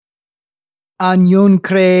Onion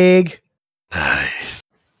Craig. Nice.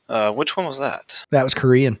 Which one was that? That was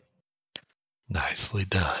Korean. Nicely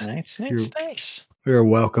done. Nice. You're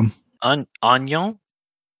welcome. Onion?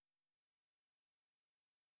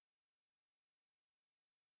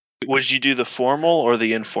 Would you do the formal or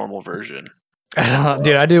the informal version?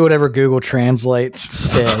 Dude, I do whatever Google Translate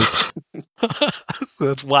says.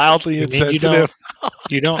 That's wildly You mean insensitive.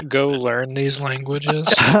 You don't go learn these languages?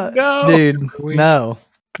 No. Dude, no.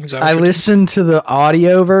 Is that what I you're listen to the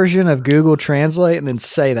audio version of Google Translate and then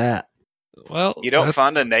say that. Well, You don't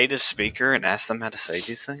find a native speaker and ask them how to say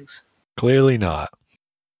these things? Clearly not.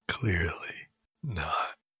 Clearly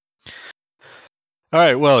not. All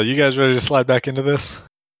right. Well, you guys ready to slide back into this?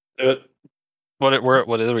 What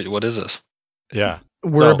is this? Yeah.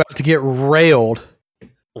 We're about to get railed.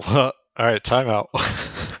 Well, all right. Time out.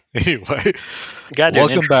 Anyway, gotta do an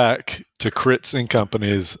welcome intro. back to Crits and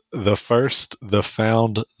Company's The First, The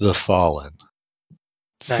Found, The Fallen.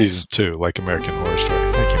 Nice. Season 2, like American Horror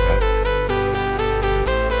Story. Thank you, Matt.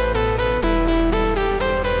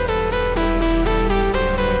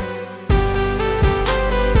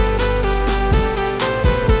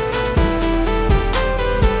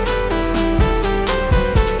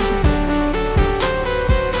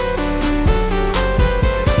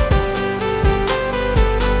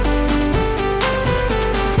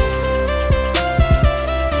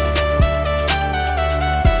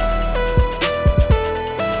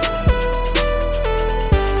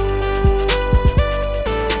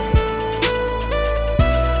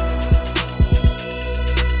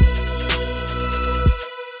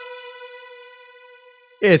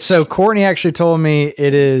 So Courtney actually told me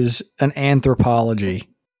it is an anthropology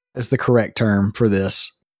is the correct term for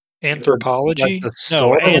this. Anthropology? Like the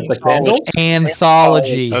story with the candles?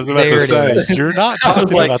 Anthology. I was about to There it say, is. you're not I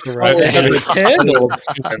was talking like, about the right and thing. the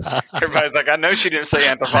candles. Everybody's like, I know she didn't say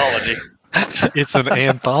anthropology. It's an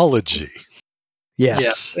anthology.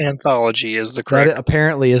 Yes. Anthology is the That correct.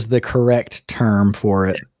 apparently is the correct term for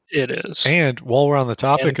it. It is. And while we're on the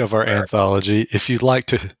topic of our anthology, if you'd like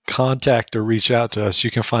to contact or reach out to us,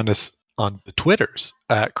 you can find us on the Twitters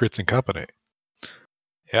at Crits and Company.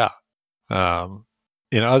 Yeah.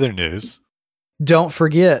 In other news, Don't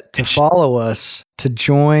forget to follow us to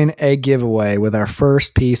join a giveaway with our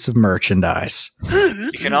first piece of merchandise.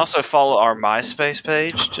 You can also follow our MySpace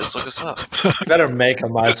page. Just look us up. You better make a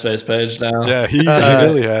MySpace page now. yeah, he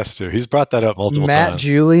really has to. He's brought that up multiple Matt times.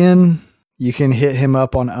 Julian, you can hit him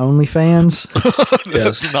up on OnlyFans.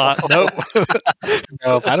 That's Yes. not. Nope.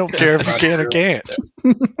 Nope. I don't care if you can or can't.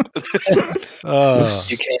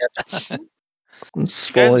 You can't. You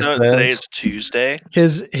Spoiler guys know today is Tuesday.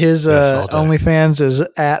 His Yes, all day. OnlyFans is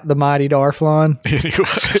at the Mighty Darflon.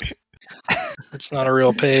 Anyway, It's not a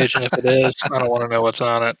real page, and if it is, I don't want to know what's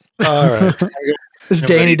on it. all right. It's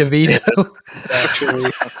Danny DeVito.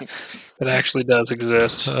 It actually does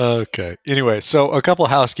exist. Okay. Anyway, so a couple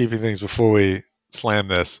housekeeping things before we slam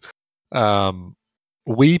this.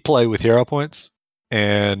 We play with hero points,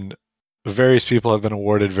 and various people have been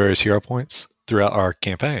awarded various hero points throughout our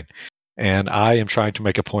campaign. And I am trying to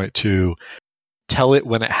make a point to tell it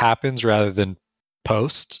when it happens rather than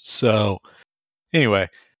post. So, anyway,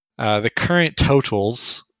 the current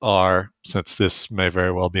totals are, since this may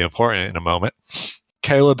very well be important in a moment,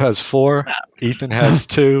 Caleb has 4, Ethan has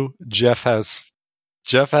 2, Jeff has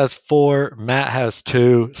 4, Matt has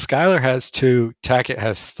 2, Skylar has 2, Tackett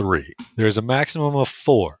has 3. There's a maximum of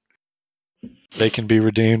 4. They can be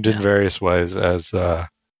redeemed in various ways, as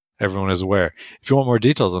everyone is aware. If you want more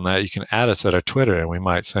details on that, you can add us at our Twitter, and we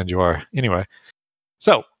might send you our... Anyway,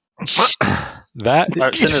 so that... All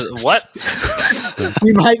right, send us, what?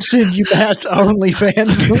 We might send you Matt's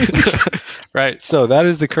OnlyFans link. Right, so that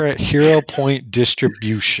is the current hero point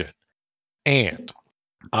distribution. And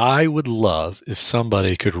I would love if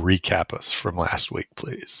somebody could recap us from last week,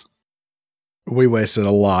 please. We wasted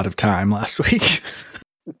a lot of time last week.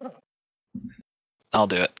 I'll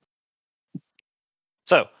do it.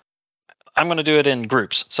 So, I'm going to do it in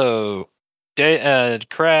groups. So,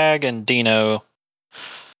 Craig and Dino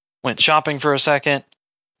went shopping for a second.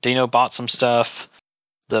 Dino bought some stuff.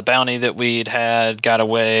 The bounty that we'd had got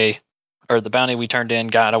away, or the bounty we turned in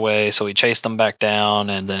got away, so we chased them back down,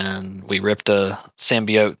 and then we ripped a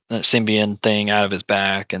symbiont thing out of his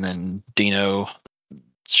back, and then Dino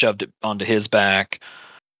shoved it onto his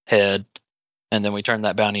head, and then we turned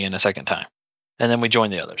that bounty in a second time. And then we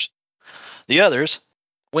joined the others. The others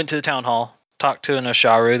went to the town hall, talked to an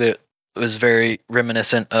Asharu that was very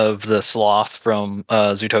reminiscent of the sloth from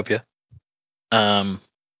Zootopia. Then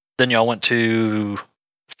y'all went to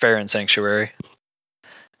Farron Sanctuary.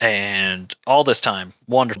 And all this time,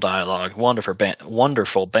 wonderful dialogue,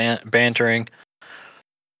 wonderful bantering,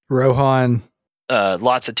 Rohan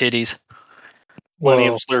lots of titties. Plenty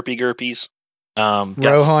Whoa. of slurpy gurpies. Rohan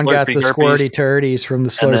got the Slurpy squirty Gurpies, turdies from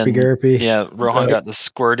the and Slurpy then- Gurpy. Yeah, Rohan Right. got the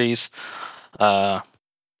squirties.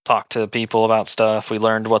 Talked to people about stuff. We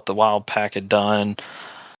learned what the Wild Pack had done.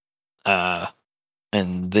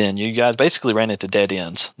 And then you guys basically ran into dead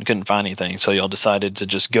ends. You couldn't find anything, so y'all decided to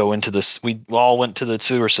just go into this. We all went to the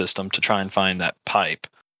sewer system to try and find that pipe.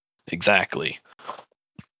 Exactly.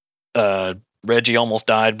 Reggie almost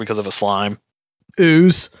died because of a slime.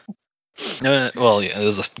 Ooze. Well, yeah, it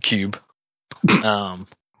was a cube. We found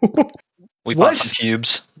What? some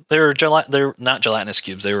cubes. They're not gelatinous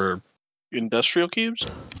cubes. They were Industrial cubes?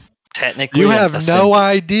 technically. You have no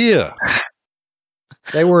idea.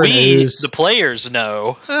 They were an ooze. The players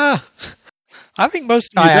know. I think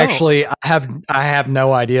most of you don't. I have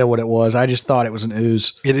no idea what it was. I just thought it was an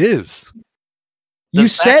ooze. It is. You The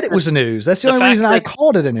said fact it was an ooze. That's the the only fact reason I that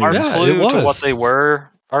called it an Our ooze. Yeah, clue it to what was. they were,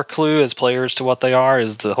 our clue as players to what they are,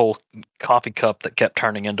 is the whole coffee cup that kept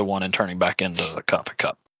turning into one and turning back into a coffee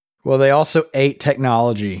cup. Well, they also ate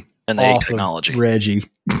technology. And they ate off of technology. Reggie.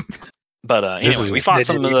 But This anyway, is- we fought They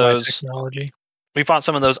some did of eat my those. technology. We fought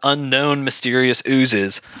some of those unknown, mysterious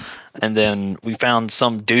oozes, and then we found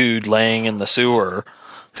some dude laying in the sewer,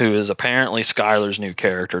 who is apparently Skylar's new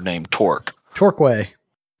character named Torque. Torquay.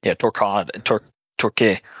 Yeah, Torque.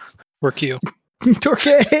 We're Q.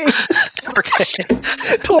 Torquay. Torque.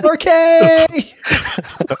 Torquay.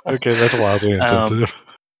 Okay, that's wildly insensitive.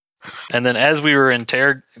 And then, as we were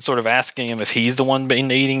sort of asking him if he's the one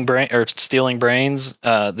been eating or stealing brains,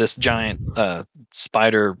 this giant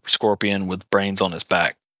spider scorpion with brains on his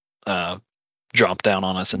back dropped down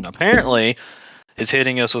on us, and apparently is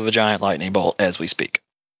hitting us with a giant lightning bolt as we speak.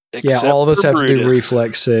 Yeah, all of us for have to do Brutus.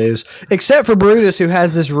 reflex saves. Except for Brutus, who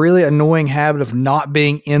has this really annoying habit of not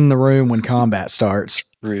being in the room when combat starts.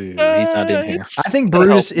 Rude. He's not in here. I think Kinda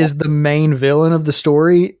Brutus helpful. is the main villain of the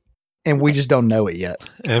story, and we just don't know it yet.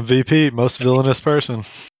 MVP, most villainous person.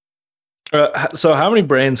 So how many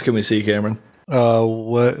brains can we see, Cameron?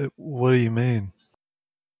 What do you mean?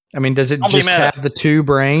 I mean, does it Don't be just mad. have the two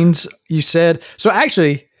brains you said? So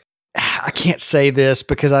actually, I can't say this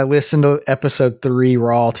because I listened to episode 3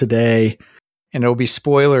 Raw today, and it'll be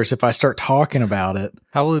spoilers if I start talking about it.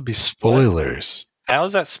 How will it be spoilers? How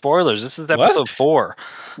is that spoilers? This is What? episode 4.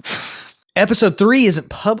 Episode 3 isn't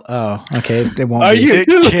pub. Oh, okay. It won't Are be. you? It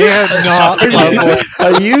cannot Are you- publish.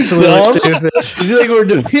 Are you so dumb? stupid? Do you think we're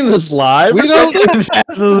doing this live? We don't. It's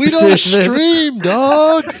absolutely We don't stupid. stream,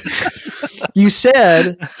 dog. You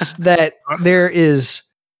said that there is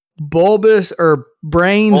bulbous or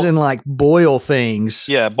brains Well- and like boil things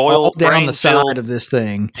Yeah, all boil down brain the side filled. of this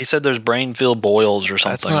thing. He said there's brain-filled boils or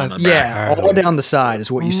That's something. not- on the back. Yeah, all Entirely. down the side is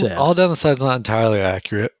what you said. All down the side's not entirely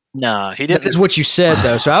accurate. Nah, he didn't. That is what you said,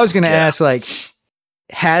 though. So I was going to Yeah. ask, like,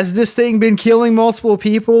 has this thing been killing multiple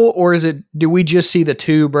people, or is it? Do we just see the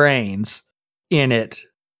two brains in it,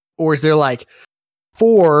 or is there like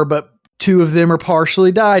 4, but 2 of them are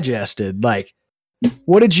partially digested? Like,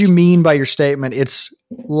 what did you mean by your statement? It's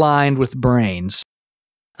lined with brains.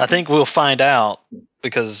 I think we'll find out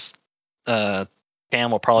because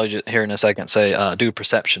Cam will probably just, here in a second say do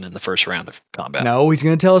perception in the first round of combat. No, he's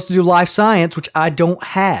going to tell us to do life science, which I don't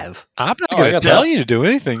have. I'm not Oh, I going to got tell that. you to do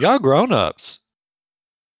anything. Y'all grown ups.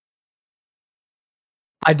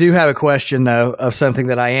 I do have a question though of something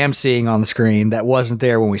that I am seeing on the screen that wasn't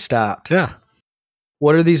there when we stopped. Yeah.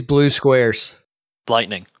 What are these blue squares?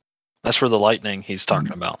 Lightning. That's for the lightning he's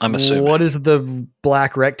talking about. I'm assuming What is the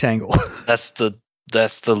black rectangle? that's the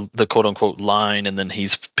quote unquote line, and then he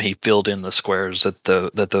filled in the squares that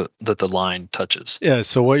the line touches. Yeah.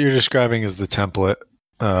 So what you're describing is the template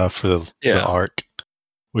for the Yeah. arc,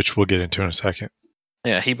 which we'll get into in a second.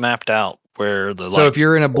 Yeah, he mapped out where the. So if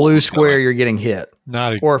you're in a blue was square, going. you're getting hit.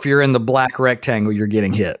 Not Or if you're in the black rectangle, you're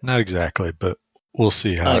getting hit. not exactly, but we'll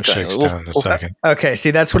see how it Okay, shakes we'll- down in a we'll- second. Okay, see,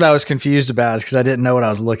 that's what I was confused about is because I didn't know what I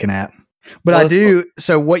was looking at. But I Well, do.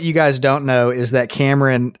 So what you guys don't know is that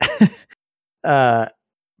Cameron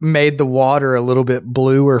made the water a little bit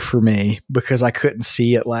bluer for me because I couldn't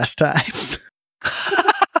see it last time.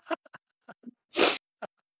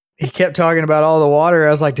 He kept talking about all the water.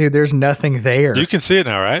 I was like, dude, there's nothing there. You can see it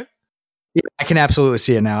now, right? Yeah, I can absolutely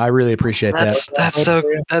see it now. I really appreciate that.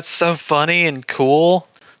 That's so funny and cool.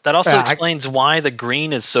 That also Yeah, I- explains why the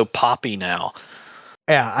green is so poppy now.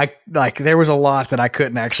 Yeah, I like there was a lot that I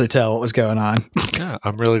couldn't actually tell what was going on. Yeah.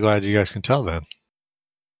 I'm really glad you guys can tell then.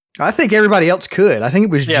 I think everybody else could. I think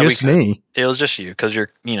it was Yeah, we just could. me. It was just you because you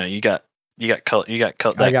got color I got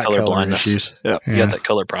color color blindness. issues. Yeah, you Yeah. got that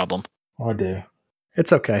color problem. I do.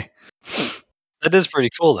 It's okay. That is pretty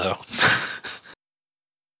cool, though.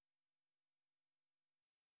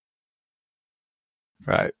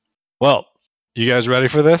 Right. Well, you guys ready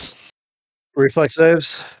for this? Reflex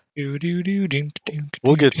saves. We'll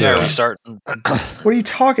get to Yeah, are we that. starting? What are you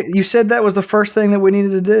talking? You said that was the first thing that we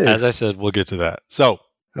needed to do. As I said, we'll get to that. So,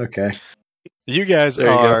 Okay. you guys There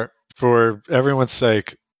you go. are, for everyone's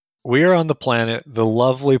sake, we are on the planet, the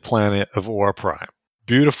lovely planet of Ora Prime.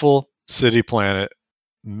 Beautiful city planet,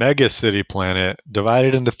 mega city planet,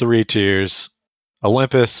 divided into 3 tiers: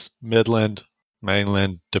 Olympus, Midland,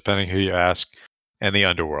 Mainland, depending who you ask, and the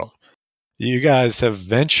Underworld. You guys have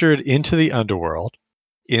ventured into the Underworld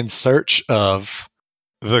in search of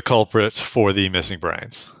the culprit for the missing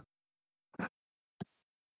brains.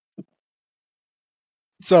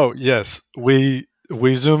 So, yes, we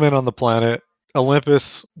zoom in on the planet.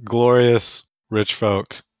 Olympus, glorious, rich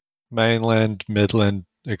folk. Mainland, Midland,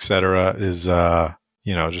 etc. is,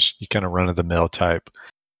 just you kind of run-of-the-mill type.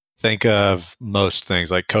 Think of most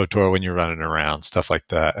things like KOTOR when you're running around, stuff like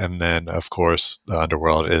that. And then, of course, the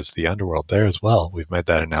Underworld is the Underworld there as well. We've made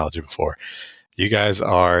that analogy before. You guys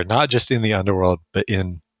are not just in the Underworld, but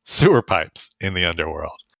in sewer pipes in the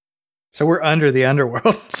Underworld. So we're under the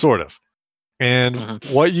underworld. Sort of. And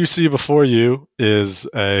Mhm. what you see before you is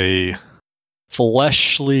a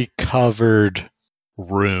fleshly covered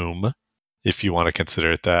room, if you want to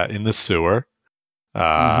consider it that, in the sewer,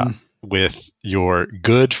 Mhm. with your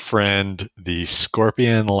good friend, the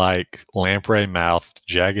scorpion-like, lamprey-mouthed,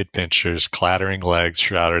 jagged pincers, clattering legs,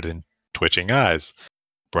 shrouded in twitching eyes,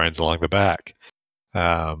 brains along the back.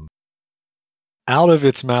 Out of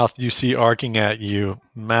its mouth, you see arcing at you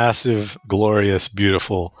massive, glorious,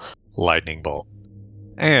 beautiful lightning bolt.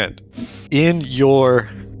 And in your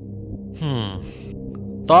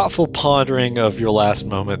thoughtful pondering of your last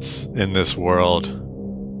moments in this world,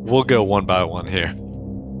 we'll go one by one here.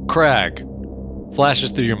 Crag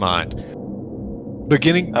flashes through your mind.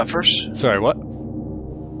 Beginning. First, Sorry, what?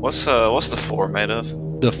 what's the floor made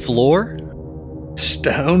of? The floor?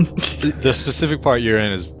 Stone. The specific part you're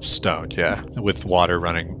in is stone, yeah, with water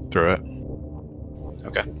running through it.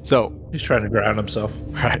 Okay. So, He's trying to ground himself.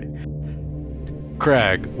 right.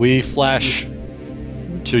 Crag, we flash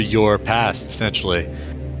to your past, essentially.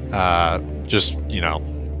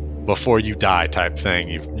 Before you die type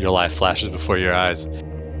thing. Your life flashes before your eyes.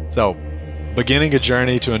 So, beginning a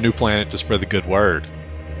journey to a new planet to spread the good word.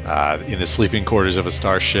 In the sleeping quarters of a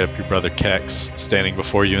starship, your brother Kex standing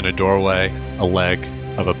before you in a doorway, a leg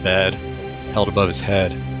of a bed held above his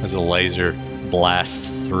head as a laser blasts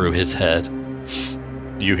through his head.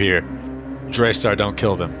 You hear, "Draystar, don't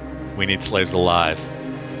kill them. We need slaves alive."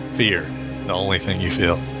 Fear, the only thing you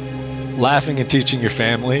feel. Laughing and teaching your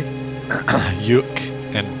family, Yuk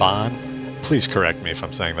and Ban. Please correct me if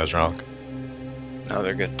I'm saying those wrong. No,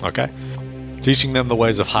 they're good. Okay. Teaching them the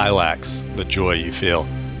ways of Hylax, the joy you feel.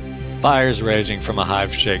 Fires raging from a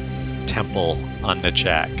hive-shaped temple on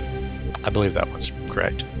Nachak. I believe that one's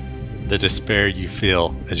correct. The despair you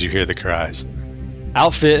feel as you hear the cries.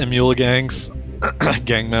 Outfit and mule gangs.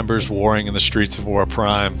 Gang members warring in the streets of Ora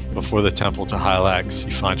Prime before the temple to Hylax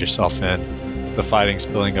you find yourself in. The fighting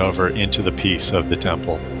spilling over into the peace of the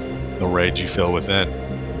temple. The rage you feel within.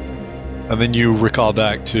 And then you recall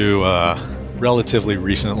back to relatively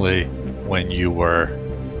recently when you were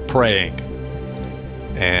praying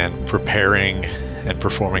and preparing and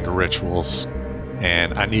performing rituals.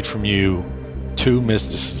 And I need from you 2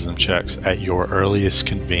 mysticism checks at your earliest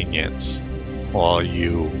convenience while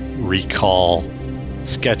you recall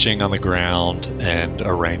sketching on the ground and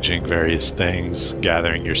arranging various things,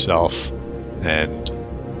 gathering yourself and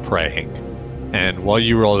praying. And while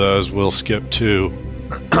you roll those, we'll skip to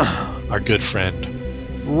our good friend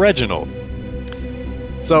Reginald.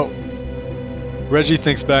 So, Reggie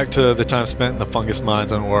thinks back to the time spent in the fungus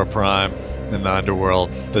mines on Ora Prime, in the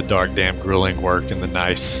Underworld, the dark, damn, grueling work, and the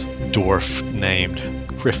nice dwarf named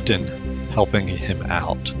Crifton helping him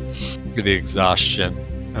out. The exhaustion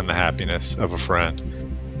and the happiness of a friend.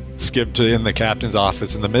 Skip to in the captain's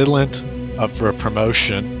office in the Midland, up for a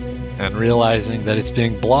promotion, and realizing that it's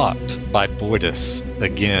being blocked by Boydus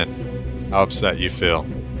again. How upset you feel.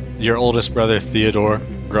 Your oldest brother Theodore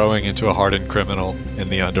growing into a hardened criminal in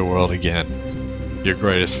the Underworld again. Your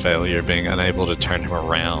greatest failure being unable to turn him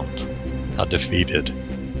around. How defeated.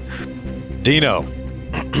 Dino,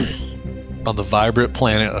 on the vibrant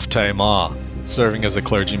planet of Taimah, serving as a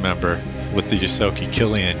clergy member with the Yosoki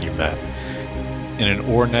Killian you met. In an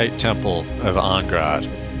ornate temple of Angrad,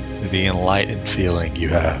 the enlightened feeling you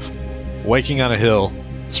have. Waking on a hill,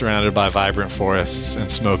 surrounded by vibrant forests and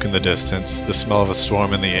smoke in the distance, the smell of a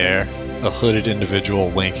storm in the air, a hooded individual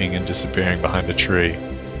winking and disappearing behind a tree.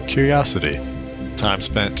 Curiosity. Time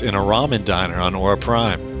spent in a ramen diner on Aura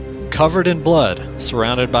Prime. Covered in blood,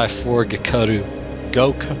 surrounded by 4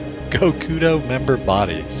 Gokudo member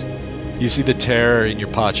bodies. You see the terror in your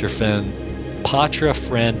Patra friend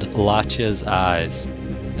Lacha's eyes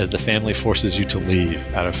as the family forces you to leave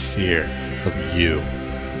out of fear of you,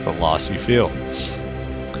 the loss you feel.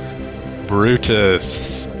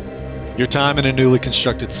 Brutus. Your time in a newly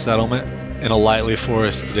constructed settlement in a lightly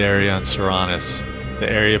forested area on Seranus. The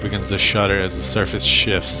area begins to shudder as the surface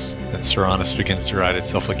shifts and Seranus begins to right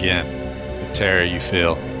itself again. The terror you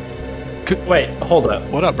feel. Wait, hold up.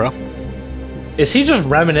 What up, bro? Is he just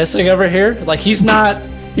reminiscing over here? Like he's not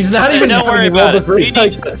even Don't worry having about rolled it. a three. We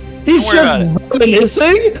Like, he's don't worry just about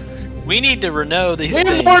reminiscing. We need to know these We have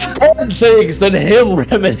things. more important things than him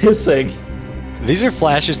reminiscing. These are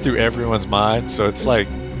flashes through everyone's mind, so it's like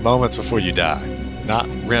moments before you die. Not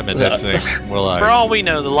reminiscing. We're like, For all we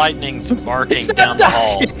know, the lightning's barking He's not down the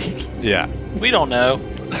hall. dying. yeah, We don't know.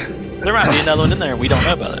 There might be another one in there and we don't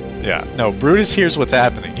know about it. yeah. No, Brutus hears what's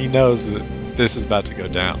happening. He knows that this is about to go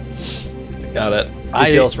down. Got it. He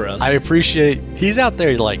feels for us. I appreciate he's out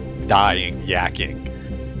there like dying,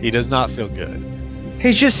 yakking. He does not feel good.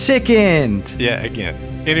 He's just sickened. Yeah, again.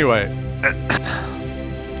 Anyway,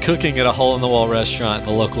 cooking at a hole-in-the-wall restaurant in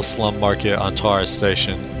the local slum market on Tara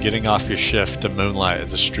Station, getting off your shift to moonlight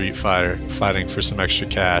as a street fighter, fighting for some extra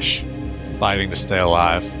cash, fighting to stay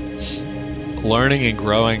alive. Learning and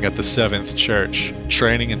growing at the 7th Church,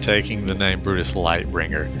 training and taking the name Brutus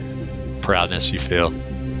Lightbringer. Proudness you feel.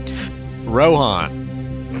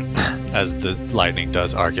 Rohan, as the lightning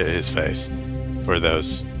does arc at his face, for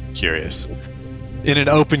those curious. In an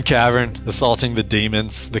open cavern, assaulting the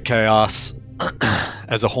demons, the chaos,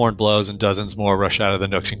 as a horn blows and dozens more rush out of the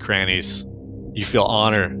nooks and crannies, you feel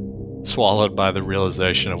honor swallowed by the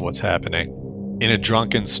realization of what's happening. In a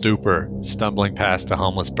drunken stupor, stumbling past a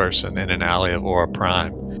homeless person in an alley of Aura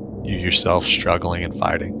Prime, you yourself struggling and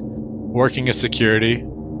fighting. Working as security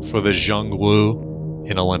for the Zhongwu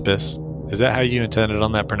in Olympus. Is that how you intended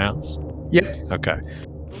on that pronounced? Yep. Okay.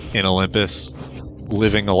 In Olympus,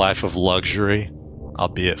 living a life of luxury,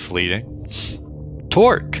 albeit fleeting.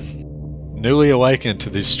 Torque, newly awakened to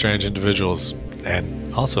these strange individuals,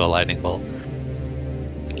 and also a lightning bolt.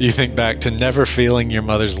 You think back to never feeling your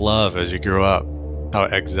mother's love as you grew up, how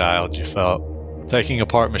exiled you felt, taking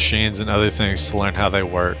apart machines and other things to learn how they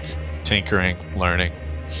work, tinkering, learning.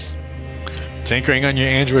 Tinkering on your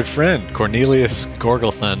android friend, Cornelius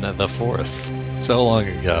Gorgolthon IV. So long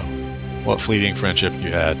ago. What fleeting friendship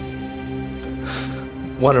you had.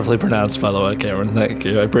 Wonderfully pronounced, by the way, Cameron. Thank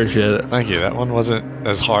you. I appreciate it. Thank you. That one wasn't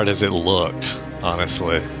as hard as it looked,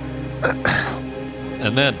 honestly.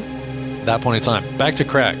 And then, that point in time, back to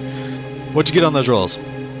Crack. What'd you get on those rolls?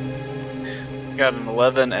 Got an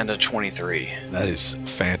 11 and a 23. That is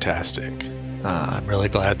fantastic. I'm really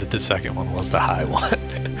glad that the second one was the high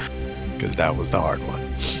one, because that was the hard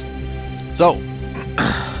one. So,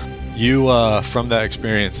 you, from that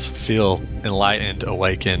experience, feel enlightened,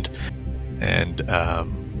 awakened, and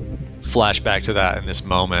flash back to that in this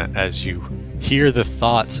moment as you hear the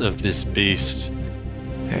thoughts of this beast.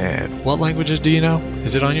 And what languages do you know?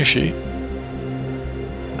 Is it on your sheet?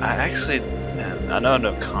 I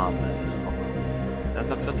know common.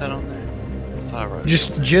 Did I put that on there? I thought I wrote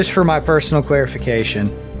it. Just for my personal clarification,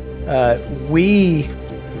 we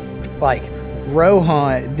like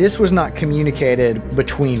Rohan. This was not communicated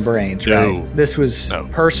between brains, No. right? This was No.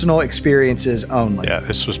 personal experiences only. Yeah,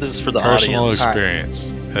 this is for the personal audience.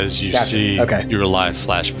 experience as you Gotcha. see Okay. your life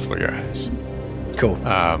flash before your eyes. Cool.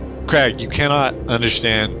 Craig, you cannot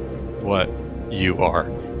understand what you are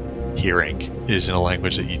hearing. It is in a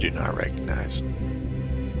language that you do not recognize.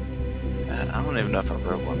 I don't even know if I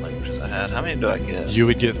wrote what languages I had. How many do I get? You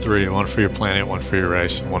would get 3, one for your planet, one for your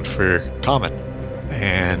race, and one for your common.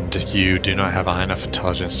 And you do not have a high enough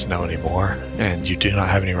intelligence to know anymore, and you do not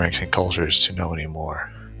have any ranks and cultures to know anymore.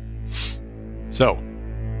 So,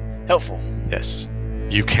 Helpful. yes,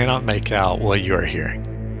 you cannot make out what you are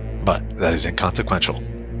hearing, but that is inconsequential.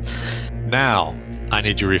 Now, I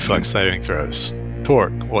need your reflex saving throws.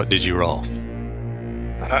 Torque, what did you roll?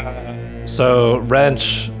 So,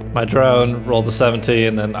 Wrench, my drone, rolled a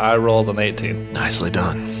 17, and I rolled an 18. Nicely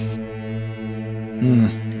done.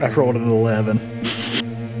 I rolled an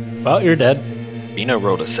 11. Well, you're dead. Bino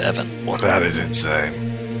rolled a 7. Well, that is insane.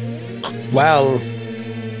 Wow.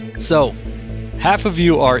 So, half of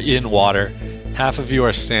you are in water, half of you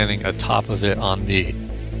are standing atop of it on the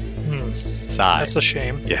side. That's a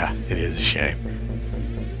shame. Yeah, it is a shame.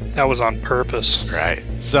 That was on purpose. Right.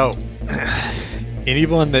 So,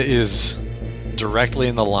 anyone that is directly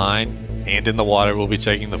in the line and in the water will be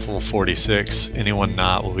taking the full 46. Anyone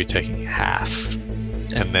not will be taking half.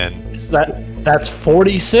 And then Is that's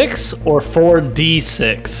 46 or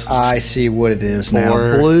 4d6? I see what it is now.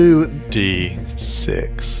 4 Blue.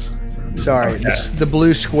 D6. Sorry, Okay. the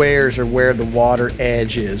blue squares are where the water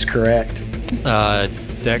edge is. Correct.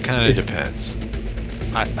 That kind of Is- depends.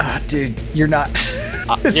 Dude, you're not.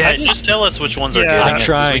 Yeah, just tell us which ones are Yeah, doing I'm it, 'cause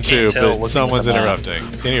trying we to, can't tell but looking someone's at the map.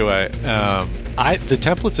 interrupting. Anyway, the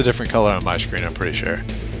template's a different color on my screen, I'm pretty sure.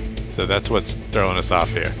 So that's what's throwing us off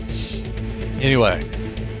here. Anyway,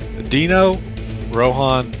 Dino,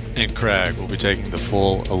 Rohan, and Crag will be taking the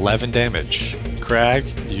full 11 damage. Crag,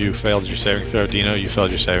 you failed your saving throw. Dino, you failed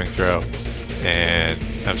your saving throw. And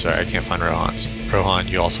I'm sorry, I can't find Rohan's. Rohan,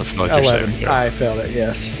 you also failed your saving 11. throw. I felt it.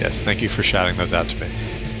 Yes. Yes, thank you for shouting those out to me.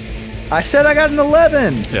 I said I got an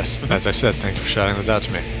 11. Yes, as I said, thank you for shouting those out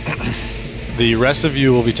to me. The rest of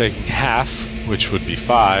you will be taking half, which would be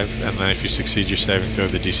 5, and then if you succeed your saving throw,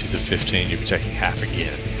 the DC's of 15, you'll be taking half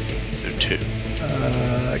again. So 2.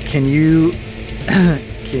 Can you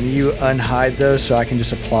can you unhide those so I can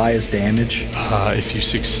just apply as damage? If you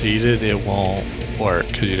succeeded, it won't work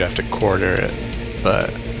because you'd have to quarter it. But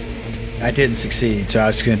I didn't succeed, so I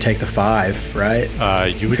was going to take the 5, right?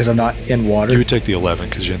 you would Because I'm not in water. you would take the 11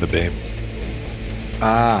 because you're in the beam.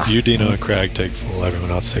 Ah, You, Dino, and Crag take full.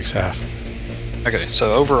 Everyone else takes half. Okay,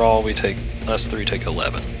 so overall us 3 take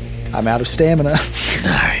 11. I'm out of stamina.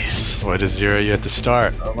 Nice. What is 0 you at the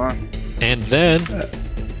start? Hold on. And then,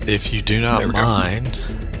 if you do not There we go. mind,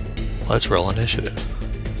 let's roll initiative.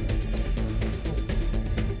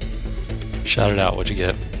 Shout it out. What'd you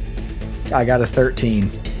get? I got a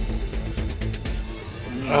 13.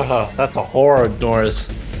 Oh, that's a horror, Norris.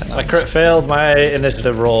 My crit failed my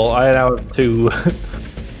initiative roll. I now have 2.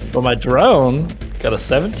 But my drone got a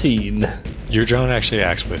 17. Your drone actually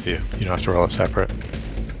acts with you. You don't have to roll it separate.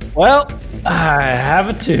 Well, I have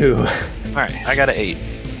a 2. Alright, I got an 8.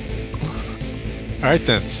 All right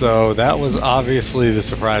then. So that was obviously the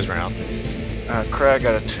surprise round, Craig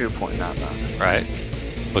got a 2.99. right?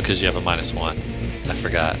 Because you have a -1. I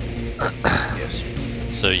forgot. Yes.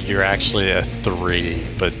 So you're actually a 3,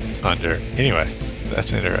 but under. Anyway,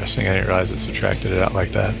 that's interesting. I didn't realize it subtracted it out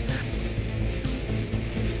like that.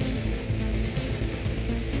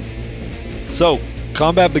 So,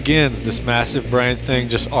 combat begins. This massive brain thing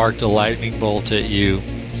just arced a lightning bolt at you.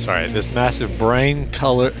 Sorry, this massive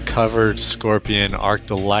brain-covered scorpion arced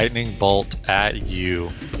a lightning bolt at you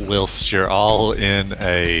whilst you're all in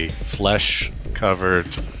a flesh-covered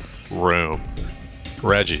room.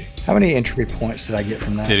 Reggie, How many entropy points did I get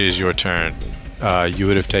from that? it is your turn. You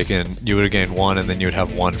would have gained 1, and then you would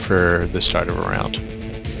have 1 for the start of a round.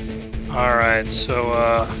 Alright,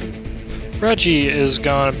 so Reggie is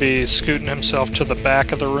going to be scooting himself to the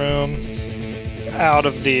back of the room, well,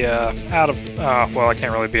 I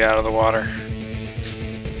can't really be out of the water.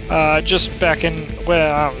 Just back in,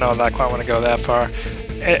 well, I don't know that I quite want to go that far.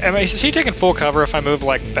 Is he taking full cover if I move,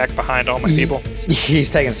 like, back behind all my people? He's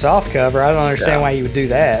taking soft cover. I don't understand why you would do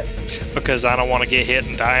that. Because I don't want to get hit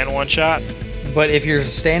and die in one shot. But if you're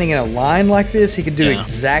standing in a line like this, he could do Yeah.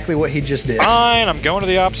 exactly what he just did. Fine, I'm going to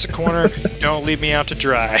the opposite corner. Don't leave me out to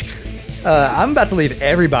dry. I'm about to leave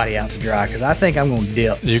everybody out to dry because I think I'm going to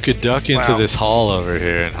dip. You could duck into Wow. this hall over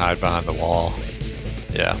here and hide behind the wall.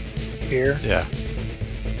 Yeah, Here. yeah,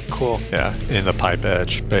 Cool. yeah. In the pipe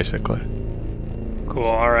edge, basically. Cool.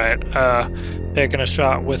 All right. Taking a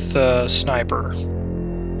shot with sniper.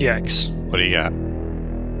 Yikes. What do you got?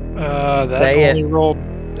 That Say it. only rolled.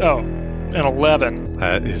 Oh, an 11.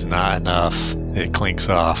 That is not enough. It clinks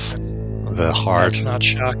off the That's not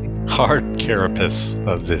shocking. hard carapace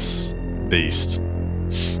of this beast.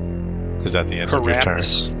 Is that the end of your turn?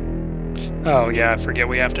 Carapace. Oh yeah, I forget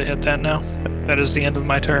we have to hit that now. That is the end of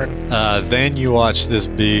my turn. Then you watch this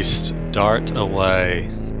beast dart away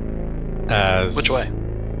as Which way?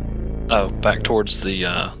 Oh, back towards the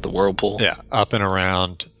whirlpool. Yeah, up and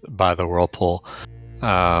around by the whirlpool.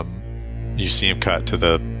 You see him cut to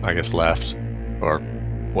the, I guess, left or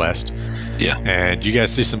west. Yeah. And you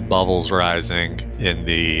guys see some bubbles rising in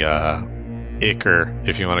the ichor,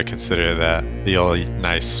 if you want to consider that. The old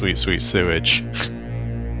nice, sweet, sweet sewage.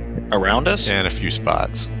 Around us? And a few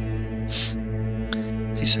spots.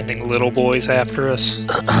 Is he sending little boys after us?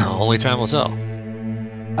 Only time will tell.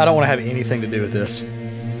 I don't want to have anything to do with this.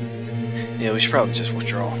 Yeah, we should probably just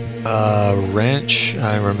withdraw. Wrench,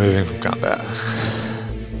 I'm removing from combat.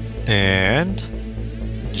 And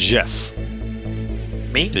Jeff.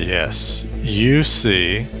 Me? Yes. You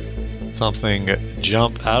see something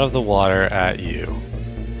jump out of the water at you.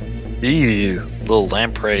 Ew, little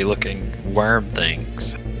lamprey looking worm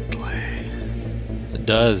things.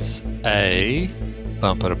 Does a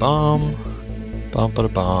bump-a-da-bum,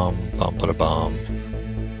 bump-a-da-bum, bump-a-da-bum.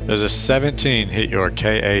 Does a 17 hit your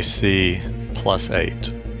KAC plus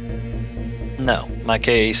 8? No, my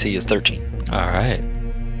KAC is 13. Alright.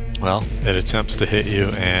 Well, it attempts to hit you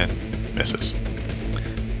and misses.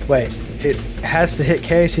 Wait, it has to hit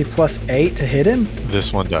KAC plus 8 to hit him?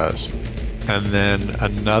 This one does. And then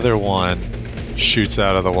another one shoots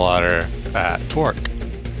out of the water at Torque.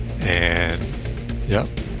 And, yep.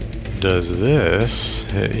 Does this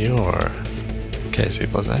hit your KC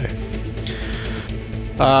plus 8?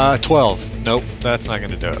 12. Nope, that's not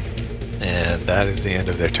going to do it. And that is the end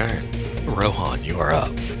of their turn. Rohan, you are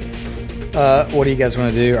up. What do you guys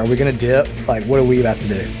want to do? Are we going to dip? Like, what are we about to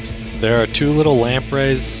do? There are 2 little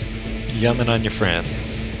lampreys yumming on your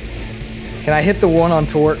friends. Can I hit the one on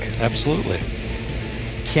Torque? Absolutely.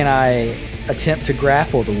 Can I attempt to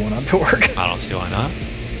grapple the one on Torque? I don't see why not.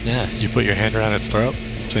 Yeah, you put your hand around its throat.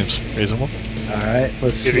 Seems reasonable. All right,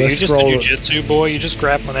 let's Dude, are you just a roll. jujitsu boy? You just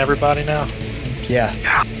grappling everybody now? Yeah.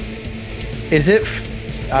 Is it?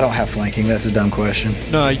 I don't have flanking. That's a dumb question.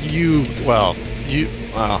 No, well.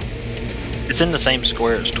 It's in the same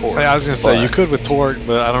square as Torque. I was going to say, but you could with Torque,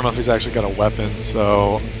 but I don't know if he's actually got a weapon,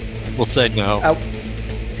 so we'll say no.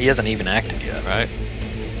 He hasn't even acted yet. Right?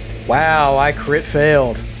 Wow, I crit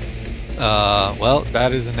failed. Well,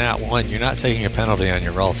 that is a nat 1. You're not taking a penalty on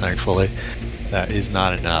your roll, thankfully. That is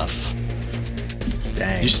not enough.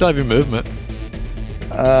 Dang. You still have your movement.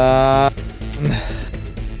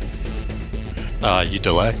 You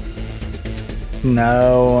delay.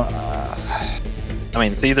 No. I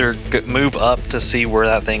mean, it's either move up to see where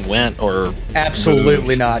that thing went, or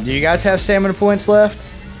Absolutely not. Do you guys have stamina points left?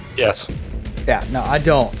 Yes. Yeah, no, I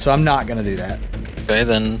don't. So I'm not going to do that. okay,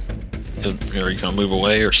 then are you gonna move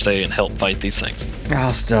away or stay and help fight these things?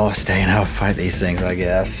 I'll still stay and help fight these things, I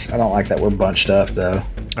guess. I don't like that we're bunched up, though.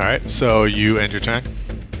 Alright, so you end your turn.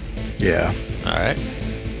 Yeah. Alright.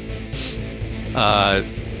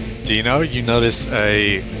 Dino, you notice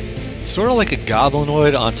a sort of like a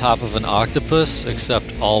goblinoid on top of an octopus, except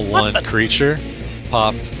all one creature,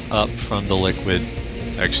 pop up from the liquid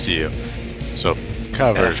next to you. So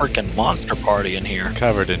Got a covered, freaking monster party in here.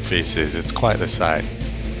 covered in feces. It's quite the sight.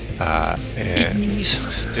 And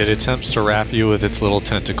it attempts to wrap you with its little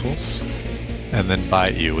tentacles, and then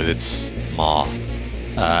bite you with its maw.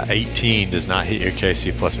 18 does not hit your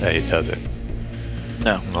KC plus 8, does it?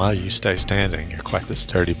 No. Well, you stay standing. You're quite the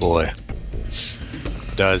sturdy boy.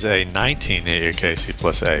 Does a 19 hit your KC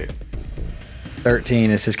plus 8?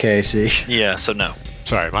 13 is his KC. Yeah, so no.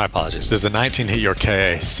 Sorry, my apologies. Does a 19 hit your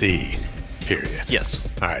KC? Period. Yes.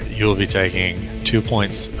 Alright, you will be taking 3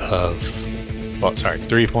 points of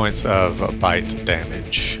bite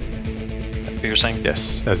damage. Piercing?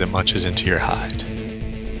 Yes, as it munches into your hide.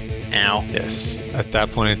 Ow. Yes. At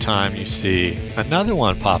that point in time, you see another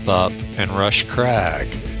one pop up and rush Crag.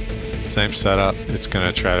 Same setup. It's going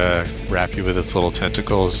to try to wrap you with its little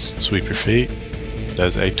tentacles, sweep your feet.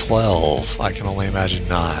 Does a 12. I can only imagine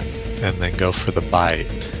not. And then go for the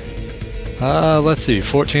bite. Let's see.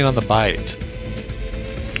 14 on the bite.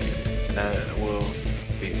 Will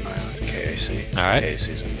beat my KAC. All right.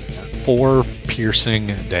 KAC's 4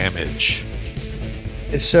 piercing damage.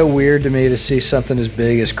 It's so weird to me to see something as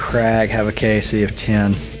big as Crag have a KC of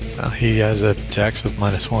 10. He has a dex of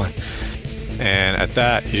 -1. And at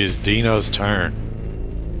that, it is Dino's turn.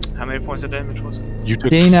 How many points of damage was it? You took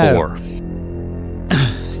Dino. 4.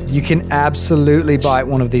 You can absolutely bite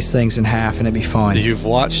one of these things in half and it'd be fine. You've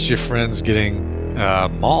watched your friends getting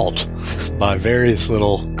mauled by various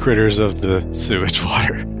little critters of the sewage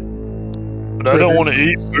water. But I don't want to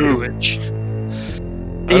eat sewage.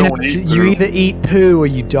 You either eat poo or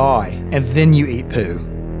you die, and then you eat poo.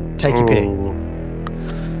 Take your pick.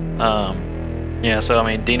 Yeah, so I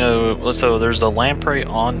mean, Dino. So there's a lamprey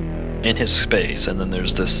in his space, and then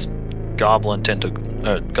there's this goblin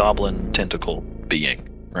tentacle being,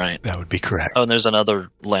 right? That would be correct. Oh, and there's another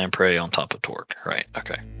lamprey on top of Torque, right?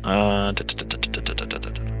 Okay.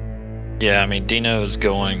 Yeah, I mean, Dino's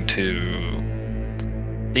gonna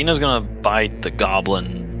bite the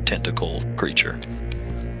goblin tentacle creature.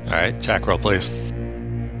 All right, attack roll, please.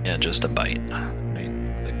 Yeah, just a bite.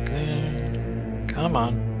 Come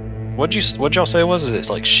on. What'd y'all say it was? It's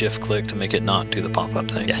like shift click to make it not do the pop up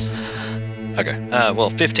thing. Yes. Okay. Well,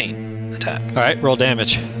 15 attack. All right, roll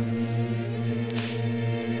damage.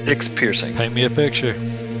 6 piercing. Paint me a picture.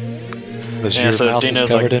 This Yeah, your so mouth Dino's is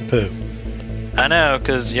covered like- in poo. I know,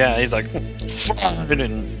 cause yeah, he's like,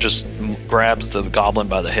 and just grabs the goblin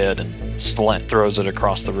by the head and throws it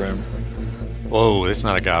across the room. Whoa, it's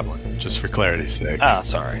not a goblin. Just for clarity's sake. Ah,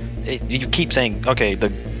 sorry. You keep saying, okay, the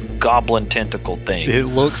goblin tentacle thing. It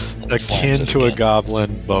looks Slams akin it to a again.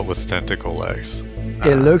 goblin, but with tentacle legs.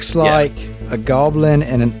 It looks yeah. like a goblin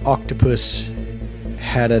and an octopus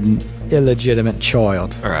had an illegitimate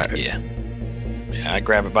child. All right. Yeah. Yeah, I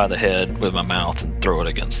grab it by the head with my mouth and throw it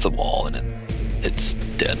against the wall, and it's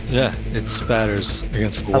dead. Yeah, it spatters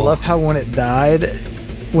against the I wall. love how when it died,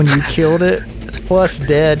 when you killed it, plus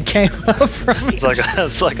dead came up from it.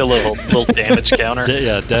 It's like a little damage counter.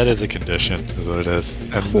 Yeah, dead is a condition, is what it is.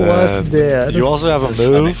 And Plus then dead. You also have a That's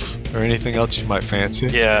move or anything else you might fancy.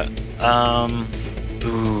 Yeah.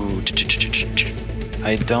 Ooh.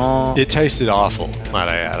 I don't. It tasted awful, might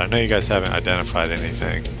I add. I know you guys haven't identified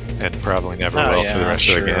anything, and probably never Oh, will yeah, for the rest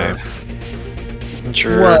of the sure. game. I'm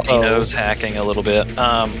sure Whoa. Dino's hacking a little bit.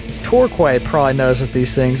 Torquay probably knows what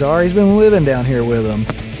these things are. He's been living down here with them.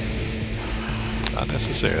 Not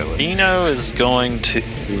necessarily. Dino is going to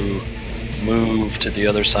move to the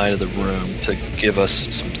other side of the room to give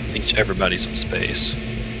us everybody some space,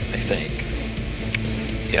 I think.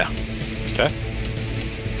 Yeah. Okay.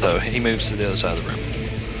 So he moves to the other side of the room.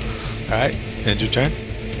 All right. End your turn.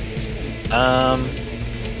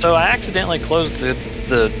 So I accidentally closed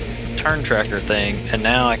the turn tracker thing, and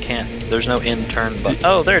now I can't. There's no end turn button.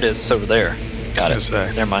 Oh, there it is. It's over there. Got it. was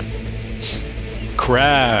gonna say. Never mind.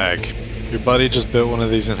 Crag. Your buddy just bit one of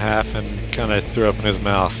these in half and kind of threw up in his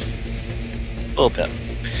mouth. A little bit.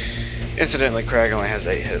 Incidentally, Crag only has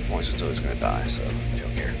 8 hit points until he's going to die, so if you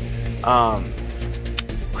don't care.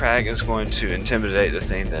 Crag is going to intimidate the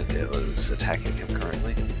thing that it was attacking him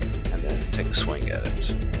currently, and then take a swing at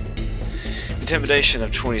it. Intimidation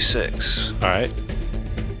of 26. All right.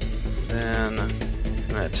 Then I'm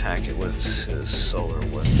going to attack it with his solar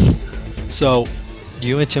weapon. So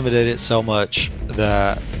you intimidate it so much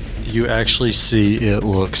that you actually see it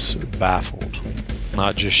looks baffled,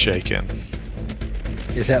 not just shaken.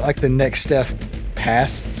 Is that like the next step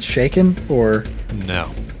past shaken, or?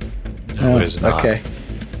 No. No, it is not. Okay.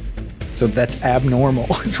 So that's abnormal,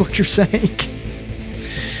 is what you're saying.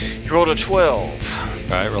 He rolled a 12. All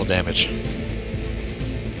right, roll damage.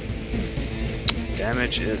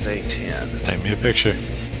 Damage is a 10. Paint me a picture.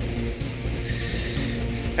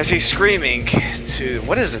 As he's screaming to...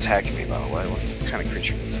 What is attacking me, by the way? What kind of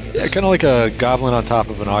creature is this? Yeah, kind of like a goblin on top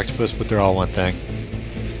of an octopus, but they're all one thing.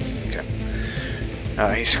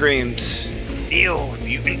 He screams, "Kneel,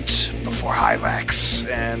 mutant!" before Hylax,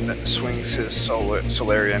 and swings his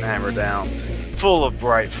Solarian hammer down, full of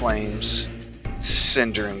bright flames,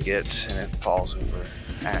 cindering it, and it falls over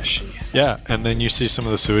ashy. Yeah, and then you see some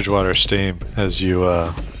of the sewage water steam as you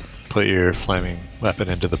put your flaming weapon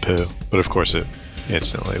into the poo, but of course it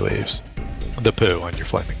instantly leaves. The poo on your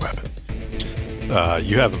flaming weapon.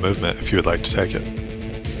 You have a movement if you would like to take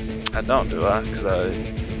it. I don't, do I? Because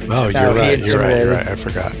I... Oh, No, you're he right. intimidated. You're right. I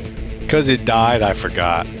forgot. Because it died, I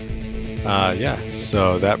forgot. Yeah.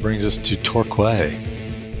 So that brings us to Torquay.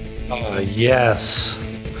 Yes.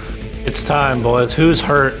 It's time, boys. Who's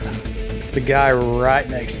hurt? The guy right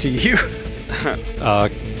next to you.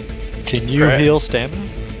 Can you Correct. heal stamina?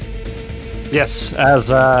 Yes, as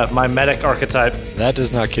my medic archetype. That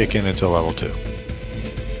does not kick in until level 2.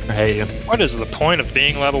 I hate you. What is the point of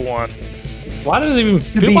being level 1? Why do even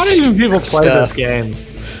be people play stuff. this game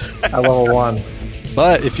at level 1?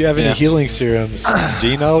 But if you have any Yeah. healing serums,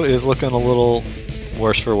 Dino is looking a little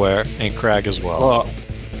worse for wear, and Crag as well. Well,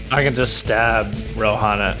 I can just stab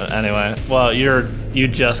Rohan anyway. Well, you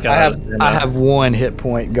just got. I have 1 hit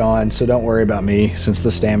point gone, so don't worry about me since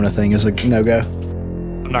the stamina thing is a no-go.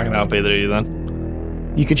 I'm not gonna help either of you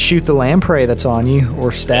then. You could shoot the lamprey that's on you,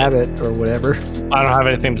 or stab it, or whatever. I don't have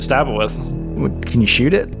anything to stab it with. Can you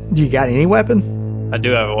shoot it? Do you got any weapon? I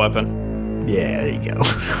do have a weapon. Yeah, there you go. I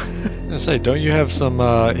was gonna say, don't you have some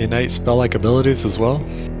innate spell-like abilities as well?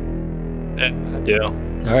 Yeah, I do.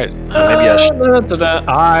 All right. Maybe I should.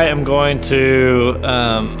 I am going to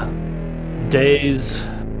daze.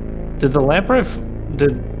 Did the lamprey?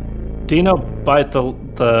 Did Dino bite the?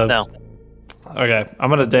 No. Okay, I'm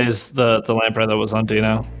gonna daze the lamprey that was on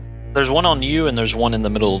Dino. There's one on you, and there's one in the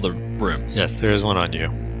middle of the room. Yes, there is one on you.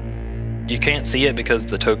 You can't see it because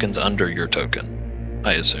the token's under your token,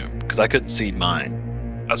 I assume. Because I couldn't see mine.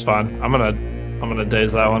 That's fine. I'm gonna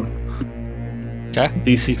daze that one. Okay.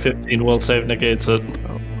 DC 15 will save negates it.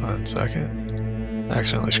 Oh, 1 second. I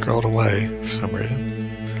accidentally scrolled away for some reason.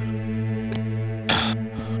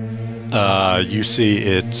 You see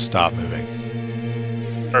it stop moving.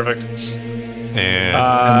 Perfect. And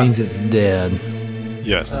That means it's dead.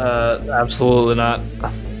 yes. Absolutely not.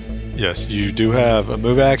 Yes, you do have a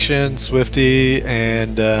move action, Swifty,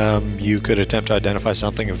 and you could attempt to identify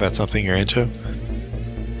something if that's something you're into.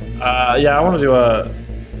 Yeah, I want to do a.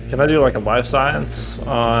 Can I do like a life science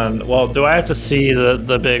on? Well, do I have to see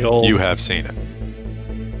the big old? You have seen it.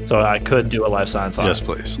 So I could do a life science on. Yes,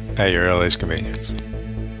 please. At your earliest convenience.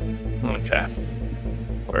 Okay.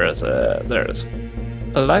 Where is it? There it is.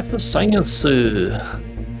 A life science.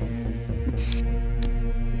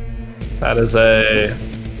 That is a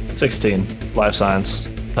 16 life science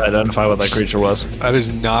to identify what that creature was. That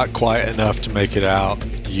is not quite enough to make it out.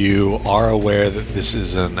 You are aware that this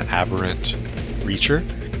is an aberrant creature.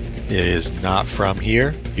 It is not from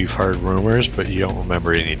here. You've heard rumors, but you don't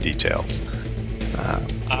remember any details.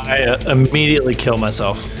 I immediately kill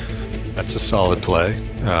myself. That's a solid play.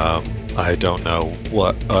 I don't know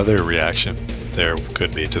what other reaction there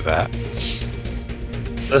could be to that.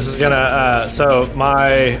 This is gonna. So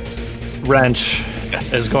my wrench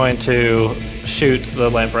is going to shoot the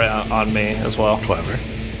lamprey on me as well. Clever.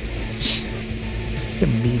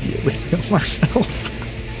 Immediately kill myself.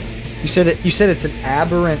 You said it's an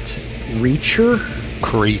aberrant creature.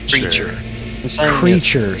 Creature. I'm saying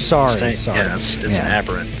Creature. Sorry. Yeah, it's an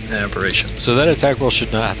aberration. So that attack roll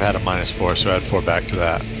should not have had a -4, so add 4 back to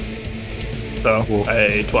that. So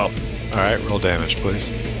a 12. All right, roll damage, please.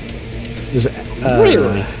 Is it,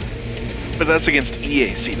 Really? But that's against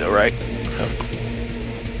EAC though, right?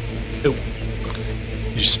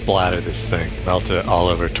 You splatter this thing, melt it all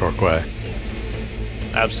over Torquay.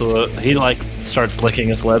 Absolute. He like starts licking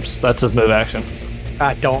his lips. That's his move action.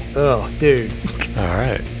 I don't. Oh, dude. All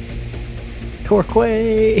right.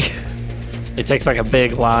 Torquay. He takes like a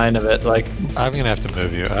big line of it. Like I'm gonna have to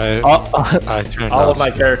move you. I turned all off of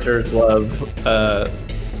my characters love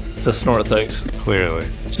to snort things. clearly.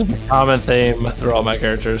 It's just a common theme through all my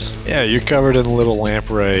characters. Yeah, you're covered in little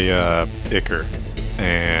lamprey ichor,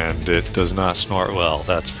 and it does not snort well.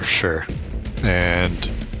 That's for sure. And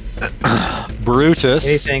Brutus.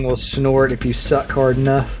 Anything will snort if you suck hard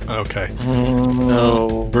enough. Okay.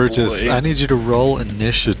 No. Brutus, boy. I need you to roll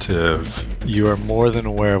initiative. You are more than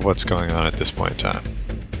aware of what's going on at this point in time.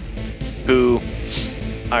 Who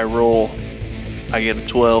I roll, I get a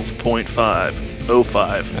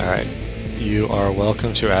 12.505. All right. You are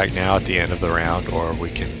welcome to act now at the end of the round, or we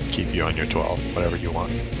can keep you on your 12, whatever you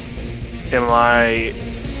want. Am I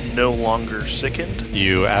no longer sickened?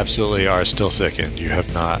 You absolutely are still sickened. You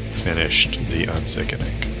have not finished the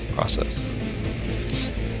unsickening process.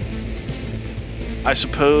 I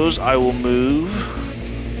suppose I will move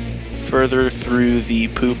further through the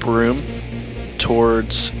poop room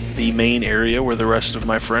towards the main area where the rest of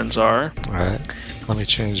my friends are. All right. Let me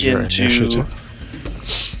change your Into initiative.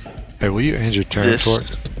 Hey, will you end your turn, this-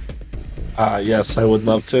 Torque? Yes, I would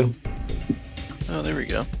love to. Oh, there we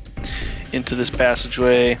go. Into this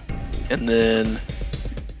passageway, and then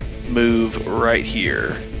move right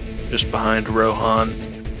here, just behind Rohan,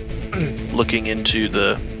 looking into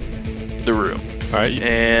the room. All right.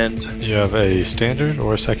 And You have a standard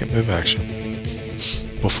or a second move action.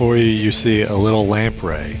 Before you see a little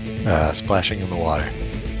lamprey splashing in the water.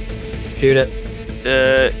 Shoot it.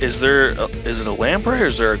 is it a lamprey or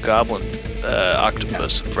is there a goblin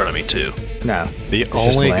octopus in front of me too? No. The just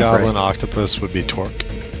only lamprey. goblin octopus would be Torque.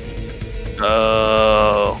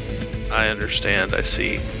 Oh, I understand. I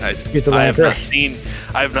see. Get the I have lamprey.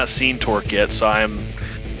 not seen Torque yet, so I'm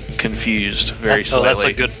confused very Oh, that's a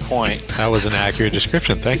slightly. good point. That was an accurate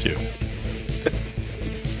description. Thank you.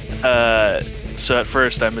 So at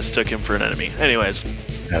first I mistook him for an enemy. Anyways,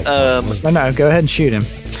 As No, go ahead and shoot him.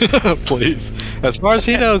 please. As far as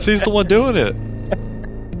he knows, he's the one doing it.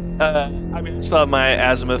 I mean, I still have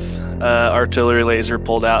my azimuth artillery laser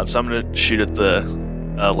pulled out, so I'm gonna shoot at the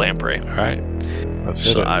lamprey. All right. Let's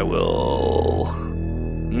hit So it. I will.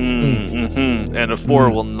 And a 4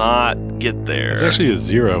 will not get there. It's actually a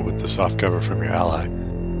 0 with the soft cover from your ally.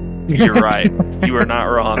 You're right. You are not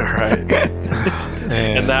wrong. All right.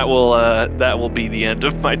 And that will be the end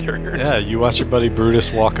of my turn. Yeah, you watch your buddy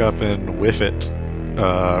Brutus walk up and whiff it.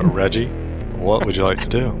 Reggie, what would you like to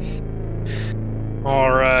do?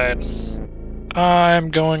 Alright. I'm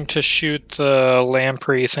going to shoot the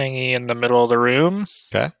lamprey thingy in the middle of the room.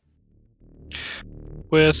 Okay.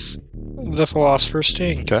 With the Philosopher's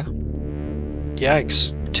Sting. Okay.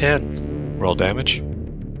 Yikes. 10. Roll damage.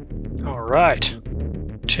 Alright.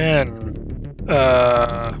 10.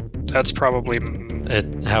 That's probably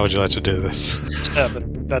How would you like to do this?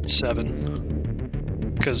 7. That's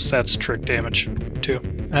 7. Because that's trick damage, too.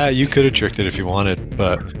 You could have tricked it if you wanted,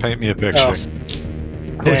 but paint me a picture. Oh.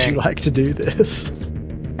 How would you Dang. like to do this?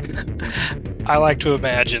 I like to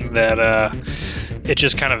imagine that it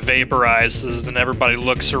just kind of vaporizes, and everybody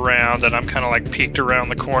looks around, and I'm kind of like peeked around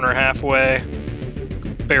the corner halfway,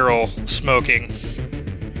 barrel smoking,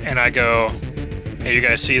 and I go, "Hey, you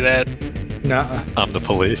guys see that?" Nuh-uh. I'm the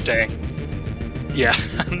police. Dang. Yeah,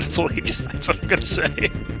 I'm the police. That's what I'm gonna say.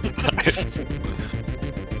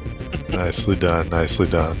 Nicely done. Nicely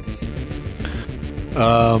done.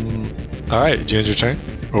 All right, did you end your turn,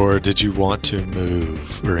 or did you want to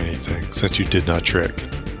move or anything since you did not trick?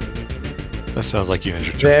 That sounds like you ended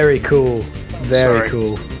your turn. Very cool. Very Sorry.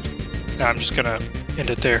 cool. No, I'm just gonna end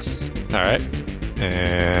it there. All right,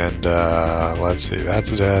 and let's see.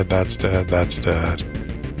 That's dead. That's dead. That's dead.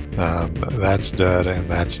 That's dead, and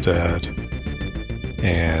that's dead,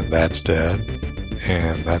 and that's dead,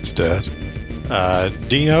 and that's dead.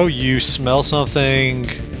 Dino, you smell something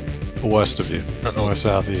west of you. North,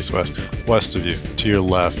 south, east, west. West of you, to your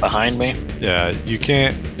left. Behind me? Yeah, you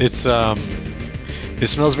can't. It's it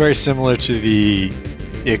smells very similar to the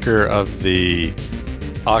ichor of the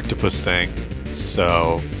octopus thing.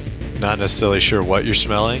 So, not necessarily sure what you're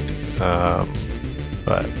smelling,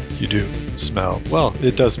 but you do smell. Well,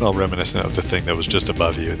 it does smell reminiscent of the thing that was just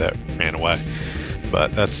above you that ran away.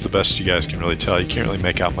 But that's the best you guys can really tell. You can't really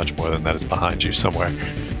make out much more than that is behind you somewhere.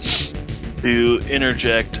 To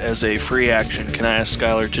interject as a free action, can I ask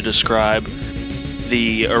Skylar to describe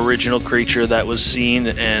the original creature that was seen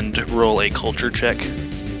and roll a culture check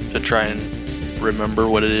to try and remember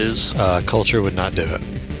what it is? Culture would not do it.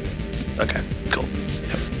 Okay, cool.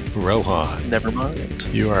 Rohan, Never mind.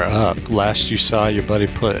 you are up. Last you saw, your buddy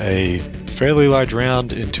put a fairly large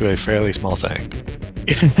round into a fairly small thing.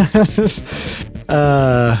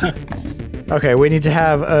 Okay, we need to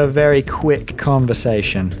have a very quick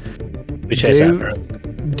conversation. We chase after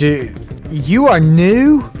it. You are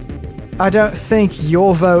new? I don't think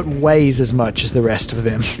your vote weighs as much as the rest of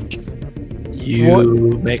them.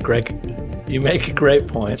 You make a great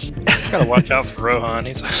point. Gotta watch out for Rohan.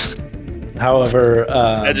 He's However,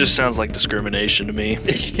 That just sounds like discrimination to me.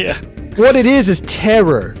 yeah. What it is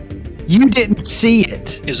terror. You didn't see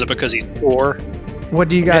it. Is it because he's poor? What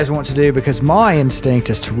do you guys want to do? Because my instinct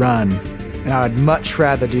is to run, and I would much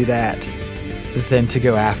rather do that than to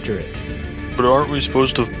go after it. But aren't we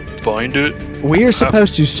supposed to find it? We are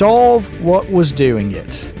supposed to solve what was doing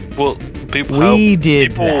it. Well, people. We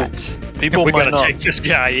did people- that. People we might gotta not, take this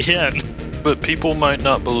guy in. but people might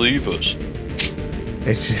not believe us.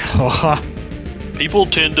 It's, People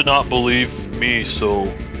tend to not believe me, so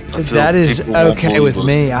I feel that is people won't okay believe with us.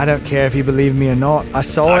 me. I don't care if you believe me or not. I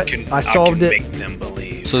saw it. I solved it. Make them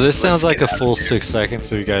believe. So this sounds Let's like a get out of full here. 6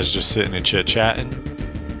 seconds of you guys just sitting and chit-chatting.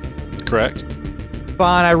 Correct?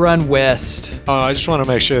 Fine, I run west. Oh, I just want to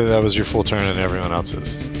make sure that was your full turn and everyone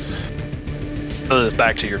else's.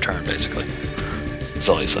 Back to your turn, basically. That's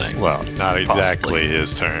all he's saying. Well, not exactly Possibly.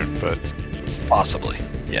 his turn, but Possibly.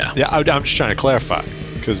 Yeah. yeah, I'm just trying to clarify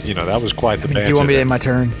because that was quite the Do banter. you want me to there. end my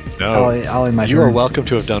turn? No, I'll end my you turn. are welcome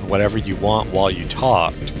to have done whatever you want while you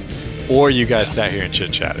talked, or you guys sat here and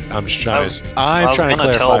chit chatted. I'm just trying was to. I'm gonna trying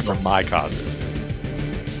to tell clarify them. for my causes.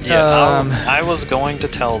 Yeah. Um, I was going to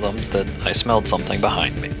tell them that I smelled something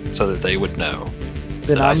behind me so that they would know.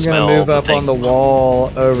 Then I I'm smell going to move the up on thing. the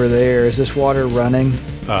wall over there. Is this water running?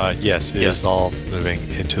 Yes, it Yes. is all moving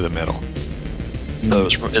into the middle. So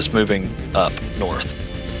it's moving up north,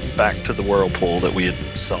 back to the whirlpool that we had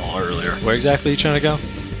saw earlier. Where exactly are you trying to go?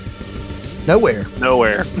 Nowhere.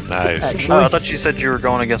 Nowhere. Nice. Actually, Oh, I thought you said you were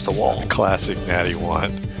going against the wall. Classic Natty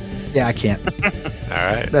 1. yeah, I can't. All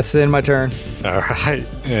right. That's the end of my turn. All right.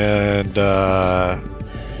 And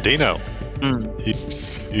Dino,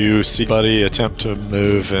 you see Buddy attempt to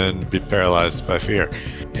move and be paralyzed by fear.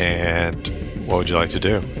 And what would you like to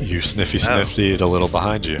do? You sniffy sniffed a little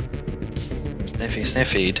behind you.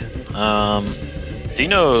 Sniffied.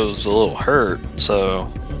 Dino's a little hurt,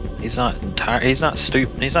 so he's not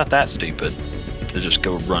stupid. He's not that stupid to just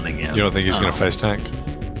go running in. You don't think he's going to face tank?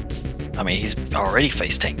 I mean, he's already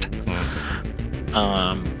face tanked.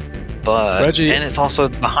 But Reggie- and it's also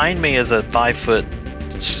behind me is a 5-foot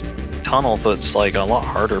tunnel that's like a lot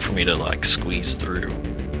harder for me to like squeeze through.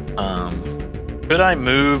 Could I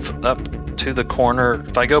move up to the corner?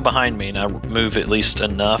 If I go behind me and I move at least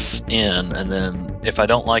enough in, and then if I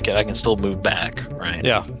don't like it, I can still move back, right?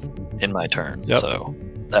 Yeah. In my turn. Yep. So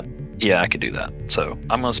I could do that. So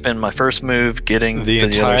I'm gonna spend my first move getting The to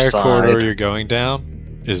the other entire side. corridor you're going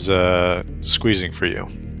down is squeezing for you.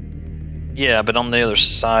 Yeah, but on the other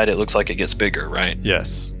side, it looks like it gets bigger, right?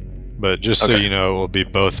 Yes. But just so Okay. you know, it will be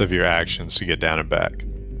both of your actions to get down and back.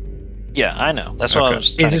 Yeah, I know. That's what I Okay. was.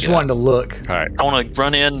 He's trying just to get wanting to look. All right. at. I want to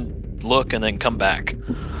run in, look, and then come back.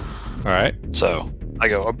 All right. So I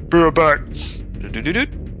go, I'll be right back. Do-do-do-do.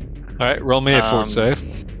 All right, roll me a fort save.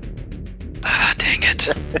 Ah, dang it.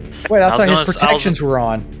 Wait, I was thought his gonna- protections were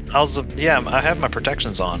on. I have my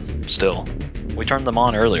protections on still. We turned them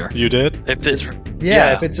on earlier. You did? If it's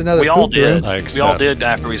Yeah, if it's another we all poop room. did. I We accept. all did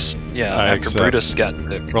after I after accept. Brutus got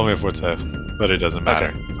sick. Roll me a fort save, but it doesn't matter.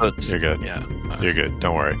 Okay, so it's You're good. Yeah. You're good.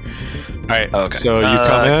 Don't worry. All right. Okay. So you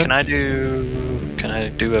come in. Can I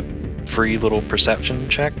do a free little perception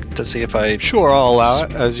check to see if I? Sure, I'll allow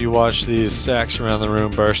it. As you watch these sacks around the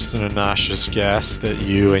room burst in a nauseous gas that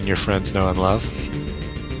you and your friends know and love.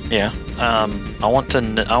 Yeah. I want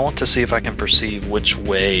to see if I can perceive which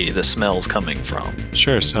way the smell's coming from.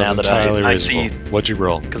 Sure, sounds Now that entirely I reasonable. see- What'd you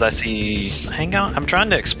roll? Because I see. Hang on, I'm trying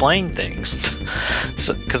to explain things.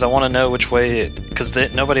 Because I want to know which way. Because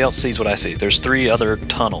nobody else sees what I see. There's 3 other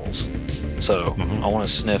tunnels, so Mhm. I want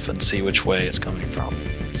to sniff and see which way it's coming from.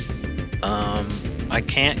 I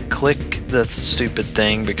can't click the stupid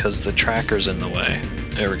thing because the tracker's in the way.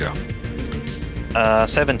 There we go.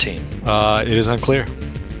 17. It is unclear.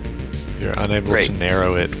 You're unable Great. to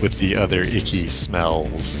narrow it with the other icky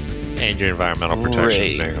smells and your environmental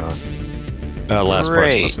protections Great. being on. That last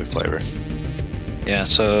part's Great. mostly flavor. Yeah,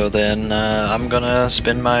 so then I'm gonna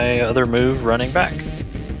spin my other move running back.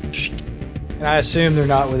 And I assume they're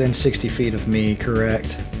not within 60 feet of me,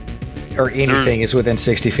 correct? Or anything is within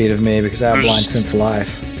 60 feet of me because I have There's- blind sense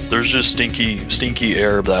life. There's just stinky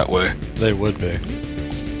air that way. They would be.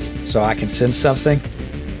 So I can sense something.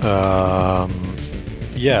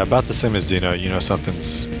 Yeah, about the same as Dino. You know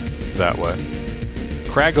something's that way.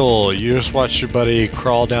 Craggle, you just watched your buddy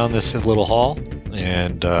crawl down this little hall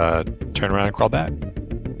and turn around and crawl back.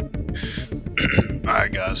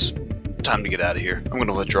 Alright, guys. Time to get out of here. I'm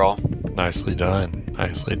gonna withdraw. Nicely done.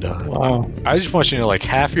 Nicely done. Wow. I just want you to know, like,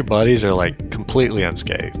 half your buddies are, like, completely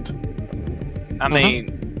unscathed. I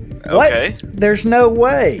mean, What? okay. There's no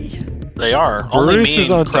way. They are. Only Bruce me is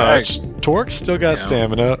and Craig. untouched. Torque's still got Yeah.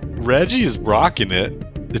 stamina. Reggie's rocking it.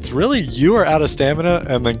 It's really you are out of stamina,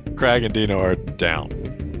 and then Craig and Dino are down.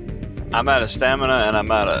 I'm out of stamina and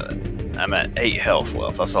I'm at 8 health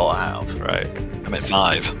left. That's all I have. Right. I'm at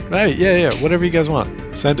 5. Right, yeah. Whatever you guys want.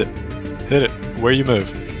 Send it. Hit it. Where you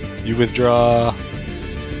move. You withdraw.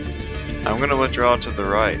 I'm gonna withdraw to the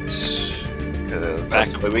right. Because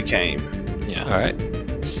that's the way we came. Yeah. Alright.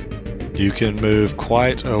 You can move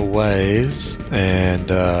quite a ways. And,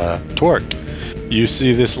 Torque, you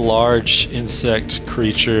see this large insect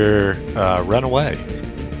creature run away.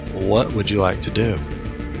 What would you like to do?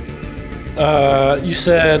 You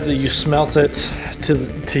said that you smelt it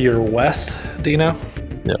to your west, Dino?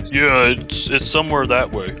 Yes. Yeah, it's somewhere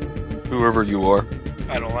that way. Whoever you are.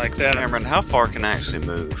 I don't like that. Cameron, how far can I actually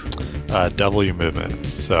move? Double your movement.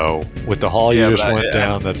 So with the hall you Yeah, just but went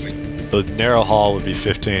down, the narrow hall would be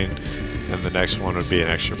 15, and the next one would be an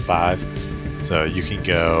extra 5. So you can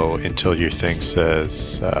go until your thing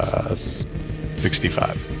says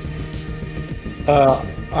 65.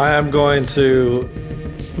 I am going to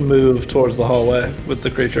move towards the hallway with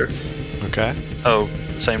the creature. Okay. Oh,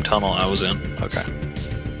 same tunnel I was in. Okay.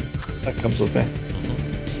 That comes with me.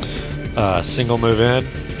 Single move in.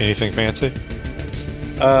 Anything fancy?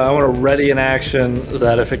 I want to ready an action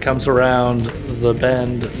that if it comes around the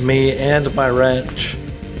bend, me and my wrench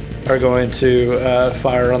are going to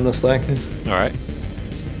fire on this thing. All right.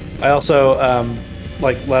 I also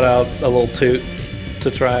let out a little toot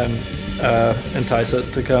to try and entice it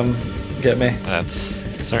to come get me That's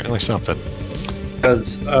certainly something.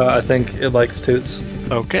 because I think it likes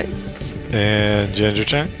toots. Okay. And Ginger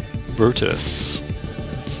Chang? Brutus.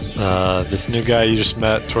 This new guy you just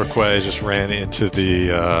met, Torquay, just ran into the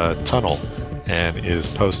tunnel and is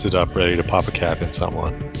posted up ready to pop a cap in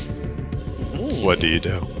someone. What do you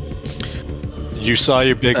do? You saw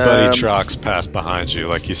your big buddy Trox pass behind you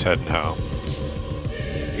like he's heading home.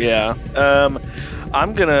 Yeah.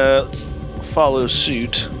 I'm gonna follow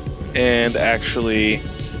suit and actually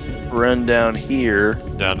run down here.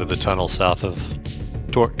 Down to the tunnel south of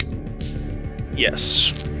Torque.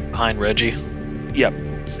 Yes. Behind Reggie. Yep.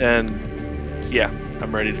 And yeah,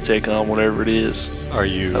 I'm ready to take on whatever it is. Are That'll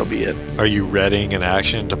you be it. readying an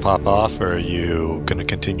action to pop off, or are you going to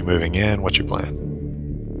continue moving in? What's your plan?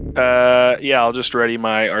 Yeah, I'll just ready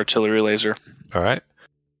my artillery laser All right.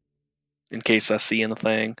 in case I see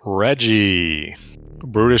anything. Reggie.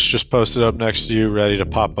 Brutus just posted up next to you, ready to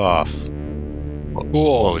pop off. What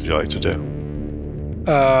Cool. would you like to do?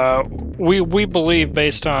 We believe,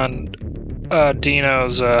 based on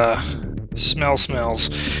Dino's smells,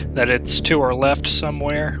 that it's to our left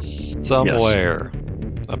somewhere. Somewhere.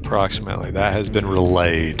 Approximately. That has been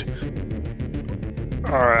relayed.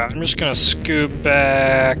 Alright, I'm just gonna scoot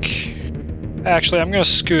back. Actually, I'm gonna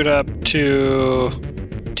scoot up to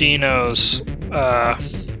Dino's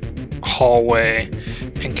hallway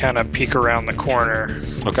and kind of peek around the corner.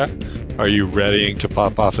 Okay. Are you readying to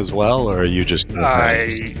pop off as well, or are you just?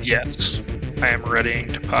 Yes, I am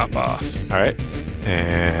readying to pop off. All right.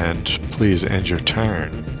 And please end your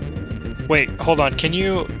turn. Wait, hold on. Can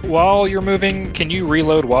you, while you're moving, can you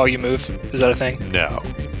reload while you move? Is that a thing? No.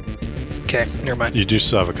 Okay, never mind. You do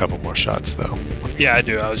still have a couple more shots, though. Yeah, I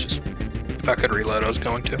do. I was just, if I could reload, I was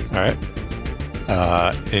going to. All right.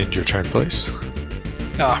 End your turn, please.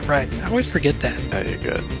 Oh, right. I always forget that. Yeah, you're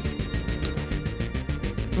good.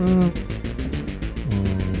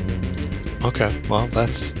 Okay. Well,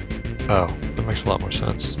 that's. Oh, that makes a lot more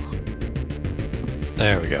sense.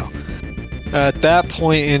 There we go. At that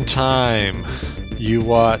point in time, you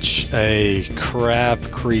watch a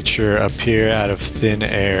crab creature appear out of thin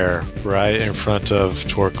air right in front of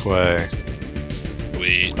Torquay.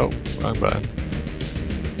 Sweet. Oh, wrong button.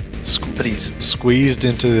 But he's squeezed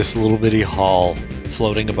into this little bitty hall,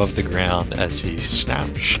 floating above the ground as he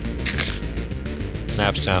snaps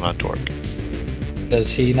down on Torque. Does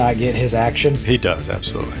he not get his action? He does,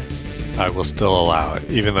 absolutely. I will still allow it,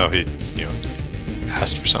 even though he,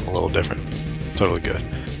 asked for something a little different. Totally good.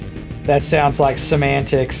 That sounds like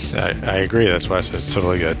semantics. I agree. That's why I said it's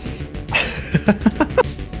totally good.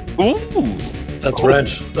 Ooh. That's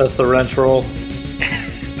wrench. That's the wrench roll.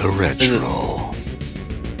 The wrench Is it- roll.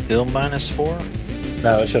 Still -4?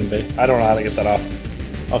 No, it shouldn't be. I don't know how to get that off.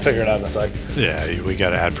 I'll figure it out in a sec. Yeah, we got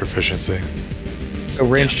to add proficiency. The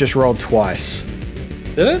wrench just rolled twice.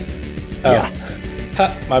 Did it? Oh. Yeah.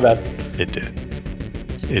 Ha, my bad. It did.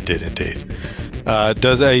 It did indeed.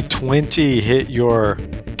 Does a 20 hit your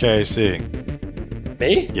KC?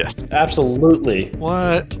 Me? Yes. Absolutely.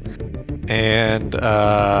 What? And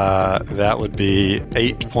that would be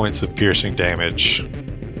 8 points of piercing damage.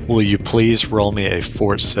 Will you please roll me a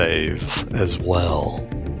fort save as well?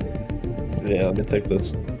 Yeah, let me take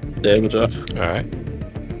this damage off. All right.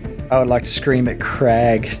 I would like to scream at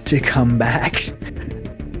Crag to come back.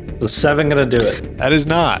 The 7 gonna do it. That is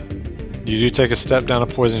not. You do take a step down a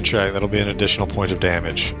poison track. That'll be an additional point of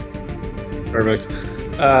damage. Perfect.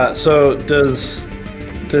 So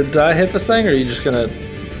did I hit this thing, or are you just gonna?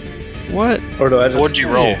 What? Or do I just? What'd you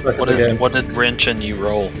roll? Flex What the did, game? what did Wrench and you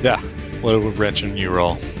roll? Yeah. What would wrench and you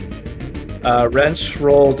roll? Wrench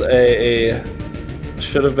rolled a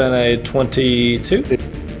should have been a 22,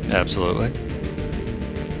 Absolutely.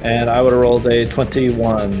 and I would have rolled a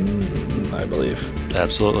 21, I believe.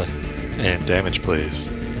 Absolutely. And damage, please.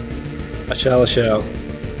 I shall.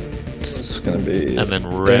 This is gonna be. And then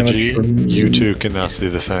Reggie, from- you two can now see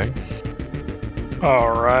the thing.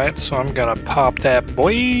 Alright, so I'm gonna pop that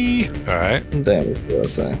boy. All right. damage for that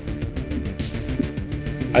thing.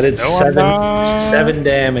 I did No, I'm not. seven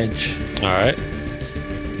damage. All right.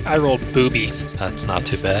 I rolled booby. That's not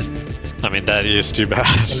too bad. I mean, that is too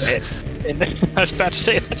bad. And I was about to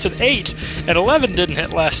say that's an 8, and 11 didn't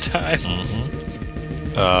hit last time.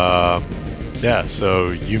 Yeah,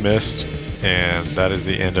 so you missed, and that is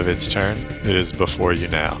the end of its turn. It is before you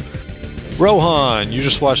now. Rohan, you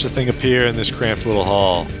just watched the thing appear in this cramped little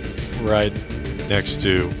hall right next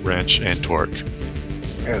to Wrench and Torque.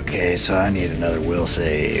 Okay, so I need another will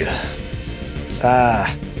save.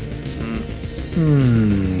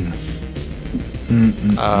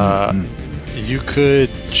 You could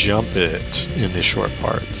jump it in the short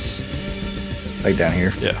parts. Like down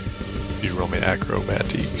here. Yeah. You roll me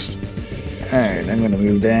acrobatics. Alright, I'm gonna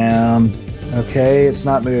move down. Okay, it's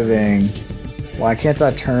not moving. Why can't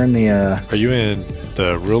I turn the Are you in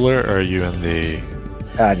the ruler or are you in the...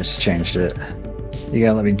 I just changed it. You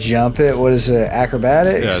gotta let me jump it. What is it?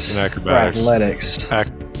 Acrobatics? Yeah, it's an Or acrobatics. athletics.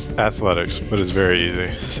 Athletics, but it's very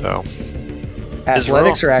easy. So,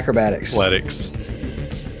 Athletics or acrobatics? athletics.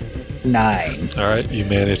 9. All right, you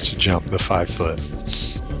managed to jump the 5 foot.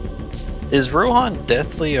 Is Rohan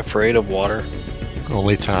deathly afraid of water?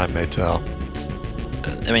 Only time may tell.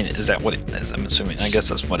 I mean, is that what it is? I'm assuming. I guess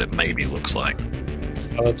that's what it maybe looks like.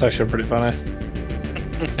 Oh, that's actually pretty funny.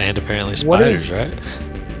 And apparently What spiders, is- right?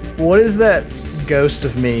 What is that ghost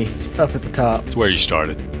of me up at the top? It's where you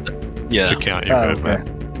started Yeah. to count your Oh, movement.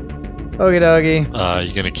 Okie dokie.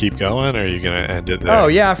 You gonna keep going, or are you gonna end it there? Oh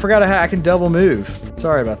yeah, I forgot I can double move.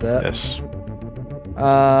 Sorry about that. Yes.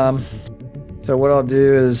 So what I'll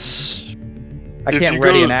do is I If can't you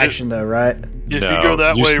ready go- an action though, right? If No, you go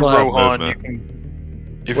that you way, still have Rohan, you movement. can.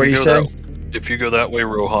 If What you do you go say? If you go that way,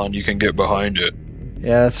 Rohan, you can get behind it.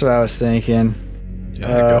 Yeah, that's what I was thinking. Yeah,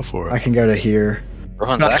 go for it. I can go to here.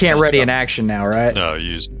 Rohan's I can't actually- ready an action now, right? No,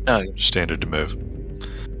 use No, standard to move.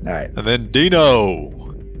 All right. And then Dino.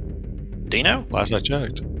 Dino? Last I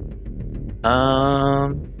checked.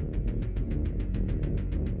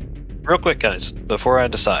 real quick, guys, before I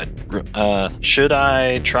decide, should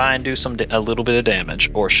I try and do a little bit of damage,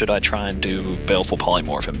 or should I try and do Baleful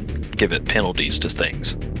Polymorph and give it penalties to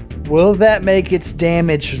things? Will that make its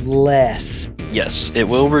damage less? Yes, it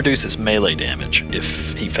will reduce its melee damage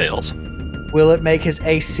if he fails. Will it make his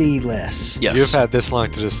AC less? Yes. You've had this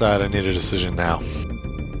long to decide. I need a decision now.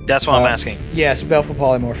 That's what I'm asking. Yes, Baleful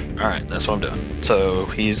Polymorph. All right, that's what I'm doing. So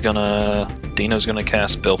Dino's gonna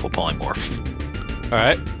cast Baleful Polymorph. All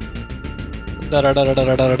right.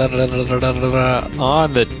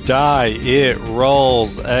 On the die, it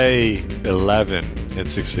rolls a 11.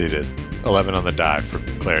 It succeeded. 11 on the die for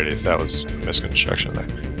clarity. If that was a misconstruction there.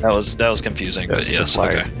 That was confusing, but yes, that's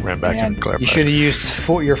why okay. I ran back and clarified. You should have used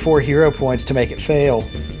your 4 hero points to make it fail.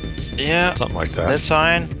 Yeah, Something like that. that's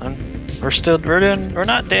fine. We're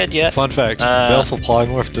not dead yet. Fun fact: Baleful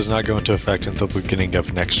Polymorph does not go into effect until the beginning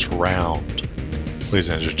of next round. Please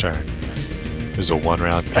end your turn. There's a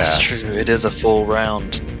 1-round pass. That's true. It is a full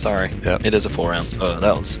round. Sorry. Yep. It is a full round.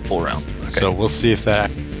 That was full round. Okay. So we'll see if that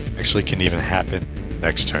actually can even happen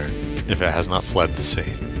next turn, if it has not fled the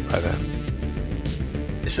scene by then.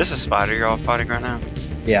 Is this a spider you're all fighting right now?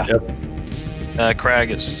 Yeah.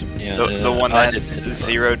 Crag is The one that has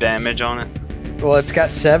 0 damage on it? Well, it's got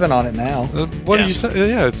 7 on it now. What Yeah. do you say?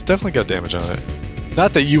 Yeah, it's definitely got damage on it.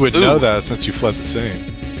 Not that you would know that since you fled the scene.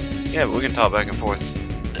 Yeah, but we can talk back and forth.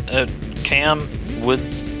 Cam,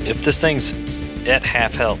 if this thing's at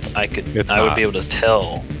half health, I would not. be able to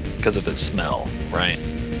tell because of its smell, right?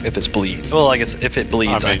 If it's bleed. Well, I guess if it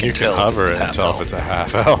bleeds, I mean, can you tell can hover if it it's and tell if half it's a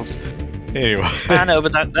half health. Anyway. I know,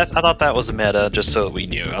 but I thought that was meta, just so that we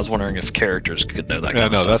knew. I was wondering if characters could know that kind Yeah,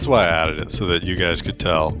 of no, stuff. that's why I added it, so that you guys could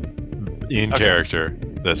tell in character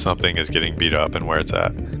that something is getting beat up and where it's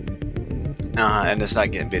at. And it's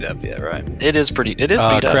not getting beat up yet, right? It is beat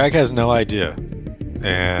up. Craig has no idea.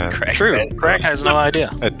 And True. Craig has no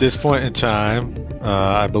idea. at this point in time,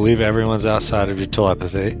 I believe everyone's outside of your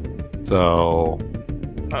telepathy. So,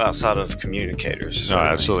 Not outside of communicators. no,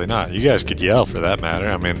 absolutely not. You guys could yell for that matter.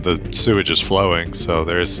 I mean, the sewage is flowing, so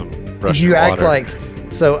there is some rushing You act water. like...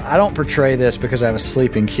 So, I don't portray this because I have a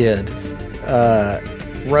sleeping kid.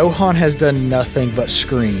 Rohan has done nothing but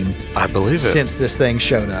scream I believe it. since this thing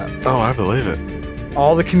showed up. Oh, I believe it.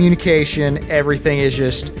 All the communication, everything is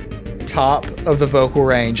just top of the vocal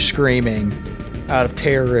range screaming out of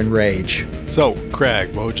terror and rage. So,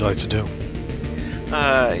 Craig, what would you like to do?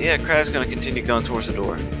 Yeah, Crag's gonna continue going towards the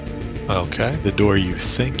door. Okay, the door you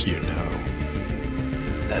think you know.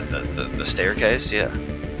 The staircase, yeah.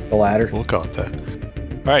 The ladder. We'll call it that.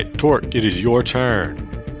 All right, Torque, it is your turn.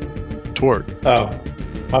 Torque, Oh,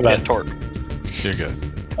 my Yeah, bad. torque. you're good.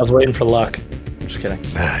 I was waiting for luck. I'm just kidding.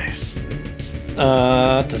 Nice.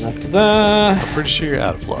 Da-da-da-da. I'm pretty sure you're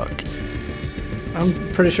out of luck. I'm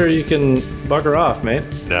pretty sure you can bugger off, mate.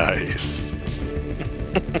 Nice.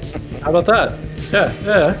 How about that?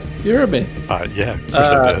 Yeah, you heard me. Yeah, of course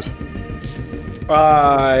I did.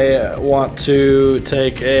 I want to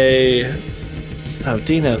take a... Oh,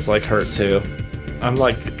 Dino's like hurt too. I'm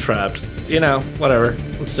like trapped. You know, whatever.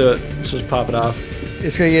 Let's do it. Let's just pop it off.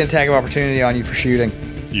 It's going to get an attack of opportunity on you for shooting.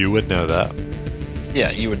 You would know that.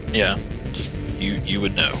 Yeah, you would. Yeah, just you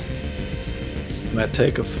would know. Might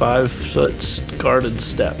take a 5-foot guarded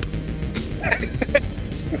step.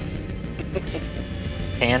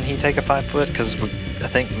 Can he take a 5 foot? Because I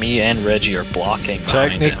think me and Reggie are blocking.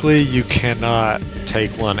 behind him. Technically, you cannot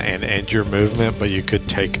take one and end your movement, but you could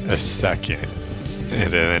take a second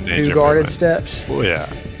and then end 2 your guarded movement. steps. Well, yeah.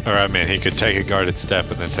 Or, I mean, he could take a guarded step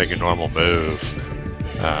and then take a normal move.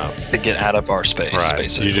 to get out of our space. Right.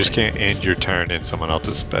 Basically. You just can't end your turn in someone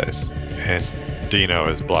else's space. And Dino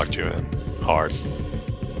has blocked you in hard.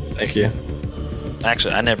 Thank you.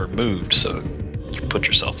 Actually, I never moved, so you put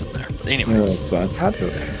yourself in there. But anyway, No, that's fine.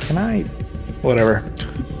 Can I? Whatever.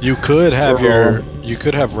 You could have We're you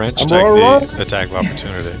could have Wrench I'm take all the attack of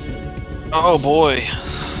opportunity. oh boy,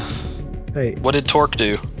 Hey, what did Torque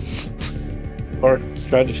do? Or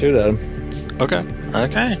tried to shoot at him. Okay.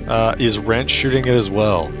 Okay, Is Wrench shooting it as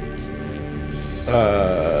well?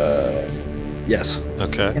 Yes.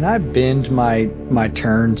 Okay. can I bend my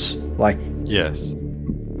turns, like Yes.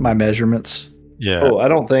 my measurements? Yeah. Oh, I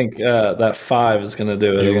don't think that 5 is going to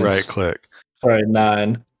do it. you against, right click. Sorry,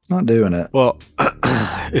 9. Not doing it. Well,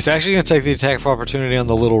 it's actually going to take the attack of opportunity on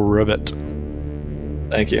the little ribbit.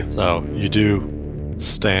 Thank you. So you do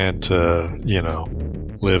stand to,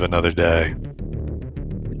 live another day.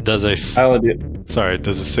 Does a I only do.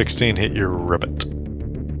 does a 16 hit your ribbit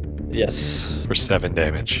Yes. for 7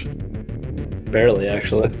 damage? Barely,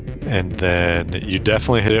 actually. And then you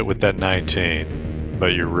definitely hit it with that 19,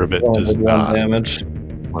 but your ribbit Only does did 1 not. damage.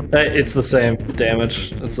 one. It's the same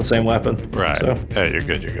damage. It's the same weapon. Right. So Hey, you're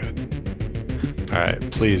good. You're good. All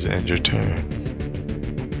right. Please end your turn.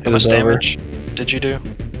 it How much is over. damage did you do?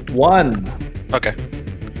 1. Okay.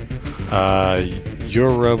 Your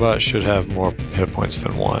robot should have more hit points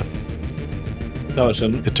than 1. No, it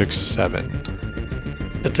shouldn't. It took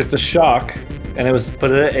 7. It took the shock, and it was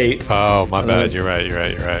put it at 8. Oh, my And bad. then- You're right.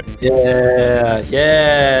 Yeah.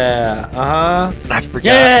 I forgot.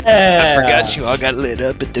 Yeah. I forgot you all got lit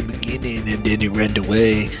up at the beginning and then you ran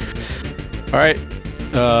away. All right.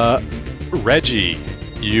 Reggie,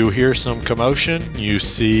 you hear some commotion. You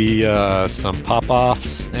see some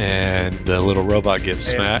pop-offs, and the little robot gets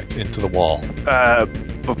smacked into the wall.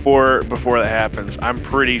 Before that happens, I'm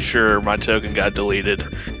pretty sure my token got deleted,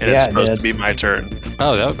 and Yeah, it's it supposed did. to be my turn.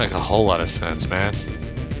 Oh, that would make a whole lot of sense, man.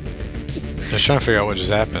 Just trying to figure out what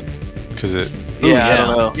just happened. Because it... I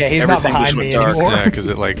don't know. Yeah, he's not Everything behind just me went dark. anymore. Yeah, because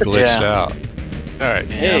it like glitched Yeah. out. All right.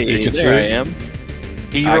 Hey, you can see there I it. am.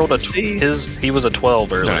 He I rolled can a see. he was a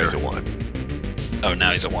 12 No, earlier. he's a 1. Oh,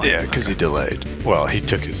 now he's a 1. Yeah, because he delayed. Well, he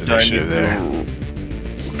took his Do I need initiative there.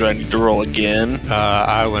 Do I need to roll again?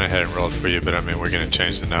 I went ahead and rolled for you, but I mean, we're going to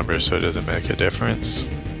change the numbers so it doesn't make a difference.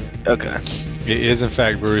 Okay. It is, in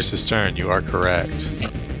fact, Bruce's turn. You are correct.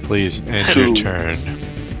 Please end your Ooh. turn.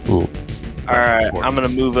 Ooh. All right, I'm gonna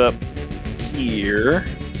move up here,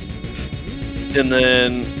 and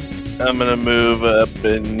then I'm gonna move up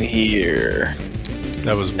in here.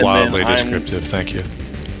 That was then wildly I'm- descriptive. Thank you.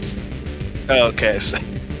 Okay, so,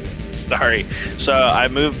 sorry. So I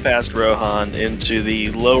moved past Rohan into the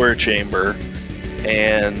lower chamber,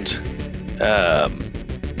 and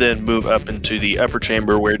then move up into the upper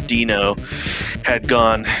chamber where Dino had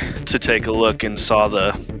gone to take a look and saw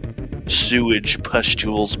the sewage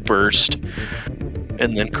pustules burst,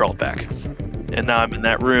 and then crawled back. And now I'm in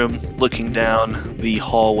that room looking down the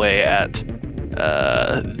hallway at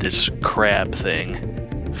this crab thing.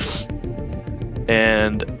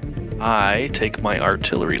 And I take my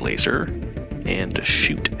artillery laser and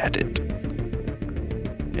shoot at it.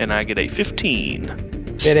 And I get a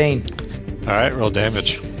 15. It ain't. All right, roll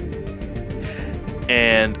damage.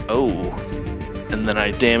 And and then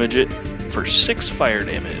I damage it for 6 fire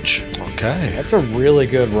damage. Okay. That's a really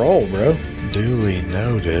good roll, bro. Duly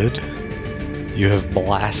noted. You have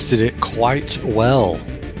blasted it quite well.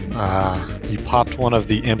 You popped one of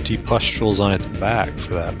the empty pustules on its back,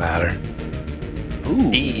 for that matter.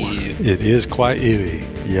 Ooh. It is quite eerie.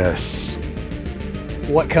 Yes.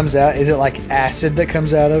 What comes out? Is it like acid that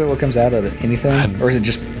comes out of it? What comes out of it? Anything? I- Or is it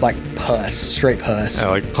just like pus? Straight pus?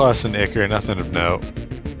 Like pus and ichor, nothing of note.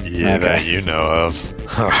 Yeah, Okay. that you know of.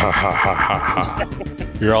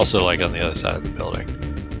 You're also like on the other side of the building.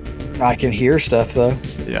 I can hear stuff though.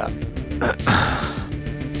 Yeah.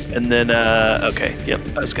 And then, okay, yep,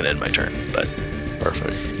 I was gonna end my turn, but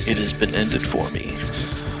Perfect. it has been ended for me.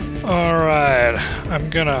 Alright, I'm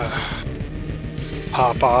gonna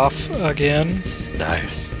pop off again.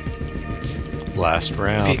 Nice. Last Be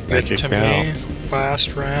round. good Make it to count. me.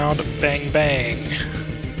 Last round, bang bang.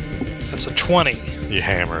 That's a 20. You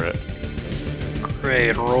hammer it.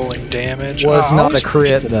 Great, rolling damage. Was I not always a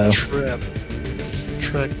crit, forget to though.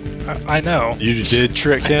 Trick. I know. You did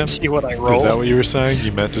trick I him? can see what I Is roll. that what you were saying?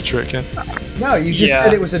 You meant to trick him? No, you just Yeah.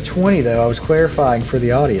 said it was a 20 though. I was clarifying for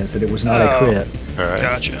the audience that it was not a Oh. crit. All right.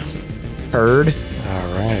 Gotcha. Heard?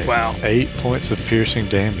 All right. Wow. 8 points of piercing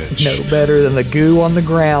damage. No better than the goo on the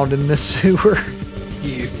ground in the sewer.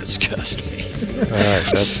 You disgust me. All right,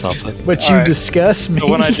 that's something. But you Alright. disgust me. So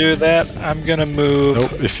when I do that, I'm gonna move.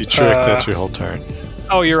 Nope. If you trick, that's your whole turn.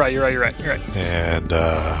 Oh, you're right. And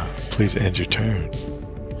please end your turn.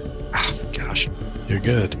 Ah, gosh. You're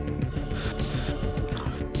good.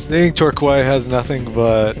 The Ink Torquay has nothing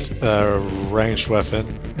but a ranged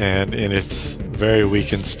weapon, and in its very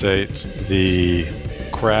weakened state, the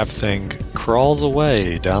crab thing crawls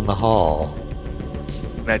away down the hall.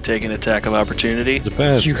 Can I take an attack of opportunity?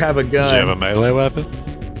 Depends. you have a Do you have a gun. melee weapon?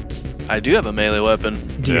 I do have a melee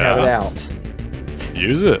weapon. Do you have it Yeah. out?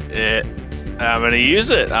 Use it. I'm gonna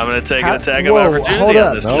use it. I'm gonna take an attack Whoa, of opportunity hold on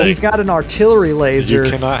up. this No. thing. He's got an artillery laser.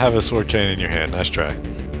 You cannot have a sword cane in your hand. Nice try.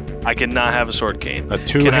 I cannot have a sword cane. A Can I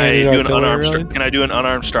two-handed do an artillery unarmed? really? Can I do an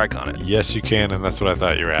unarmed strike on it? Yes, you can, and that's what I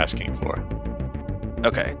thought you were asking for.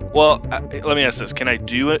 Okay. Well, let me ask this: Can I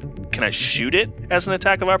do it? Can I shoot it as an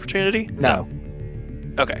attack of opportunity? No.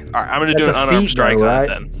 Okay. All right. I'm gonna That's do an a unarmed feat, strike though, on right? it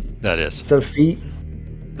then. That is. So feet.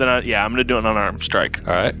 Then I'm gonna do an unarmed strike.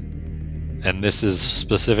 All right. And this is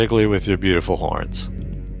specifically with your beautiful horns.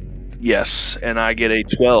 Yes, and I get a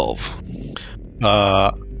 12.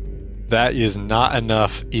 That is not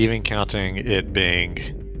enough, even counting it being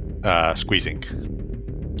squeezing.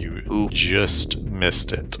 You Ooh. just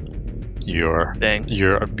missed it. Your Dang.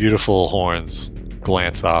 beautiful horns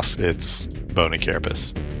glance off its bony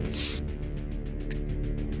carapace.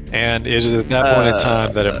 And it is at that point in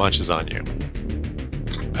time that it munches on you.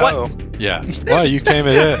 What? Oh, Yeah. Well, you came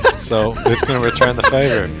it in, so it's going to return the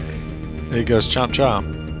favor. It goes chomp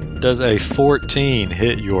chomp. Does a 14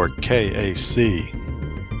 hit your KAC?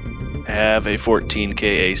 Have a 14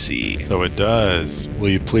 KAC. So it does. Will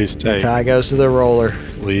you please take? Tie goes to the roller.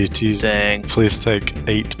 Will you Dang. please take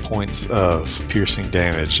 8 points of piercing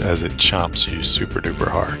damage as it chomps you super duper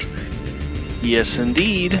hard? Yes,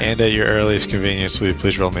 indeed. And at your earliest convenience, will you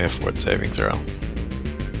please roll me a fort saving throw?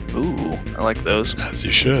 Ooh, I like those. As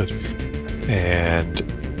you should. And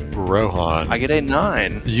Rohan, I get a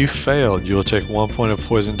 9. you failed. You will take 1 point of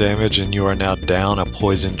poison damage, and you are now down a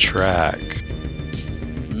poison track.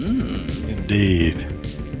 Indeed.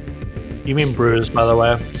 You mean Bruce, by the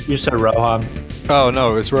way. You said Rohan. Oh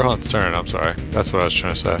no, it's Rohan's turn. I'm sorry. That's what I was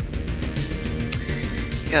trying to say.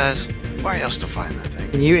 Guys, why are y'all still fighting that thing?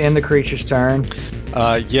 Can you end the creature's turn?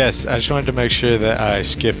 Yes, I just wanted to make sure that I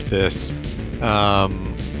skipped this.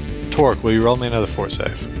 Torque, will you roll me another fort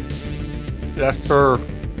save? Yes, sir.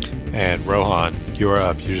 And Rohan, you are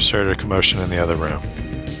up. You just heard a commotion in the other room.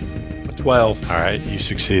 12. All right, you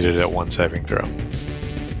succeeded at 1 saving throw.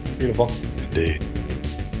 Beautiful. Indeed,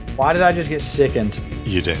 Why did I just get sickened?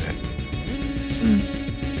 you didn't.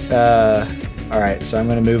 All right, so I'm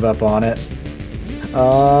going to move up on it.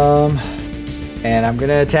 And I'm going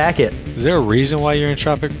to attack it. Is there a reason why your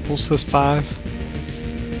entropic pulse is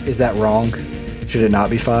 5? Is that wrong? Should it not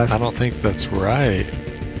be 5? I don't think that's right.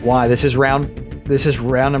 Why? This is round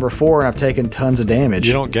number 4 and I've taken tons of damage.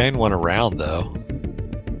 You don't gain one around though.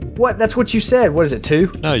 What? That's what you said. What is it,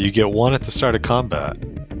 2? No, you get 1 at the start of combat,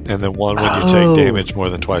 and then 1 when you Oh. take damage more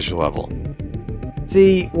than twice your level.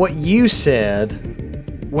 See, what you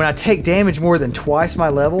said, when I take damage more than twice my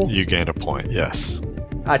level, You gain a point. Yes,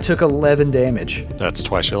 I took 11 damage. that's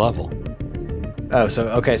twice your level. Oh, so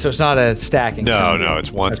okay, so it's not a stacking. No, thing. no,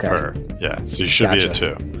 it's once Okay. per. Yeah, so you should be at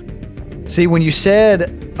Gotcha. 2. See, when you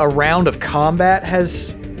said a round of combat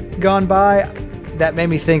has gone by, that made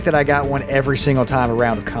me think that I got one every single time a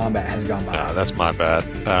round of combat has gone by. Nah, that's my bad.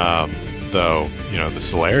 Though, the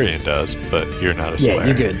Solarian does, but you're not a Yeah, Solarian.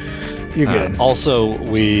 you're good. You're good. Also,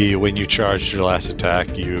 when you charged your last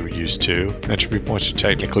attack, you used 2 entropy points. You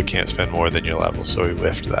technically can't spend more than your level, so we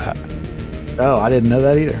whiffed that. Oh, I didn't know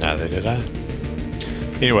that either. Neither did I.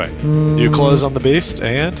 Anyway, you close on the beast,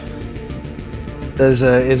 and Is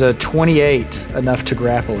a 28 enough to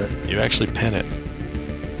grapple it? you actually pin it.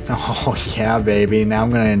 Oh yeah, baby. Now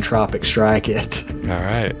I'm gonna entropic strike it. All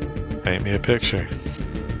right, paint me a picture.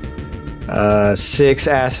 6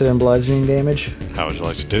 acid and bludgeoning damage. How would you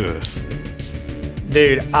like to do this?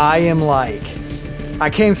 Dude, I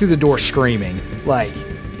came through the door screaming. Like,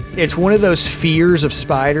 it's one of those fears of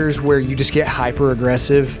spiders where you just get hyper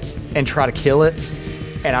aggressive and try to kill it,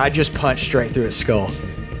 and I just punch straight through its skull,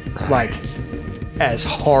 like as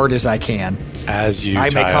hard as I can. As you I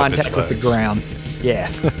make tie up its contact with the legs. ground.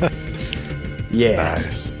 Yeah. Yeah.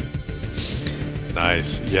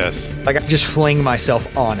 Nice. Yes. Like I just fling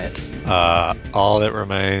myself on it. All that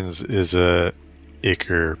remains is a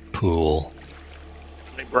Ichor pool.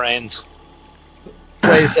 How many brains?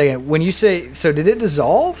 Wait a second. When you say, so did it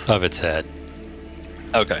dissolve? Of its head.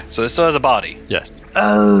 Okay, so it still has a body. Yes.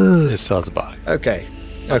 Oh. It still has a body. Okay.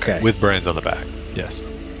 Okay. With brains on the back. Yes.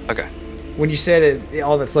 Okay. When you said it,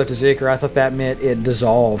 all that's left is Ichor, I thought that meant it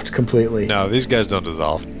dissolved completely. No, these guys don't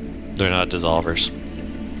dissolve. They're not dissolvers.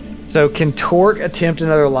 So can Torque attempt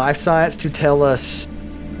another life science to tell us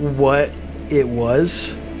what it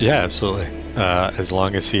was? Yeah, absolutely. As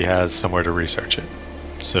long as he has somewhere to research it.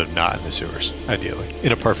 So not in the sewers, ideally.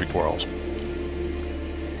 In a perfect world.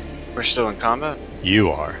 We're still in combat?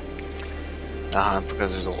 You are.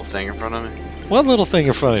 Because there's a little thing in front of me. What little thing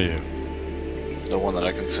in front of you? The one that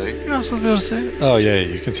I can see. You're not supposed to be able to see it? Oh, yeah,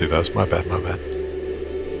 you can see those. My bad.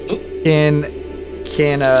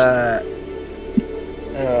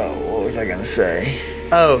 What was I gonna say?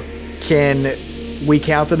 Oh, can we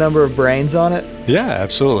count the number of brains on it? Yeah,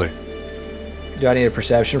 absolutely. Do I need a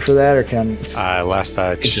perception for that, or can? Last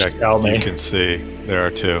I checked, tell me. you can see there are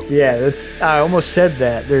 2. Yeah, that's. I almost said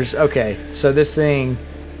that. There's okay. So this thing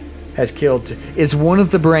has killed. Is one of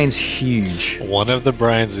the brains huge? One of the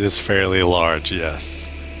brains is fairly large, yes.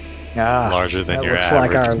 Larger than that your looks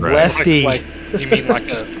like average our brain. lefty. Like you mean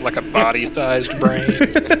like a body-sized brain?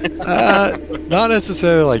 Not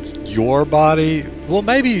necessarily like your body. Well,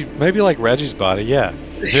 maybe like Reggie's body. Yeah,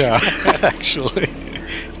 yeah. Actually,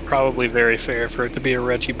 probably very fair for it to be a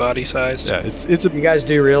Reggie body size. Yeah, it's a You guys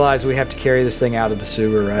do realize we have to carry this thing out of the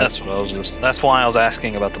sewer, right? That's why I was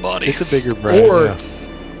asking about the body. it's a bigger brain. Or- yeah.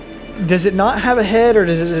 Does it not have a head, or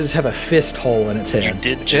does it just have a fist hole in its You head?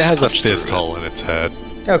 did It just has a punch through fist it. hole in its head.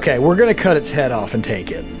 Okay, we're gonna cut its head off and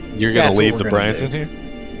take it. You're gonna That's leave what the we're gonna brains do. in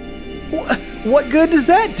here? What good does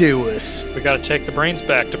that do us? We gotta take the brains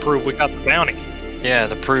back to prove we got the bounty. Yeah,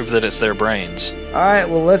 to prove that it's their brains. All right,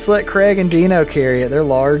 well, let's let Craig and Dino carry it. They're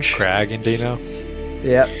large. Crag and Dino?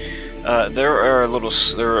 Yep. There are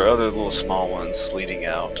other little small ones leading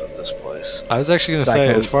out of this place. I was actually gonna Like say,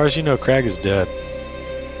 a- as far as you know, Crag is dead.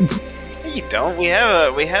 You don't. We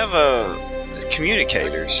have a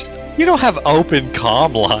communicators. You don't have open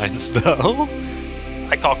comm lines, though.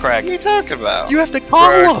 I call What Craig. are you talking about? You have to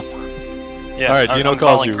call them. Yeah, All right, Dino I'm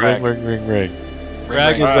calls calling you. Craig. Ring, ring, ring, ring. Ring,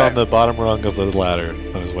 Crag ring. is Alright. on the bottom rung of the ladder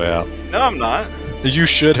on his way out. No, I'm not. You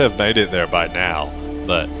should have made it there by now,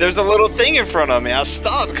 but There's a little thing in front of me. I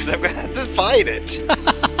stopped because I'm gonna have to fight it.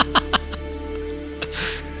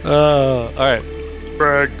 all right.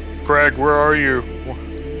 Craig, where are you?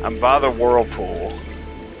 I'm by the whirlpool.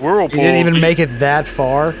 Whirlpool. You didn't even make it that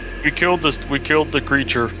far. We killed the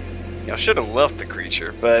creature. I should have left the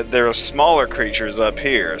creature, but there are smaller creatures up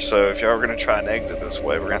here. So if y'all are gonna try and exit this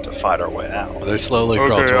way, we're gonna have to fight our way out. They slowly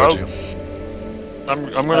crawl Okay, towards I'll- you.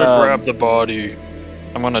 I'm gonna grab the body.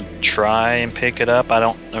 I'm gonna try and pick it up. I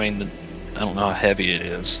don't know how heavy it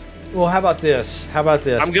is. Well, how about this? I'm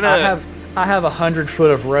gonna. I have 100 foot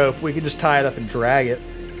of rope. We could just tie it up and drag it.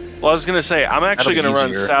 Well, I was gonna say I'm actually That'll gonna be run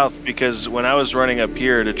easier. south because when I was running up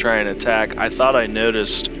here to try and attack, I thought I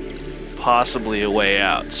noticed possibly a way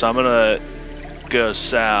out. So I'm gonna go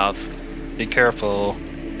south Be careful.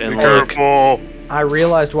 and look. I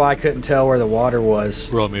realized why I couldn't tell where the water was.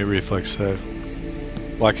 Roll me a reflex save.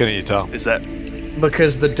 Why couldn't you tell? Is that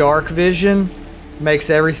Because the dark vision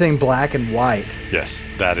makes everything black and white. Yes,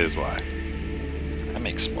 that is why. That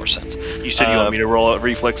makes more sense. you said? You want me to roll a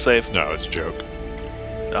reflex save? No, it's a joke.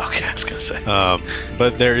 Okay, I was gonna say.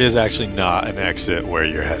 But there is actually not an exit where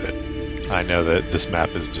you're headed. I know that this map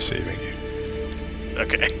is deceiving you.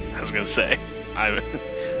 Okay, I was gonna say.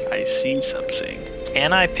 I see something.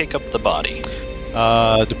 Can I pick up the body?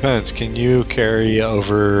 Depends. Can you carry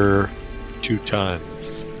over 2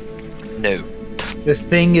 tons? No. The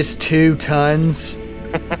thing is 2 tons.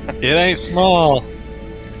 It ain't small.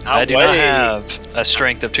 I do not have a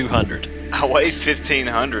strength of 200. I weigh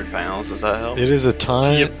 1,500 pounds. Does that help? It is a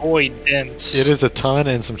ton. Your boy dense. It is a ton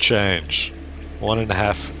and some change.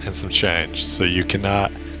 1.5 and some change. So you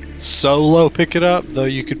cannot solo pick it up, though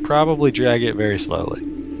you could probably drag it very slowly.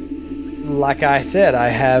 Like I said, I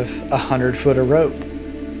have 100 foot of rope.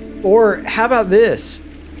 Or how about this?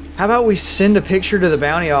 How about we send a picture to the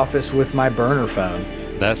bounty office with my burner phone?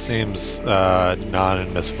 That seems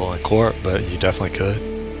non-admissible in court, but you definitely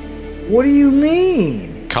could. What do you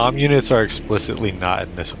mean? Comm units are explicitly not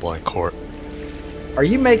admissible in court. Are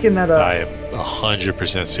you making that up? I am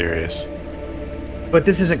 100% serious. But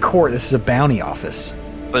this isn't court, this is a bounty office.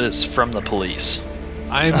 But it's from the police.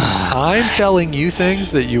 I'm telling you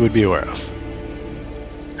things that you would be aware of.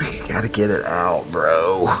 Gotta get it out,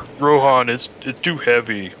 bro. Rohan, it's too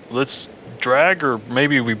heavy. Let's drag, or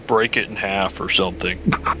maybe we break it in half or something.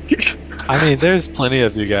 I mean, there's plenty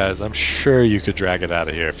of you guys. I'm sure you could drag it out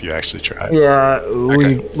of here if you actually tried. Yeah,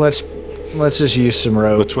 let's just use some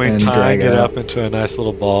rope. Between and tying drag it out. up into a nice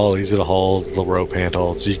little ball, easy to hold, the rope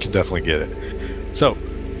handhold, so you can definitely get it. So,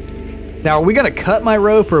 Now, are we gonna cut my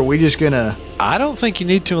rope, or are we just gonna? I don't think you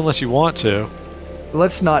need to unless you want to.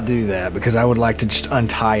 Let's not do that because I would like to just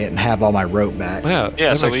untie it and have all my rope back. Yeah, Yeah,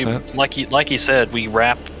 that so makes we sense. like you said, we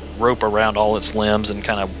wrap rope around all its limbs and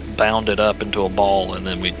kind of bound it up into a ball, and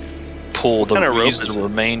then we pull the What kind of rope use is the it?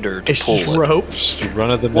 remainder to It's pull just it. rope. Just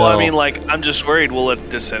run of the mill, Well, I mean, like, I'm just worried. Will it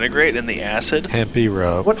disintegrate in the acid? hempy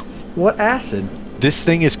rope. What acid? This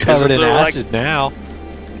thing is covered in there, like- acid now.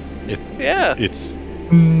 Yeah. It's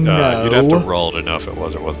No. you'd have to roll to know if it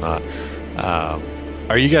was or was not.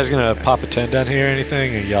 Are you guys gonna pop a tent down here or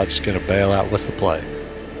anything, or y'all just gonna bail out? What's the play?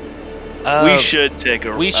 We should take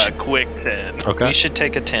a we should- quick 10. Okay. We should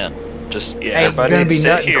take a 10. Just Yeah, Ain't everybody gonna be sit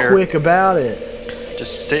nothing here. quick about it.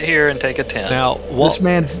 Just sit here and take a 10. Now, This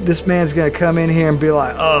man's gonna come in here and be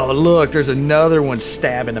like, "Oh, look, there's another one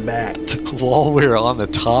stabbing the back." while we're on the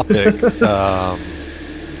topic,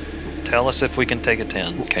 Tell us if we can take a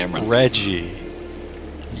 10, Cameron. Reggie,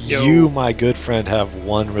 Yo. you, my good friend, have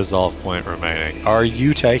 1 resolve point remaining. Are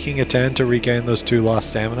you taking a 10 to regain those 2 lost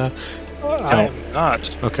stamina? I am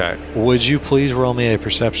not. Okay. Would you please roll me a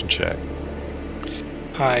perception check?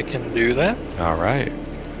 I can do that. All right.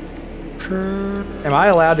 Am I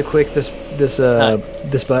allowed to click this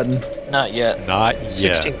button? Not yet. Not yet.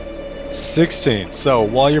 16. 16. So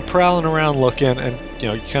while you're prowling around looking, and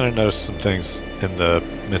you kind of notice some things in the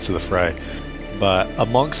midst of the fray, but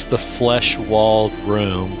amongst the flesh-walled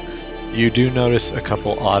room, you do notice a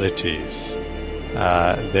couple oddities.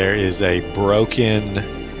 There is a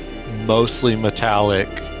broken, mostly metallic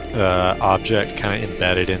object kind of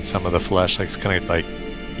embedded in some of the flesh, like it's kind of like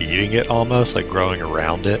eating it almost, like growing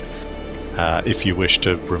around it. If you wish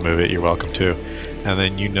to remove it, you're welcome to. And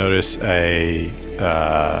then you notice a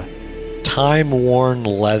time-worn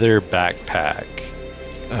leather backpack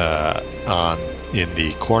in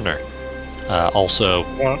the corner, also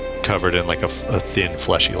covered in like a thin,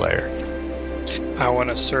 fleshy layer. I want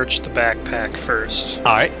to search the backpack first.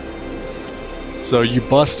 All right. So you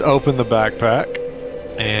bust open the backpack,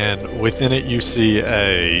 and within it you see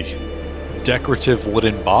a decorative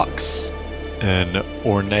wooden box, an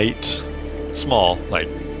ornate, small, like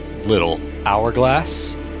little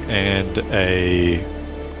hourglass, and a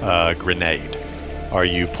grenade. Are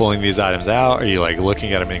you pulling these items out? Are you like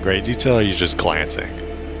looking at them in great detail? Or are you just glancing?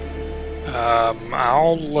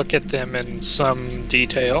 I'll look at them in some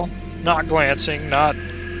detail. Not glancing, not,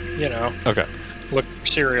 Okay. look for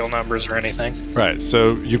serial numbers or anything. Right.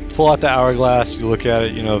 So you pull out the hourglass. You look at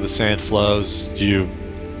it. The sand flows. Do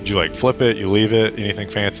you like flip it? You leave it? Anything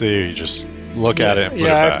fancy? Or you just look at it and put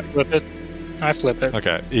it back? I flip it.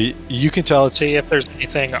 Okay. You can tell it's. See if there's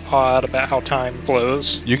anything odd about how time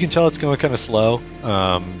flows. You can tell it's going kind of slow.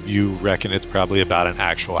 You reckon it's probably about an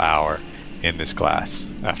actual hour in this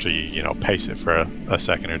glass after you pace it for a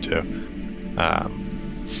second or two.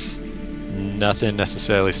 Nothing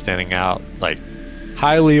necessarily standing out, like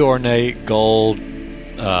highly ornate gold,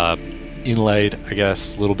 inlaid, I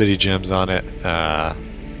guess, little bitty gems on it,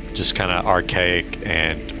 just kind of archaic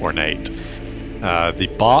and ornate. The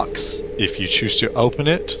box, if you choose to open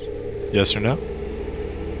it, yes or no?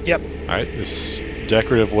 Yep. Alright, this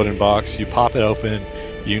decorative wooden box, you pop it open,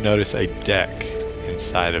 you notice a deck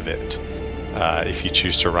inside of it. If you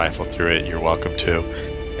choose to rifle through it, you're welcome to,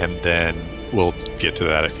 and then we'll get to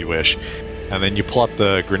that if you wish. And then you pull out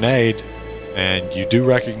the grenade, and you do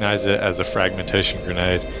recognize it as a fragmentation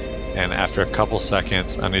grenade, and after a couple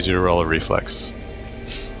seconds, I need you to roll a reflex.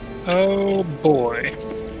 Oh boy.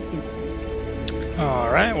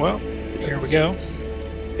 Alright, well, here we go.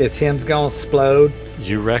 Is him's gonna explode?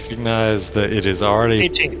 You recognize that it is already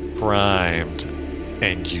 18. primed,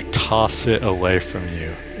 and you toss it away from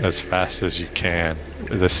you as fast as you can.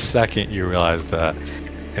 The second you realize that,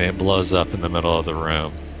 and it blows up in the middle of the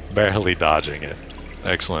room, barely dodging it.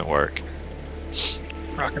 Excellent work.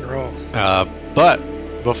 Rock and roll. But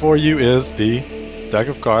before you is the deck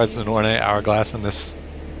of cards, an ornate hourglass, and this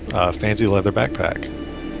fancy leather backpack.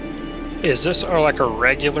 Is this like a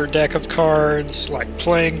regular deck of cards, like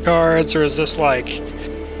playing cards, or is this like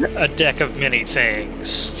a deck of many things?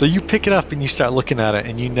 So you pick it up and you start looking at it,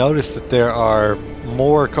 and you notice that there are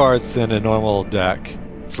more cards than a normal deck,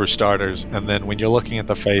 for starters. And then when you're looking at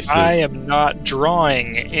the faces, I am not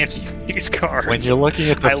drawing any of these cards. when you're looking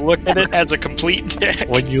at the I look at it as a complete deck.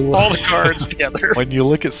 when you look, all the cards together. when you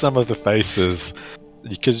look at some of the faces,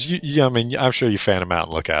 because I mean, I'm sure you fan them out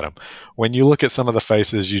and look at them. When you look at some of the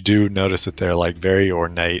faces, you do notice that they're like very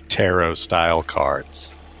ornate tarot style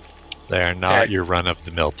cards. They are not your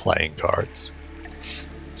run-of-the-mill playing cards.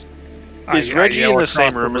 Is Reggie in the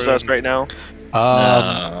same room as us right now?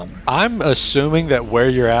 I'm assuming that where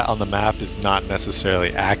you're at on the map is not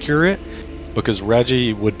necessarily accurate, because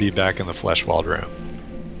Reggie would be back in the flesh-walled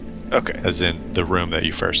room. Okay. As in the room that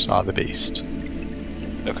you first saw the beast.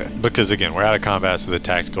 Okay. Because again, we're out of combat, so the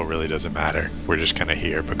tactical really doesn't matter. We're just kind of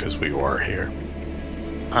here because we were here.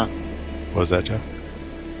 Huh. What was that, Jeff?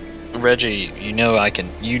 Reggie, I can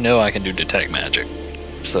do detect magic,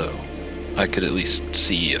 so I could at least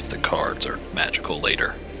see if the cards are magical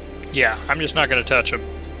later. Yeah, I'm just not going to touch them.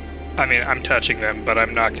 I mean, I'm touching them, but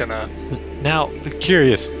I'm not going to... Now,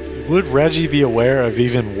 curious, would Reggie be aware of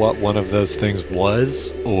even what one of those things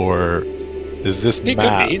was? Or is this He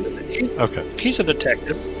map... could be. Okay. He's a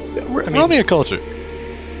detective. Roll me a culture.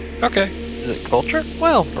 Okay. Is it culture?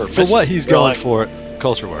 Well, Or for what he's going rolling? for,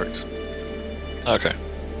 culture works. Okay.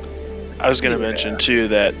 I was going to mention too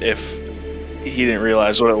that if he didn't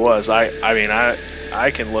realize what it was,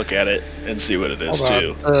 I can look at it and see what it is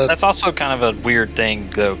too. That's also kind of a weird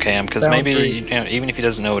thing, though, Cam, because maybe Boundary. even if he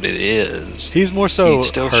doesn't know what it is, He's more so he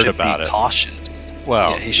still heard should about be it. cautious.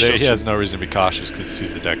 Well, Yeah, he has no reason to be cautious because he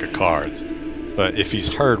sees the deck of cards. But if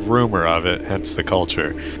he's heard rumor of it, hence the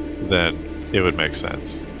culture, then it would make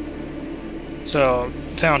sense. So,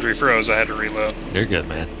 Foundry froze. I had to reload. You're good,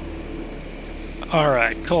 man. All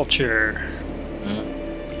right, culture.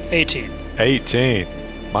 18. 18.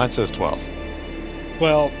 Mine says 12.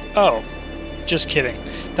 Well, just kidding.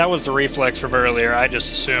 That was the reflex from earlier. I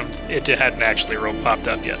just assumed it hadn't actually popped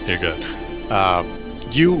up yet. You're good.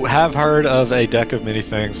 You have heard of a deck of many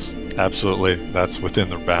things. Absolutely. That's within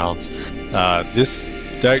the bounds. This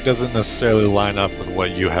deck doesn't necessarily line up with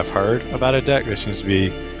what you have heard about a deck. There seems to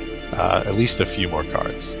be at least a few more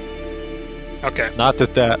cards. Okay. Not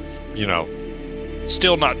that,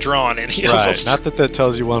 Still not drawn any of right. them. Not that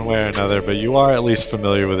tells you one way or another, but you are at least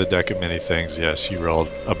familiar with a deck of many things. Yes, you rolled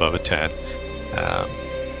above a 10.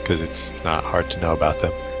 Because it's not hard to know about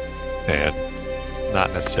them. And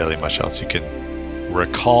not necessarily much else you can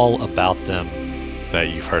recall about them that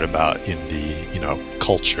you've heard about in the,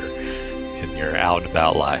 culture, in your out and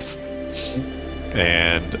about life.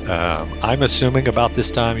 And I'm assuming about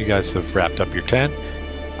this time you guys have wrapped up your 10.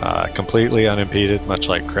 Completely unimpeded, much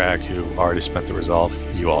like Crag, who already spent the resolve.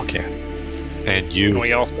 You all can. And you... Can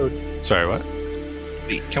we also... Sorry, what?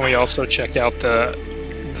 Can we also check out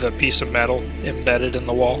the piece of metal embedded in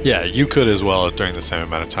the wall? Yeah, you could as well during the same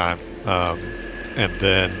amount of time. And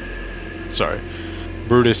then... Sorry.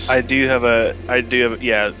 Brutus... I do have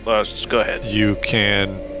yeah, just go ahead. You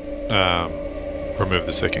can remove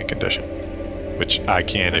the sickening condition, which I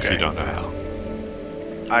can if you don't know how.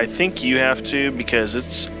 I think you have to because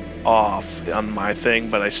it's off on my thing,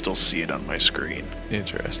 but I still see it on my screen.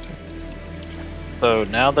 Interesting. So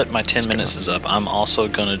now that my 10 minutes is up, I'm also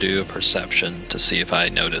going to do a perception to see if I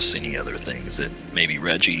notice any other things that maybe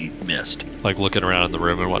Reggie missed. Like looking around in the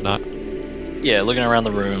room and whatnot? Yeah, looking around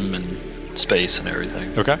the room and space and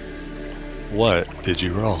everything. Okay. What did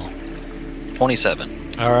you roll?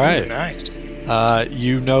 27. All right. Nice.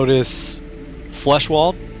 You notice flesh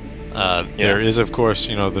walled. There is, of course,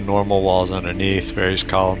 the normal walls underneath, various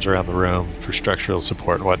columns around the room for structural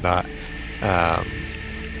support and whatnot.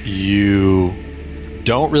 You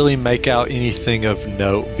don't really make out anything of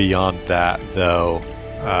note beyond that, though.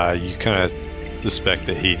 You kind of suspect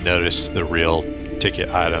that he noticed the real ticket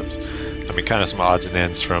items. I mean, kind of some odds and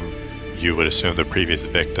ends from, you would assume, the previous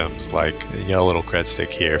victims, like a little cred stick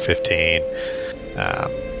here, 15,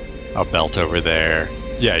 a belt over there.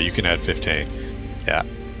 Yeah, you can add 15. Yeah.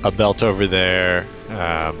 A belt over there,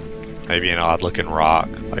 maybe an odd-looking rock,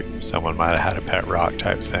 like someone might have had a pet rock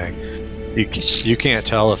type thing. You can't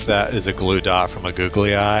tell if that is a glue dot from a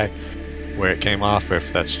googly eye, where it came off, or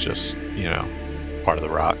if that's just, part of the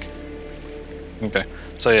rock. Okay.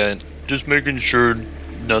 So yeah, just making sure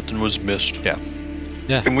nothing was missed. Yeah.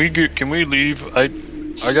 Can we leave? I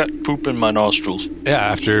got poop in my nostrils. Yeah,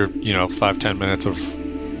 after, 5-10 minutes of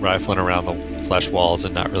rifling around the flesh walls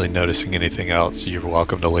and not really noticing anything else, you're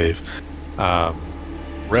welcome to leave.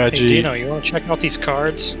 Reggie... Hey, Dino, you want to check out these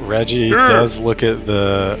cards? Reggie does look at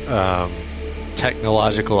the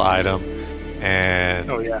technological item, and...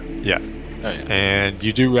 Oh, yeah. Yeah. And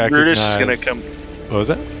you do recognize... Brutus is going to come... What was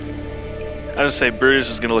that? I was going to say, Brutus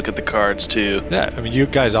is going to look at the cards, too. Yeah, I mean, you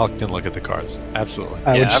guys all can look at the cards. Absolutely.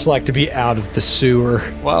 I would just like to be out of the sewer.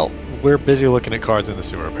 Well, we're busy looking at cards in the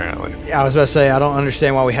sewer, apparently. I was about to say, I don't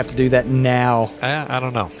understand why we have to do that now. I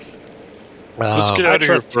don't know. Let's get I out of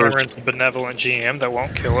here trust Cameron's first. the benevolent GM that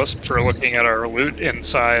won't kill us for looking at our loot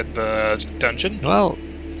inside the dungeon. Well,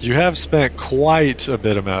 you have spent quite a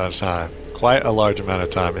large amount of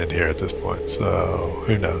time in here at this point, so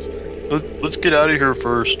who knows? Let's get out of here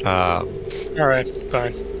first. Alright,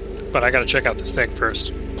 fine. But I gotta check out this thing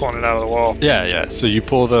first. Pulling it out of the wall. Yeah, so you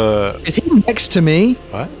pull the... Is he next to me?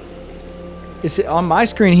 What? Is it on my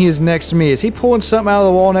screen? He is next to me. Is he pulling something out of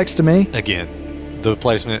the wall next to me? Again, the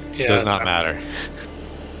placement does not matter.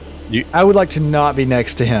 I would like to not be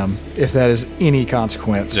next to him, if that is any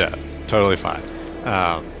consequence. Yeah, totally fine.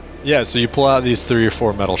 So you pull out these 3 or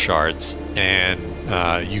 4 metal shards, and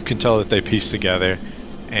you can tell that they piece together.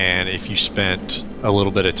 And if you spent a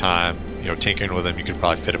little bit of time, tinkering with them, you could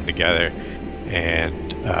probably fit them together.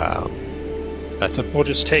 And We'll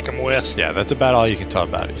just take them with. Yeah, that's about all you can tell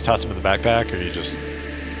about it. You toss them in the backpack, or you just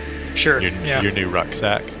Sure. your new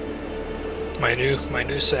rucksack. My new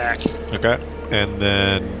sack. Okay, and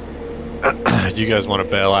then you guys want to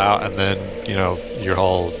bail out, and then your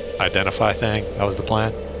whole identify thing. That was the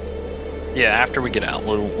plan. Yeah, after we get out.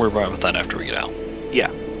 We're right with that after we get out. Yeah.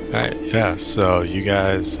 All right. Yeah. So you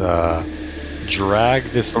guys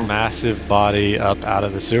drag this massive body up out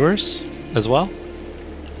of the sewers as well.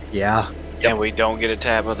 Yeah. And we don't get a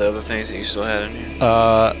tab of the other things that you still had in here?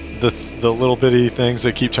 The little bitty things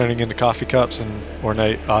that keep turning into coffee cups and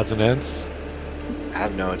ornate odds and ends. I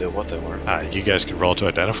have no idea what they were. You guys could roll to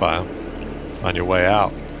identify them on your way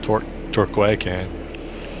out. Torquay can.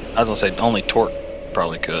 I was gonna say only Torque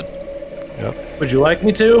probably could. Would you like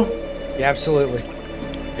me to? Yeah, absolutely.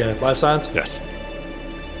 Yeah, life science? Yes.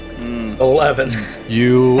 11.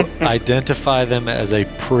 You identify them as a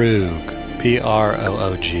Proog.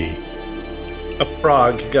 P-R-O-O-G. A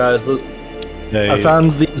prog, guys. They, I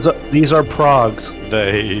found these are progs.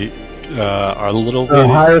 they are little They're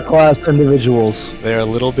bitty, higher class individuals. they are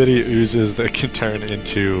little bitty oozes that can turn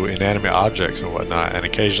into inanimate objects and whatnot, and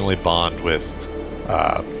occasionally bond with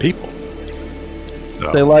people.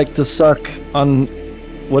 So, They like to suck on.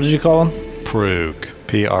 What did you call them? Proog.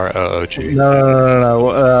 P-R-O-O-G.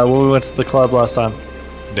 No. When we went to the club last time.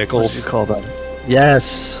 What did Nichols. you call them?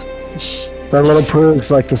 Yes. Their little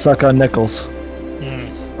prudes like to suck on nickels.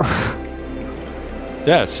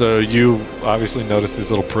 Yeah, so you obviously notice these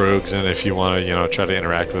little Proogs, and if you want to, try to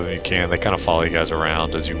interact with them, you can. They kind of follow you guys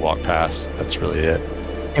around as you walk past. That's really it.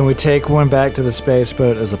 And we take one back to the space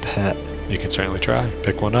boat as a pet. You can certainly try.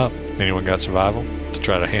 Pick one up. Anyone got survival to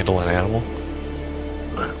try to handle an animal?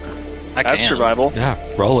 I Have can, survival. Yeah,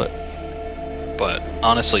 roll it. but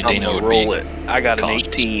honestly, I'm Dino gonna would roll be. it. I got an cautious.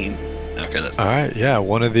 18. Okay, that's All right, yeah,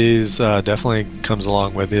 one of these definitely comes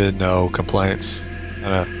along with you. No complaints.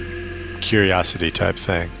 Kind of curiosity type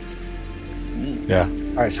thing. Yeah.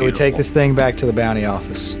 All right, so we take this thing back to the bounty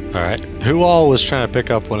office. All right. Who all was trying to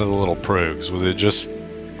pick up one of the little Proogs? Was it just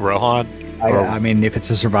Rohan? I mean, if it's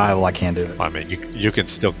a survival, I can't do it. I mean, you can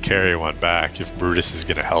still carry one back if Brutus is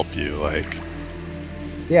going to help you. Like,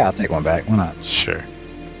 Yeah, I'll take one back. Why not? sure.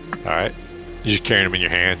 All right. You just carry them in your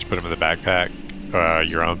hands. You put them in the backpack.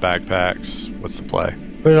 Your own backpacks. What's the play?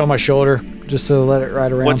 Put it on my shoulder just to let it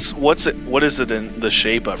ride around. What is it in the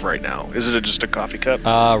shape of right now? Is it just a coffee cup?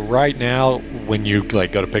 Right now, when you go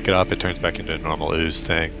to pick it up, it turns back into a normal ooze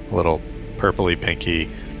thing. A little purpley, pinky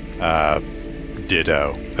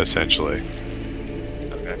ditto, essentially.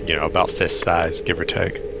 Okay. About fist size, give or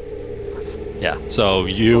take. Yeah. So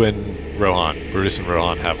you and Rohan, Brutus and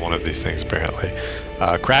Rohan, have one of these things apparently.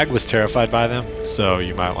 Crag was terrified by them, so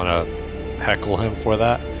you might want to heckle him for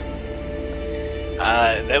that.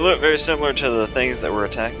 They look very similar to the things that were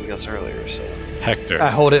attacking us earlier, so. Hector. I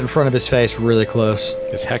hold it in front of his face really close.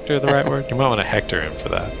 Is Hector the right word? You might want to Hector him for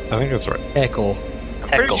that. I think that's right. Heckle. I'm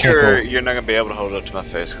pretty Heckle. sure Heckle. you're not going to be able to hold it up to my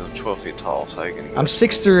face because I'm 12 feet tall, so you can. I'm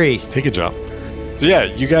 6'3". Take a jump. So yeah,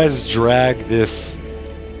 you guys drag this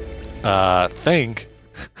thing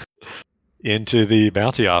into the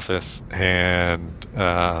bounty office, and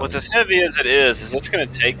With as heavy as it is this going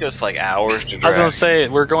to take us like hours to I was drag? gonna say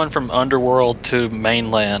we're going from underworld to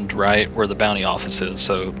mainland, right, where the bounty office is.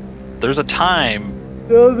 So there's a time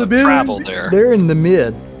The travel there. They're in the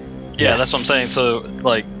mid. Yeah, that's what I'm saying. So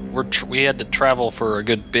like we had to travel for a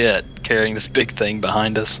good bit carrying this big thing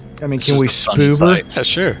behind us. I mean, It's can we just a funny spoober? sight. yeah,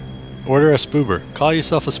 sure. Order a spoober. Call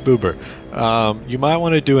yourself a spoober. You might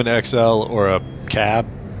want to do an XL or a cab,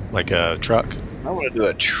 like a truck. I want to do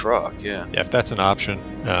a truck, yeah. Yeah, if that's an option.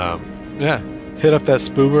 Yeah, hit up that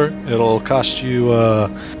spoober. It'll cost you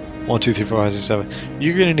 1, 2, 3, 4, 5, 6, 7.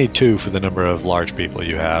 You're gonna need 2 for the number of large people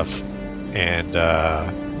you have, and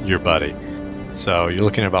your buddy. So you're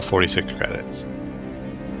looking at about 46 credits.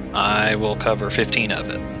 I will cover 15 of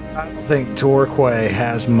it. I don't think Torquay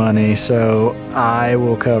has money, so I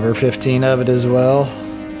will cover 15 of it as well.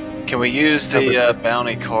 Can we use the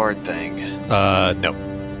bounty card thing? No,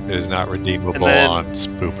 it is not redeemable And then- on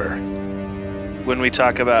spoober. When we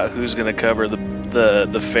talk about who's going to cover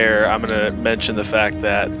the fare, I'm going to mention the fact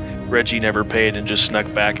that Reggie never paid and just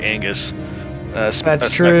snuck back Angus. That's snuck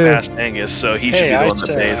true. past Angus, so he should be Hey, the I one that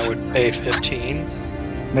said pays. I would pay 15.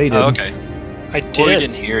 No, you didn't. Oh, okay. I Well, we did.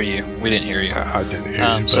 didn't hear you. We didn't hear you. I didn't hear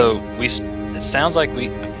you, but- So it sounds like we.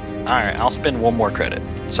 All right, I'll spend 1 more credit,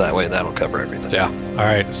 so that way that'll cover everything. Yeah. All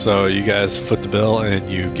right. So you guys foot the bill and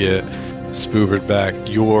you get spoobered back.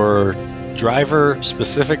 Your driver,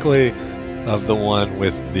 specifically of the one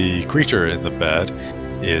with the creature in the bed,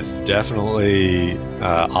 is definitely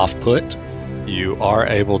off put. You are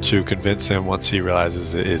able to convince him once he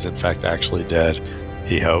realizes it is in fact actually dead.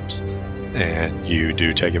 He hopes, and you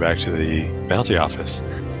do take it back to the bounty office.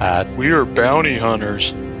 We are bounty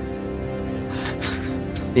hunters.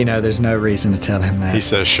 There's no reason to tell him that. He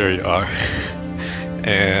says, "Sure you are."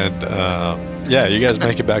 And yeah, you guys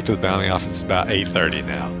make it back to the bounty office. It's about 8:30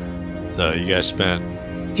 now. So you guys spend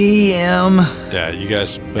PM. you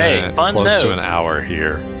guys spend Hey, fun close to note. an hour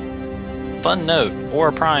here. Fun note: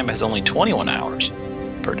 Aura Prime has only 21 hours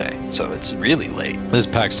per day, so it's really late. This is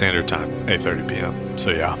Pack Standard Time, 8:30 p.m.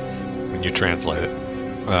 So yeah, when you translate it,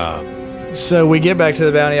 So we get back to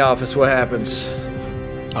the bounty office. What happens?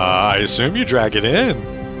 I assume you drag it in.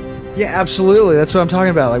 Yeah, absolutely. That's what I'm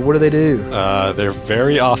talking about. Like, what do they do? They're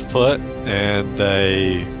very off-put, and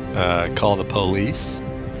they call the police.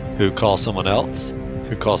 who calls someone else,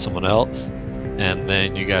 who calls someone else, and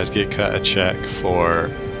then you guys get cut a check for,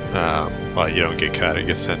 well, you don't get cut, it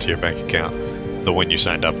gets sent to your bank account, the one you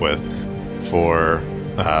signed up with, for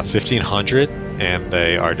 1,500, and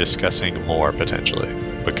they are discussing more potentially,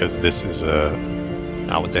 because this is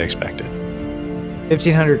not what they expected.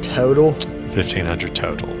 1,500 total. 1,500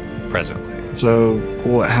 total, presently. So,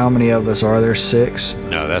 how many of us are there? 6?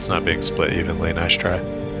 No, that's not being split evenly. Nice try.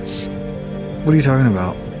 What are you talking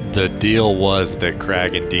about? The deal was that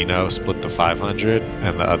Crag and Dino split the 500,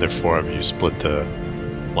 and the other 4 of you split the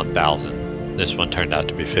 1,000. This one turned out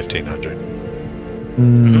to be 1,500.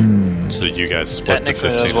 So you guys split the Technically,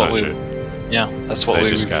 that's what 1,500. Yeah, that's what They we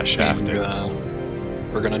just got shafted.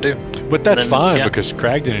 We're gonna do. But that's Then, fine yeah. because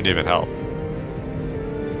Crag didn't even help.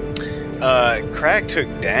 Crag took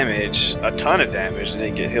damage, a ton of damage, and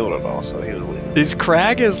didn't get healed at all, so he was leaving. Is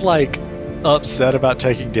Crag as like upset about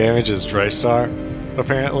taking damage as Draystar?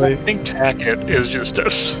 Apparently. I think Tackett is just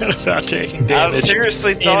upset about taking I damage.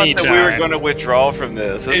 seriously thought that we were anytime. going to withdraw from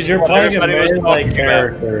this. This Dude, is you're what playing a everybody was melee talking about.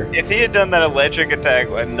 character. If he had done that electric attack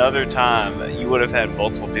another time, you would have had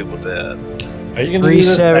multiple people dead. Are you gonna do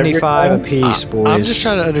this every 375 time? apiece, boys. I'm just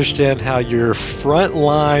trying to understand how your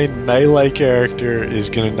frontline melee character is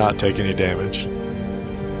going to not take any damage.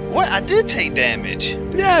 What? I did take damage.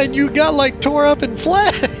 Yeah, and you got like tore up and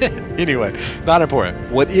fled. Anyway, not important.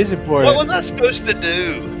 What is important? What was I supposed to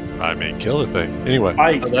do? I mean, kill the thing. Anyway,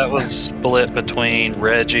 Fight. So that was split between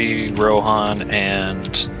Reggie, Rohan, and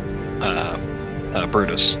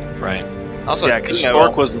Brutus, right? Also, Yeah, 'cause Dino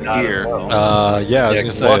Stork wasn't died as here. well. yeah, I was Yeah,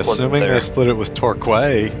 gonna say, Gluck wasn't assuming there. they split it with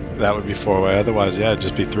Torquay, that would be 4-way. Otherwise, yeah, it'd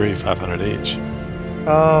just be 500 each.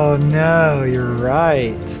 Oh no, you're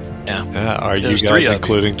right. Yeah, are you There's 3 guys of you.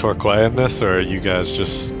 including Torquay in this, or are you guys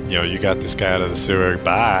just, you got this guy out of the sewer?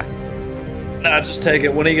 Bye. Nah, just take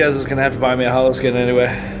it. One of you guys is gonna have to buy me a hollow skin anyway.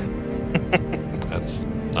 That's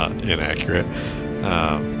not inaccurate.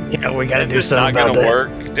 Yeah, we gotta do This is not something going about to that.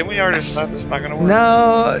 work. Didn't we already decide this is not going to work?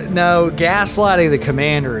 No, gaslighting the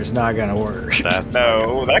commander is not gonna work. That's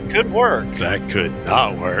No, that could work. that could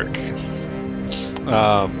not work.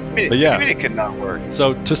 I mean, But yeah. I mean, it could not work.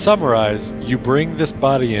 So to summarize, you bring this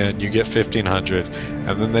body in, you get 1,500,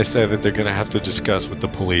 and then they say that they're going to have to discuss with the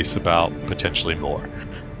police about potentially more,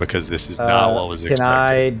 because this is not what was Can expected.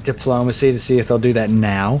 I diplomacy to see if they'll do that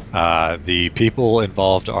now? The people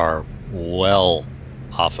involved are well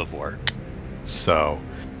off of work, so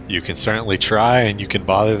you can certainly try, and you can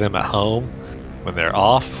bother them at home when they're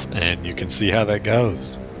off, and you can see how that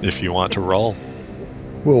goes if you want to roll.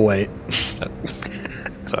 We'll wait.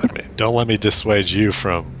 I mean, don't let me dissuade you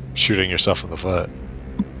from shooting yourself in the foot.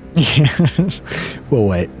 We'll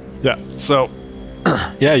wait. Yeah. So,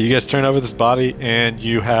 yeah, you guys turn over this body, and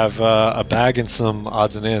you have a bag and some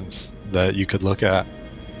odds and ends that you could look at,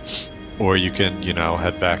 or you can,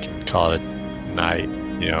 head back and call it night.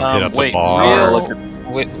 Hit up wait, the bar.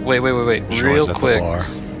 wait. Shores at the bar.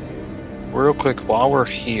 Real quick, while we're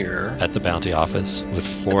here. At the bounty office with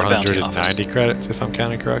the bounty 490 credits, if I'm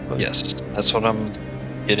counting correctly. Yes, that's what I'm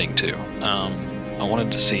getting to. I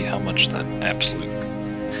wanted to see how much that absolute.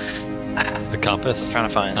 The compass. Trying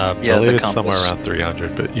to find. I yeah, believe the it's somewhere compass. around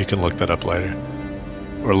 300, but you can look that up later,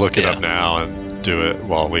 or look it Yeah. up now and do it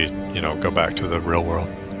while we, go back to the real world.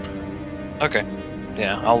 Okay.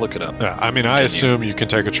 Yeah, I'll look it up. Yeah, I mean, I Continue. assume you can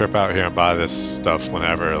take a trip out here and buy this stuff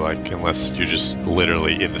whenever, unless you're just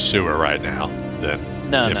literally in the sewer right now, then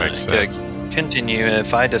No, it no. makes yeah, sense. Continue.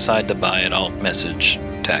 If I decide to buy it, I'll message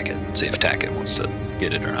Tackett, see if Tackett wants to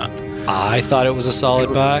get it or not. I thought it was a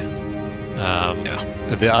solid buy.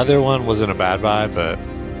 Yeah. The other one wasn't a bad buy, but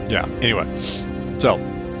yeah. Anyway, so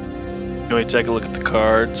Can we take a look at the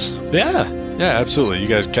cards? yeah, absolutely. You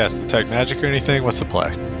guys cast detect magic or anything? What's the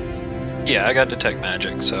play? Yeah, I got detect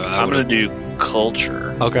magic, so I'm gonna do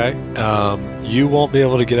culture. Okay. You won't be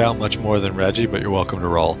able to get out much more than Reggie, but you're welcome to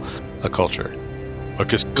roll a culture.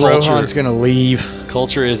 Because Rohan's gonna leave.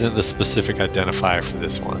 culture isn't the specific identifier for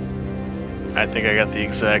this one. I think I got the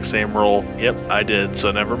exact same roll. Yep, I did.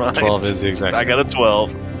 So never mind. 12 is the exact I same. got a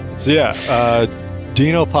 12. So yeah,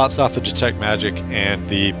 Dino pops off a detect magic, and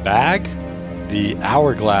the bag, the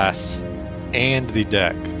hourglass, and the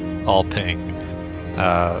deck all ping.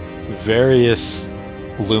 Various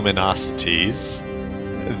luminosities.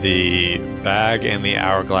 The bag and the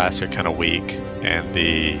hourglass are kind of weak, and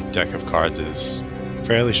the deck of cards is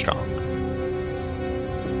fairly strong.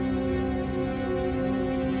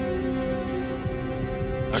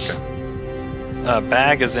 Okay.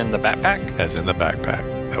 Bag is in the backpack. As in the backpack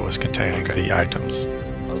that was containing Okay. the items.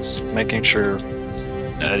 I was making sure.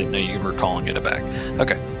 I didn't know you were calling it a bag.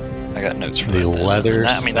 Okay. I got notes for The that. then. leather I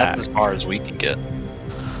mean, sack. that's as far as we can get.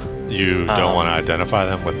 You don't want to identify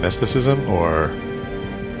them with mysticism, or?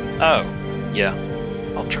 Oh, yeah.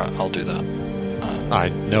 I'll do that. I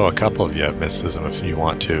know a couple of you have mysticism if you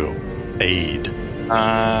want to aid.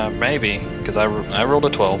 Maybe, because I rolled a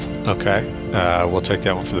 12. Okay. We'll take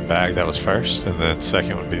that one for the bag. That was first. And then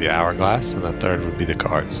second would be the hourglass. And then third would be the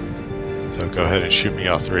cards. So go ahead and shoot me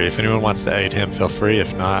all three. If anyone wants to aid him, feel free.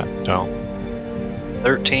 If not, don't.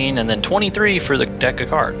 13 and then 23 for the deck of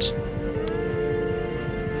cards.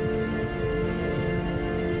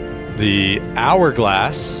 The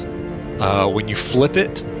hourglass, when you flip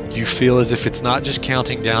it, you feel as if it's not just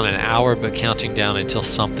counting down an hour, but counting down until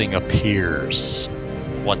something appears.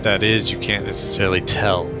 What that is, you can't necessarily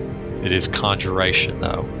tell. It is conjuration,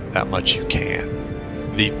 though. That much you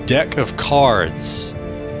can. The deck of cards,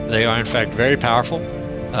 they are in fact very powerful.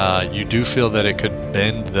 You do feel that it could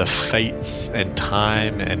bend the fates and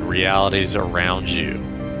time and realities around you.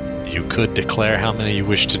 You could declare how many you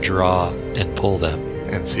wish to draw and pull them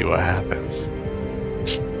and see what happens.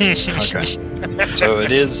 Okay. So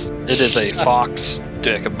it is a fox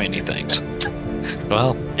deck of many things.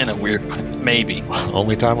 Well, In a weird way. Maybe.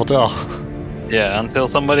 only time will tell. Yeah, until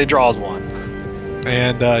somebody draws one.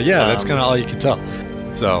 And that's kind of all you can tell.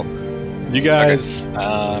 So, you guys.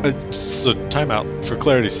 So, timeout for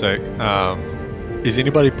clarity's sake. Is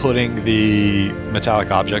anybody putting the metallic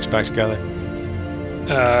objects back together?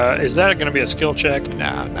 Is that going to be a skill check?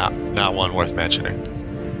 Nah, not one worth mentioning.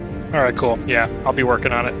 All right, cool. Yeah, I'll be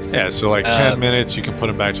working on it. Yeah, so like 10 minutes, you can put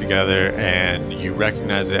them back together, and you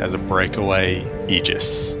recognize it as a breakaway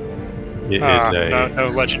Aegis. It is no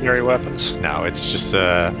legendary weapons. No, it's just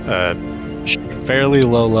a fairly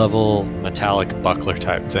low-level metallic buckler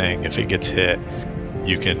type thing. If it gets hit,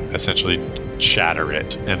 you can essentially shatter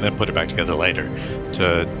it and then put it back together later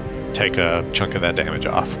to take a chunk of that damage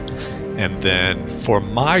off. And then, for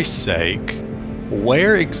my sake,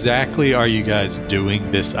 where exactly are you guys doing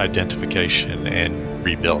this identification and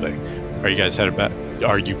rebuilding? Are you guys headed back?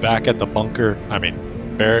 Are you back at the bunker? I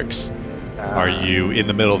mean, barracks? Are you in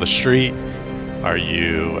the middle of the street? Are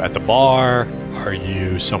you at the bar? Are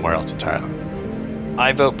you somewhere else entirely?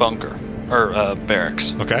 I vote bunker or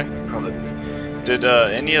barracks. Okay. Probably. Did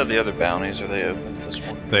any of the other bounties, are they open this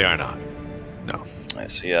morning? They are not. No.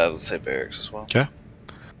 Alright, so yeah, I would say barracks as well. Okay.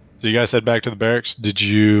 So you guys head back to the barracks. Did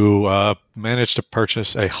you manage to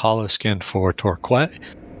purchase a hollow skin for Torquay?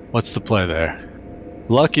 What's the play there?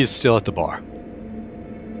 Luck is still at the bar.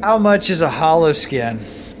 How much is a hollow skin?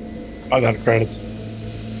 500 credits.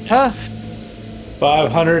 Huh?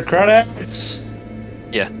 500 credits.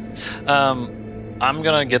 Yeah. I'm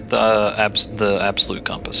gonna get the absolute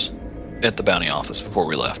compass at the bounty office before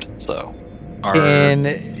we left. So, And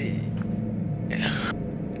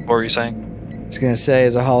what were you saying? I was going to say,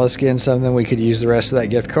 is a hollow skin something we could use the rest of that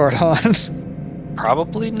gift card on?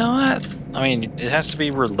 Probably not. I mean, it has to be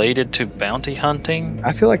related to bounty hunting.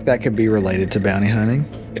 I feel like that could be related to bounty hunting.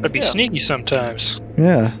 Gotta be sneaky sometimes.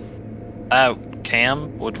 Yeah.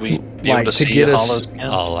 Cam, would we be Like, able to to see get a us hollow skin? I'll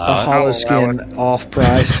A allow it. hollow I'll skin off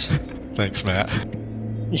price. Thanks, Matt.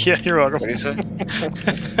 Yeah, you're welcome. What do you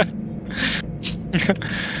say?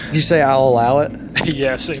 Did you say I'll allow it?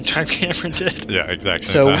 Yeah, same time Cameron did. Yeah, exact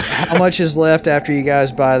same So time. how much is left after you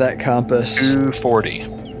guys buy that compass?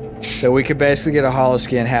 240. So we could basically get a hollow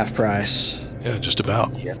skin half price. Yeah, just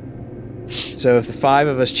about. So if the 5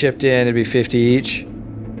 of us chipped in, it'd be 50 each.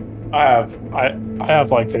 I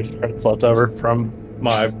have like 50 credits left over from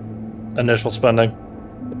my initial spending.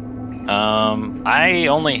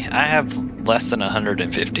 I have less than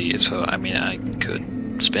 150, so I mean I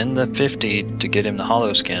could spend the 50 to get him the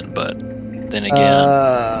hollow skin, but then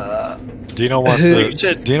again, Dino wants Who- to. You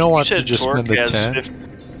said- Dino wants to said just spend the Torque has 10. 50.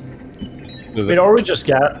 I mean, or we just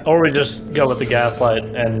go with the gaslight,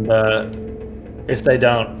 and if they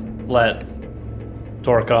don't let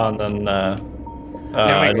Torque on, then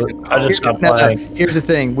I just stop No, playing. here's the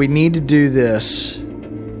thing. We need to do this.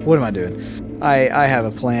 What am I doing? I have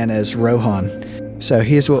a plan as Rohan. So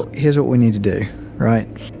here's what we need to do, right?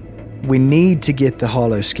 We need to get the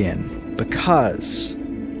hollow skin because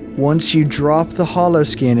once you drop the hollow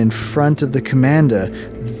skin in front of the commander,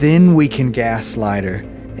 then we can gaslight her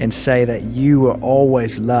and say that you were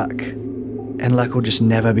always Luck, and Luck will just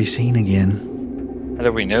never be seen again. how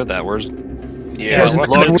do we know that? Where's Yeah, Doesn't-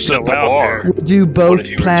 Luck's still out there. We'll do What both if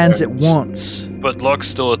he plans at returns? once. but Luck's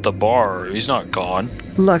still at the bar. He's not gone.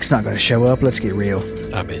 Luck's not going to show up. Let's get real.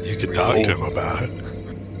 I mean, you could talk to him about it.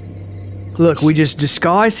 Look, we just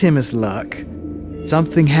disguise him as Luck.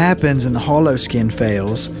 Something happens and the hollow skin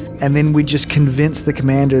fails, and then we just convince the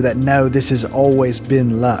commander that no, this has always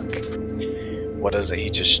been Luck. What doesn't he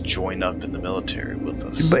just join up in the military with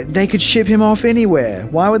us? But they could ship him off anywhere.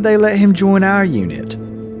 Why would they let him join our unit?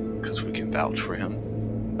 Because we can vouch for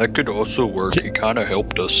him. That could also work. He kind of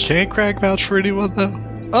helped us. Can't Crag vouch for anyone though?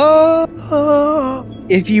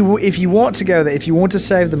 If you want to go there, if you want to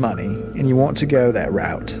save the money and you want to go that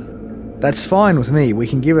route, that's fine with me. We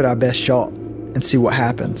can give it our best shot and see what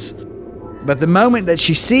happens. But the moment that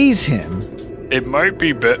she sees him, it might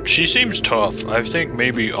be she seems tough. I think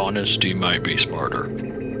maybe honesty might be smarter.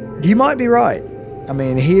 you might be right. I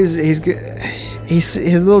mean, he's good.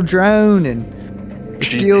 His little drone and the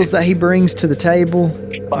skills that he brings to the table.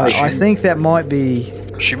 I think that might be.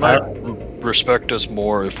 She might respect us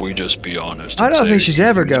more if we just be honest. I don't think she's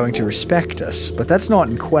ever going to respect us, but that's not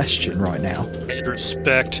in question right now.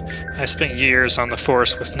 Respect. I spent years on the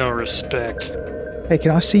force with no respect. Hey,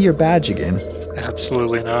 can I see your badge again?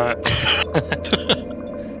 Absolutely not.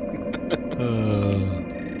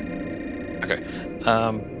 Okay.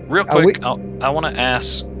 Real quick, I want to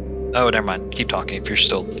ask. Oh, never mind. Keep talking if you're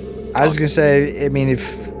still. I was gonna say. I mean,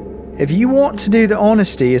 if you want to do the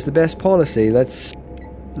honesty as the best policy, let's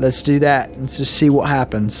do that and just see what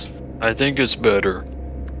happens. I think it's better.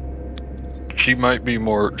 She might be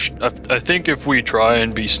more. I think if we try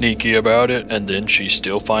and be sneaky about it, and then she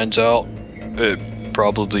still finds out,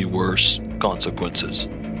 probably worse consequences.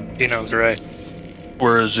 He knows, right?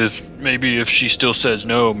 Whereas if she still says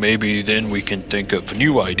no, maybe then we can think of a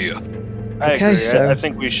new idea. I Okay, agree. so- I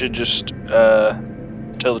think we should just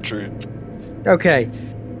tell the truth. Okay,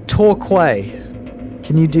 Torquay,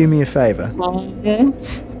 can you do me a favor?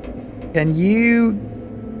 Can you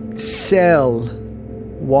sell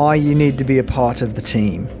why you need to be a part of the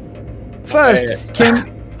team? First,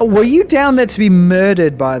 were you down there to be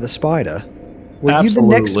murdered by the spider? Were you the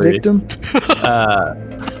next Absolutely. victim?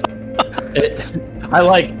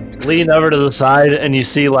 I lean over to the side and you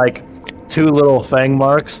see two little fang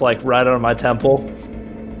marks right on my temple.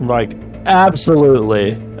 I'm like,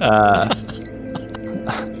 absolutely.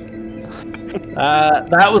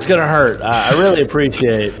 That was gonna hurt. I really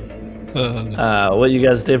appreciate what you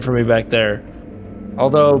guys did for me back there.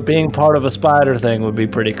 Although being part of a spider thing would be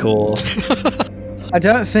pretty cool. I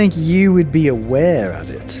don't think you would be aware of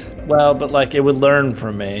it. Well, but it would learn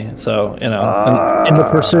from me. So in the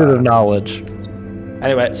pursuit of knowledge.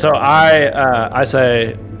 Anyway, so I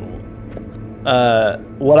say,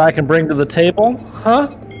 what I can bring to the table, huh?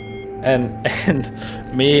 And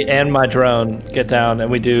me and my drone get down and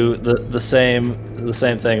we do the same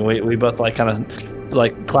thing. We both kind of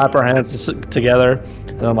clap our hands together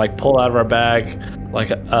and then pull out of our bag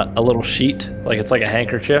a little sheet, it's like a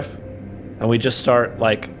handkerchief, and we just start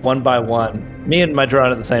one by one, me and my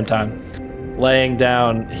drone at the same time, laying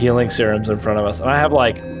down healing serums in front of us, and I have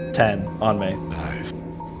 10 on me. Nice.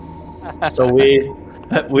 So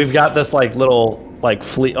we've got this little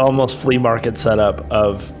almost flea market setup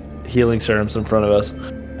of healing serums in front of us,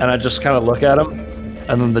 and I just kind of look at them,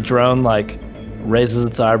 and then the drone raises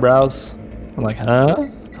its eyebrows. I'm like, huh?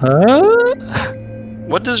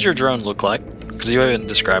 What does your drone look like? Because you haven't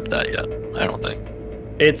described that yet. I don't think.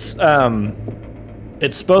 It's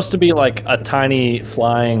supposed to be a tiny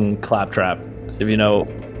flying claptrap, if you know.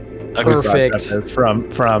 Okay. Perfect. From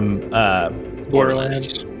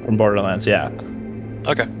Borderlands. From Borderlands, yeah.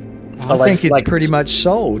 Okay. I think it's pretty much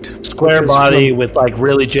sold. Square Because body with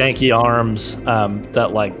really janky arms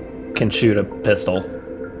that can shoot a pistol.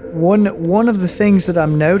 One of the things that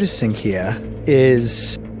I'm noticing here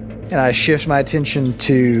is, and I shift my attention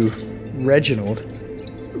to Reginald.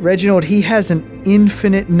 Reginald, he has an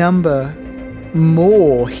infinite number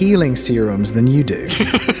more healing serums than you do.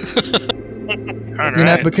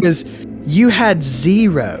 Because you had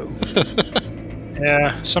 0.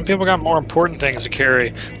 Yeah, some people got more important things to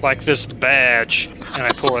carry, like this badge, and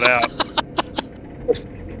I pull it out.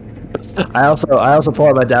 I also pull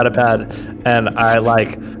out my data pad and I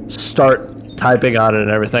start typing on it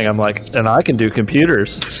and everything. I'm like, and I can do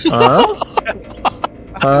computers.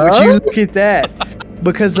 Would you look at that?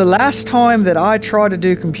 Because the last time that I tried to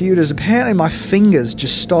do computers, apparently my fingers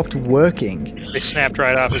just stopped working. They snapped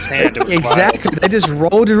right off his hand. It was Exactly. They just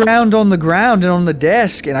rolled around on the ground and on the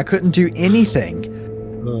desk, and I couldn't do anything.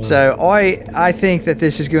 So I think that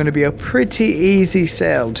this is going to be a pretty easy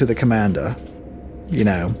sell to the commander.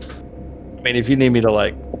 I mean, if you need me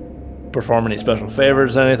to perform any special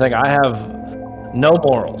favors or anything, I have no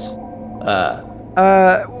morals.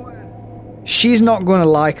 She's not going to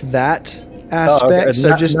like that aspect,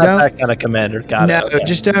 so just not don't. that kind of commander. Got No, it. Okay.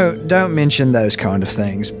 just don't mention those kind of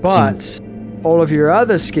things. But all of your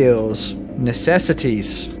other skills,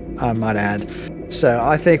 necessities, I might add. So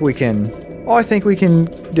I think we can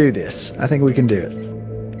do this. I think we can do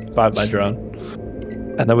it. By my drone.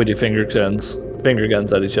 And then we do finger guns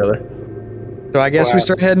at each other. So I guess we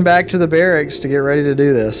start heading back to the barracks to get ready to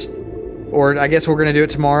do this. Or I guess we're going to do it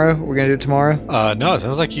tomorrow. We're going to do it tomorrow? No, it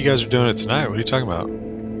sounds like you guys are doing it tonight. What are you talking about?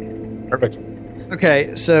 Perfect.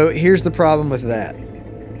 Okay, so here's the problem with that.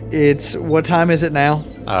 What time is it now?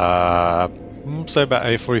 Say about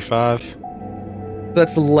 8:45.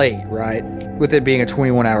 That's late, right? With it being a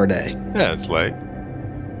 21-hour day. Yeah, it's late.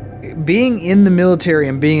 Being in the military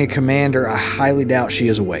and being a commander, I highly doubt she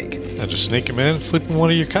is awake. And just sneak him in and sleep in one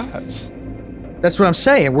of your cots. That's what I'm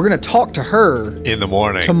saying. We're going to talk to her In the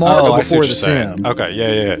morning. tomorrow I see before what the you're saying. sim. Okay,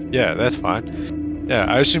 yeah, that's fine. Yeah,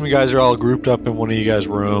 I assume you guys are all grouped up in one of you guys'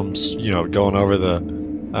 rooms, going over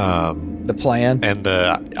the plan. and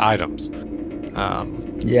the items.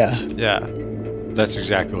 Yeah. Yeah, that's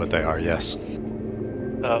exactly what they are, yes.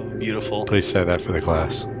 Oh, beautiful. Please say that for the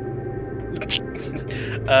class.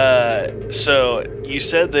 So you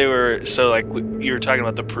said they were you were talking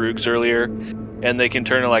about the Proogs earlier, and they can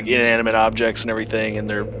turn to like inanimate objects and everything, and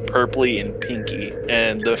they're purpley and pinky.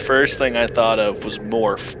 And the first thing I thought of was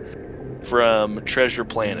Morph from Treasure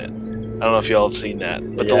Planet. I don't know if y'all have seen that,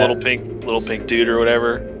 but the little pink dude or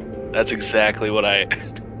whatever. That's exactly what I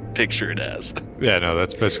picture it as. Yeah, no,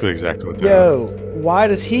 that's basically exactly what they are. Why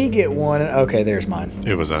does he get one? Okay, there's mine.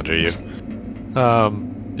 It was under you.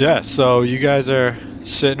 Yeah, so you guys are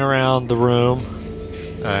sitting around the room,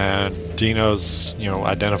 and Dino's,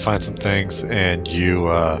 identifying some things, and you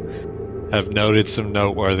have noted some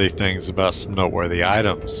noteworthy things about some noteworthy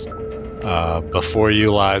items. Before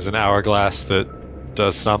you lies an hourglass that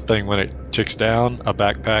does something when it ticks down, a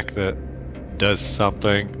backpack that does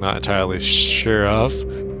something not entirely sure of,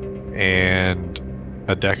 and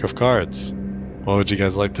a deck of cards. What would you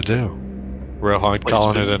guys like to do? Rohan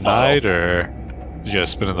calling it a night, or you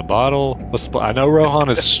guys spin in the bottle? I know Rohan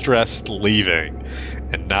is stressed leaving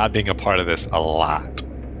and not being a part of this a lot.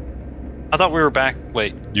 I thought we were back.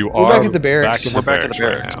 Wait. We're back at the barracks. We're back at the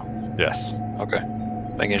barracks right now. Yes. Okay.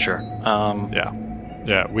 Making sure.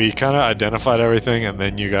 Yeah, we kind of identified everything, and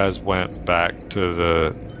then you guys went back to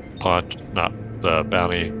the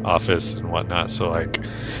bounty office and whatnot. So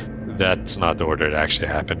that's not the order it actually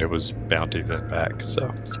happened. It was bounty then back.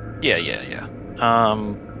 So. Yeah.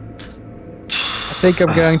 I think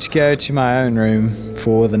I'm going to go to my own room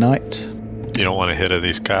for the night. You don't want a hit of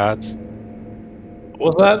these cards?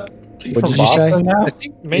 What was that? What did you say? Now? I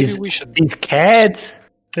think maybe we should These cats.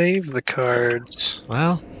 save the cards.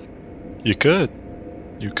 Well, you could.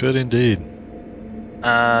 You could indeed.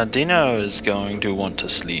 Dino is going to want to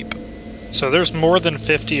sleep. So there's more than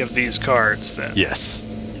 50 of these cards then. Yes.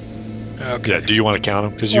 Okay. Yeah, do you want to count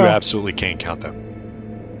them? Because you absolutely can count them.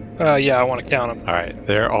 Yeah, I want to count them. All right,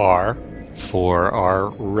 there are, for our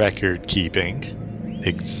record keeping,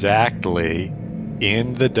 exactly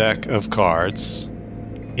in the deck of cards.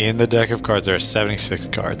 In the deck of cards, there are 76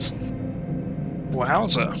 cards.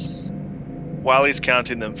 Wowza. While he's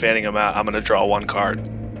counting them, fanning them out, I'm going to draw one card.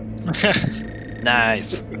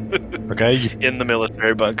 Nice. Okay, In the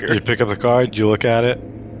military bunker. you pick up the card, you look at it,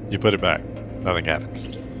 you put it back. Nothing happens.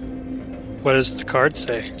 What does the card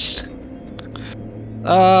say?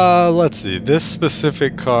 Let's see. This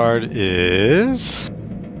specific card is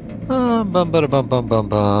It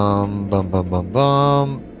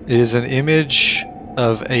is an image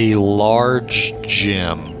of a large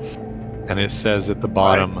gym, and it says at the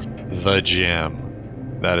bottom, "The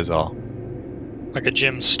gym." That is all. Like a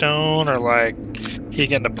gemstone, or like he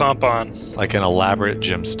getting a pump on? Like an elaborate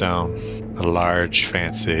gemstone, a large,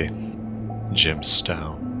 fancy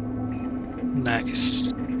gemstone.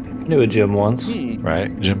 Nice. Knew a gym once.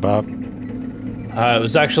 Right, Jim Bob? It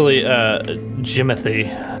was actually Jimothy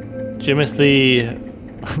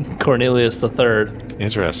Cornelius III.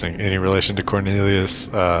 Interesting. Any relation to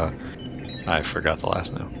Cornelius? I forgot the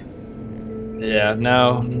last name. Yeah,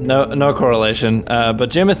 no correlation.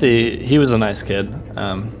 But Jimothy, he was a nice kid.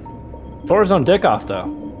 Tore his own dick off though.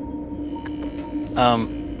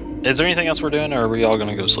 Is there anything else we're doing, or are we all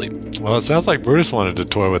gonna go sleep? Well, it sounds like Brutus wanted to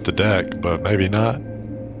toy with the deck, but maybe not.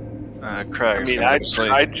 Craig's I mean, gonna go to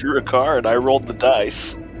sleep. I drew a card. I rolled the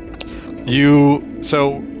dice.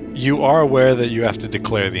 You are aware that you have to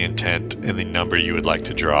declare the intent and the number you would like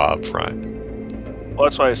to draw up front. Well,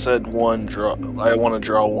 that's why I said one draw. I want to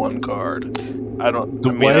draw one card. I don't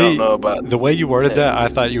know about the way you worded that. I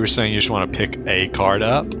thought you were saying you just want to pick a card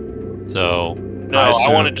up. So no,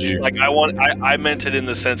 I wanted to I meant it in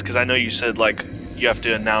the sense because I know you said like you have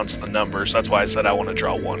to announce the number, so that's why I said I want to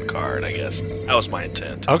draw one card. I guess that was my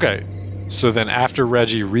intent. Okay. So then after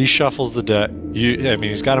Reggie reshuffles the deck,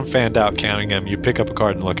 he's got him fanned out counting them. You pick up a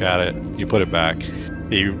card and look at it. You put it back.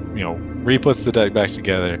 He, re-puts the deck back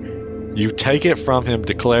together. You take it from him,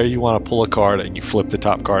 declare you want to pull a card, and you flip the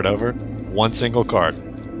top card over. One single card.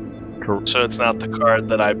 So it's not the card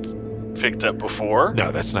that I picked up before?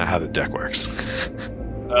 No, that's not how the deck works.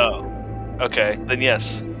 Oh. Okay, then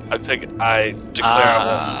yes. I declare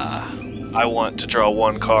I want to draw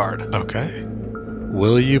one card. Okay.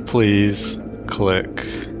 Will you please click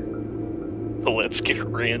The Let's Get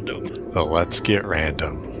Random. the Let's Get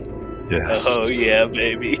Random? Yes. Oh yeah,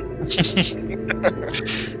 baby.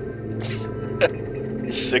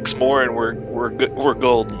 6 more and we're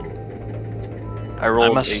golden. I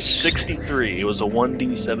rolled a 63. It was a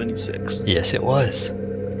 1d76. Yes, it was.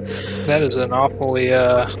 That is an awfully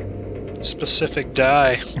specific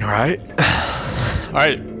die. All right. All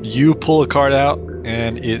right. You pull a card out,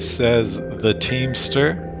 and it says the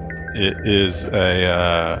Teamster. It is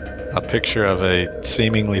a picture of a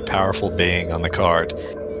seemingly powerful being on the card,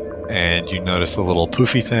 and you notice a little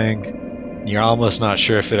poofy thing. You're almost not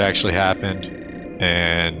sure if it actually happened,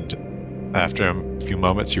 and after a few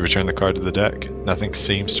moments, you return the card to the deck. Nothing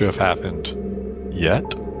seems to have happened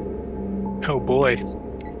yet. Oh boy.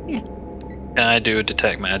 Can I do a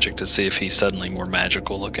detect magic to see if he's suddenly more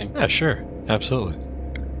magical looking? Yeah, sure. Absolutely.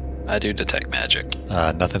 I do detect magic.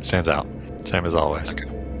 Nothing stands out. Same as always.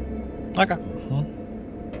 Okay.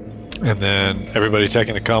 And then everybody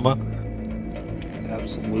taking a coma?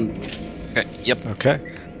 Absolutely. Okay. Yep. Okay.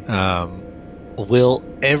 Will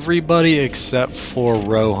everybody except for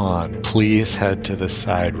Rohan please head to the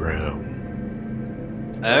side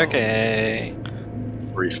room? Okay.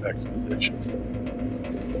 Brief exposition.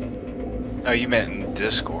 Oh, you meant in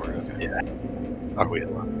Discord. Okay. Yeah. Are we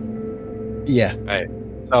alive? Yeah.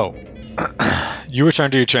 So, you return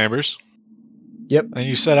to your chambers. Yep. And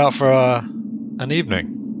you set out for an evening.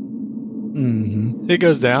 Mm-hmm. It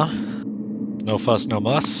goes down. No fuss, no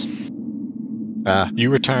muss. You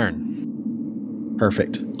return.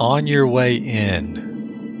 Perfect. On your way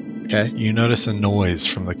in, Okay. you notice a noise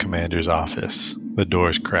from the commander's office. The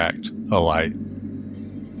door's cracked. A light.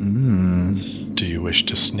 Do you wish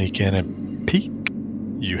to sneak in and peek?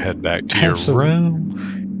 You head back to your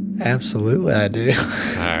room. Absolutely, I do.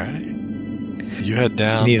 Alright. You head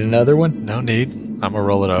down. You need another one? No need. I'm gonna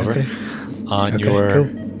roll it over. Okay.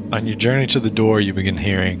 On your journey to the door, you begin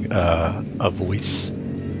hearing a voice,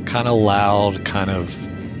 kind of loud, kind of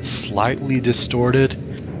slightly distorted,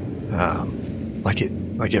 like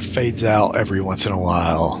it fades out every once in a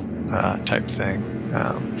while, type thing.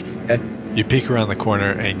 You peek around the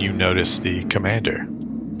corner and you notice the commander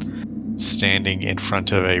standing in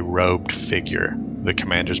front of a robed figure. The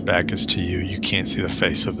commander's back is to you. You can't see the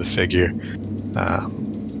face of the figure.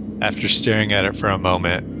 After staring at it for a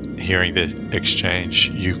moment, hearing the exchange,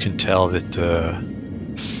 you can tell that the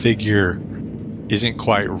figure isn't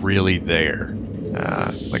quite really there,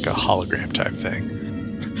 like a hologram type thing.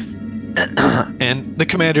 And the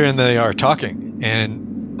commander and they are talking, and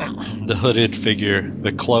the hooded figure,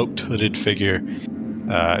 the cloaked hooded figure,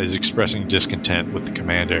 is expressing discontent with the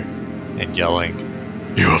commander and yelling,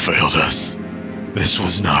 "You have failed us. This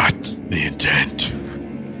was not the intent."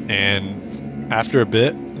 And after a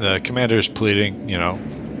bit, the commander is pleading, "No,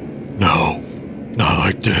 not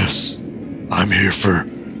like this. I'm here for..."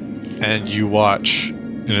 And you watch,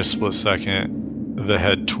 in a split second, the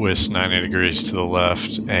head twist 90 degrees to the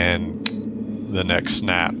left, and the next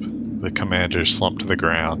snap, the commander slumped to the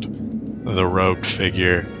ground, the robed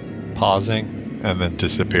figure pausing and then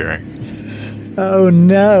disappearing. Oh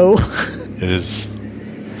no. It is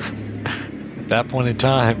at that point in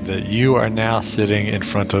time that you are now sitting in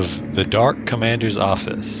front of the dark commander's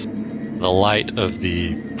office, the light of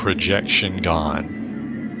the projection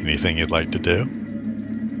gone. Anything you'd like to do?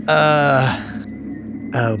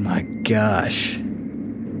 Oh my gosh.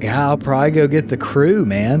 Yeah, I'll probably go get the crew,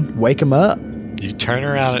 man. Wake them up. You turn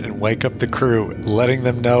around and wake up the crew, letting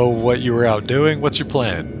them know what you were out doing. What's your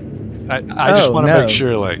plan? I just want to make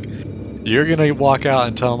sure, like, you're gonna walk out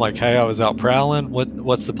and tell them, like, "Hey, I was out prowling."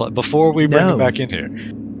 What's the plan before we bring them back in here?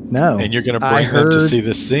 No. And you're gonna bring them to see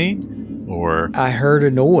the scene, or I heard a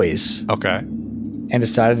noise. Okay. And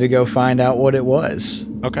decided to go find out what it was.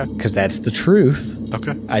 Okay. Because that's the truth.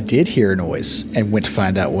 Okay. I did hear a noise and went to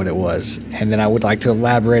find out what it was. And then I would like to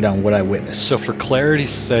elaborate on what I witnessed. So for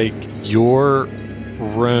clarity's sake, your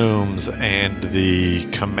rooms and the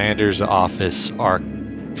commander's office are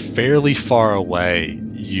fairly far away.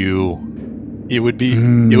 It would be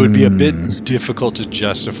a bit difficult to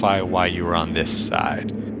justify why you were on this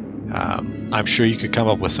side. I'm sure you could come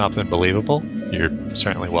up with something believable. You're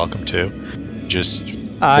certainly welcome to. Just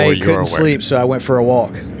I couldn't sleep, so I went for a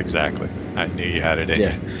walk. Exactly. I knew you had it in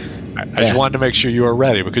you. I just wanted to make sure you were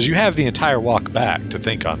ready because you have the entire walk back to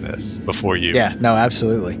think on this before you. Yeah, no,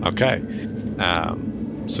 absolutely. Okay.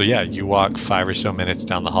 So yeah, you walk 5 or so minutes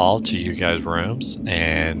down the hall to you guys' rooms,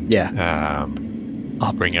 and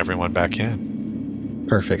I'll bring everyone back in.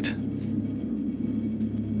 Perfect.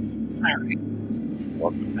 Alright.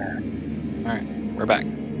 Welcome back. Alright, we're back.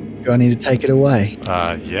 Do I need to take it away?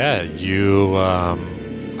 Yeah, you.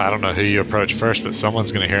 I don't know who you approach first, but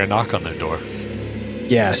someone's going to hear a knock on their door.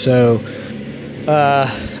 Yeah, so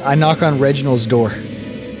I knock on Reginald's door.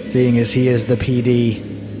 Seeing as he is the PD,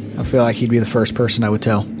 I feel like he'd be the first person I would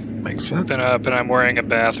tell. Makes sense. Open up, and I'm wearing a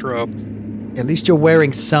bathrobe. At least you're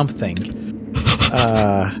wearing something.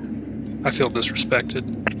 I feel disrespected.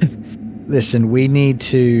 Listen, we need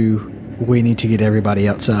to get everybody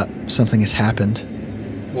else up. Something has happened.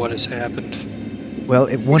 What has happened? Well,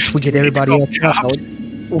 once we get everybody else up,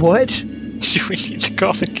 what? Do we need to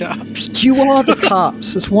call the cops? You are the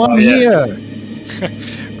cops. That's why I'm yeah. here.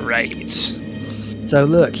 Right. So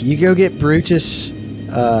look, you go get Brutus.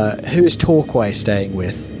 Who is Torquay staying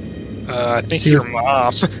with? I think your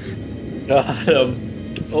mom. This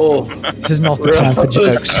is not the time for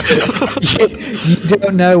jokes. You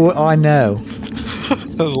don't know what I know.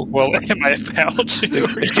 Well, am I about to? You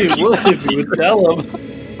would if you would tell him.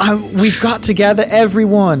 We've got to gather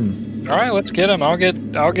everyone. All right, let's get him. I'll get.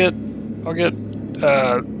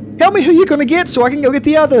 Tell me who you're gonna get, so I can go get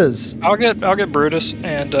the others. I'll get Brutus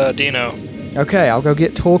and Dino. Okay, I'll go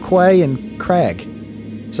get Torquay and Craig.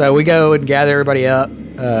 So we go and gather everybody up,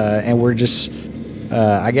 and we're just.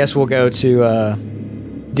 I guess we'll go to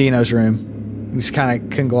Dino's room. We just kind of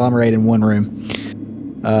conglomerate in one room.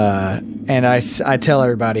 And I tell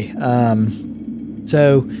everybody.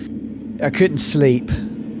 So I couldn't sleep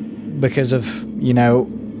because of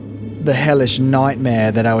the hellish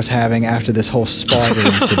nightmare that I was having after this whole spider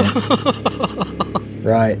incident.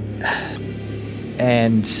 Right.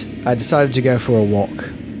 And I decided to go for a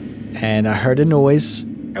walk. And I heard a noise.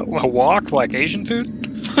 A walk like Asian food?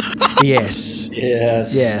 Yes.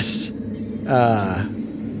 Yes.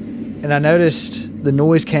 And I noticed the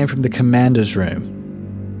noise came from the commander's room.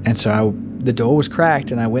 And so the door was cracked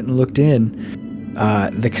and I went and looked in.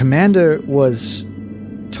 The commander was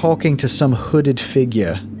talking to some hooded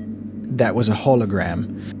figure that was a hologram.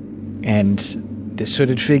 And this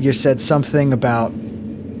hooded figure said something about,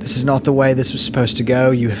 this is not the way this was supposed to go.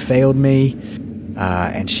 You have failed me.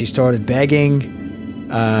 And she started begging.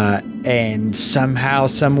 And somehow,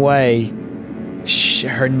 some way,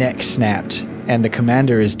 her neck snapped. And the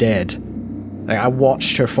commander is dead. Like, I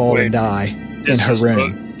watched her fall and die in her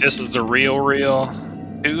room. This is the real.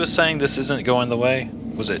 Who was saying this isn't going the way?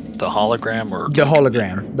 Was it the hologram or the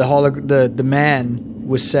hologram? The man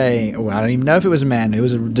was saying. Oh, I don't even know if it was a man. It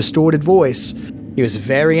was a distorted voice. He was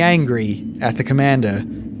very angry at the commander,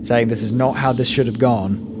 saying this is not how this should have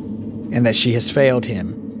gone, and that she has failed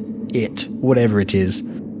him. Whatever it is,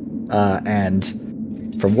 and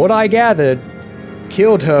from what I gathered,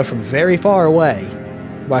 killed her from very far away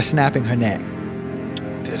by snapping her neck.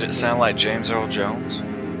 Did it sound like James Earl Jones?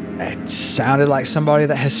 It sounded like somebody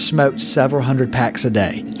that has smoked several hundred packs a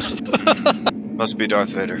day. Must be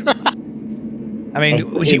Darth Vader. I mean,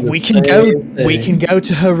 we can go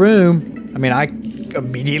to her room. I mean, I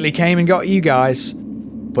immediately came and got you guys,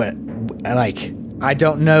 but I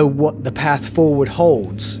don't know what the path forward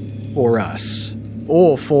holds for us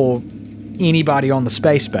or for anybody on the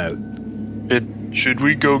space boat. Should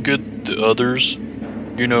we go get the others?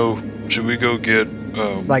 Should we go get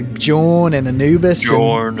like Bjorn and Anubis?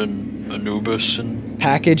 And Anubis and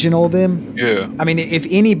Package and all them? Yeah. I mean, if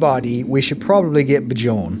anybody, we should probably get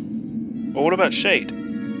Bjorn. Well, what about Shade?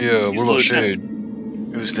 Yeah, what about Shade?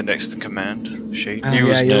 Who's the next in command? Shade?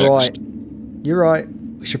 Yeah, you're right. You're right.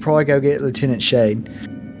 We should probably go get Lieutenant Shade.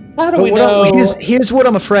 How do we know? Here's what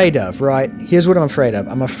I'm afraid of, right? Here's what I'm afraid of.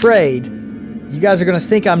 I'm afraid you guys are going to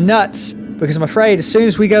think I'm nuts because I'm afraid as soon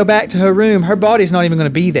as we go back to her room, her body's not even going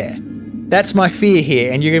to be there. That's my fear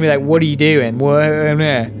here, and you're going to be like, what are you doing?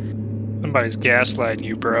 Somebody's gaslighting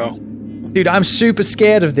you, bro. Dude, I'm super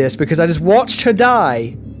scared of this because I just watched her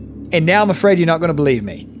die, and now I'm afraid you're not going to believe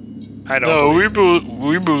me. I don't. No, we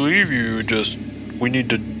believe you. Just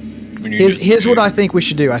Here's what I think we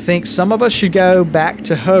should do. I think some of us should go back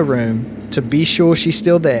to her room to be sure she's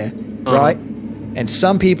still there, right? And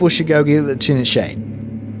some people should go get Lieutenant Shade.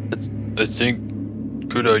 I think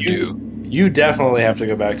good idea. You definitely have to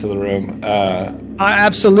go back to the room. I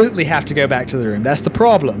absolutely have to go back to the room. That's the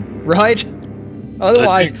problem, right?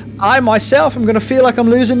 Otherwise, I myself am going to feel like I'm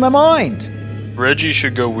losing my mind. Reggie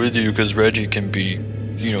should go with you because Reggie can be,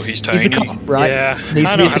 he's tiny. He's the cop, right? Yeah,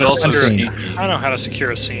 Needs I to know be how to a scene. I know how to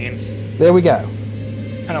secure a scene. There we go.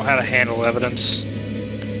 I know how to handle evidence.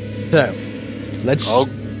 So, let's I'll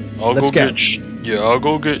let's go go. get. I'll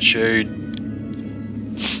go get Shade.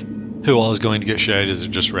 Who all is going to get Shade? Is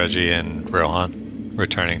it just Reggie and Rohan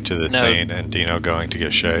returning to the scene, and Dino going to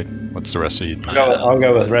get Shade? What's the rest of you? I'll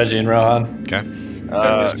go with Reggie and Rohan. Okay. I'm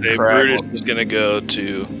gonna say Crag Brutus is gonna go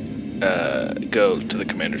to the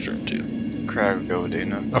commander's room too. Crag will go with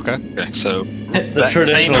Dino. Okay. Okay, so The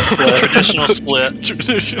traditional split. traditional split.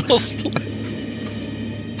 Traditional split.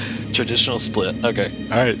 Traditional split. Okay.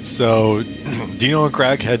 All right. So Dino and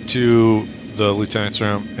Crag head to the lieutenant's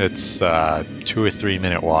room. It's 2 or 3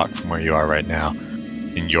 minute walk from where you are right now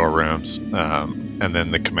in your rooms, and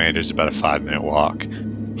then the commander's about a 5 minute walk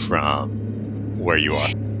from where you are.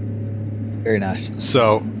 Very nice.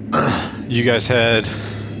 So you guys head.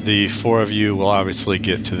 The 4 of you will obviously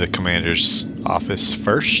get to the commander's office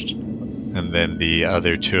first, and then the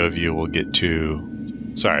other 2 of you will get to.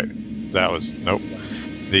 Sorry, nope.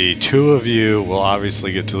 The 2 of you will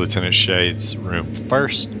obviously get to Lieutenant Shade's room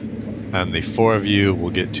first, and the 4 of you will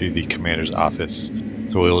get to the commander's office.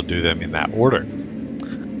 So we will do them in that order.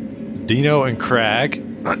 Dino and Crag,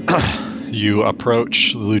 you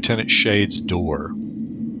approach Lieutenant Shade's door.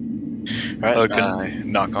 Right, Okay. I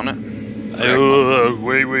knock on it.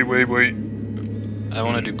 Wait. I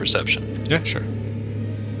want to do perception. Yeah, sure.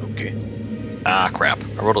 Okay. Ah, crap.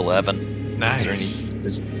 I rolled 11. Nice.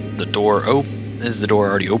 Is the door open? Is the door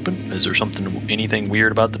already open? Is there anything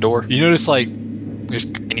weird about the door? You notice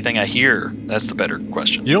Anything I hear? That's the better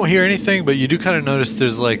question. you don't hear anything, but you do kind of notice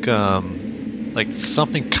there's like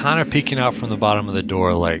something kind of peeking out from the bottom of the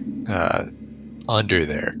door, like under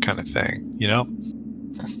there, kind of thing. You know,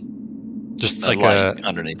 just like light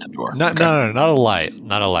underneath the door. not a light,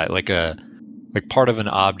 like part of an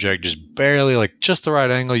object, just barely, like just the right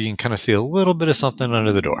angle. You can kind of see a little bit of something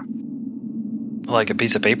under the door, Like a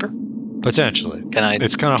piece of paper? potentially. Can I?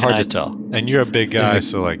 It's kind of can hard I- to tell, and you're a big guy, it-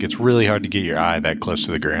 so like it's really hard to get your eye that close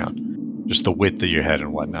to the ground, just the width of your head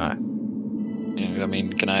and whatnot. I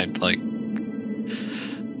mean, can I like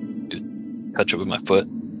touch it with my foot?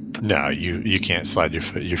 No, you can't slide your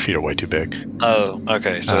foot. Your feet are way too big. Oh,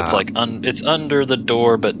 okay. So it's like it's under the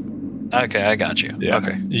door, but okay, I got you. Yeah.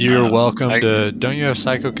 Okay. You're welcome I- to. Don't you have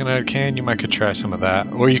psychokinetic hand? You might could try some of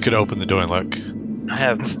that, or you could open the door and look. I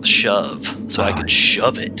have shove, so I Ah. could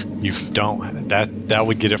shove it. You don't. That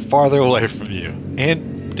would get it farther away from you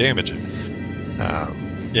and damage it.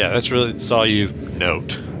 Yeah, that's all you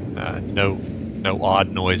note. No odd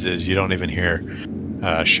noises. You don't even hear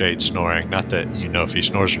Shade snoring. Not that you know if he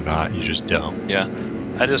snores or not. You just don't. Yeah.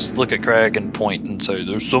 I just look at Craig and point and say,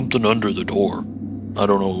 "There's something under the door. I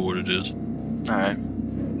don't know what it is." All right.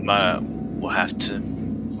 We'll have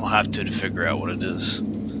to figure out what it is.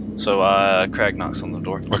 So Crag knocks on the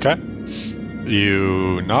door. Okay.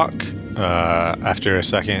 You knock. After a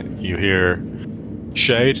second, you hear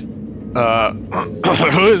Shade.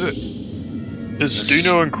 Who is it? It's This-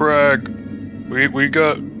 Dino and Crag. We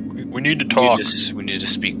need to talk. We need to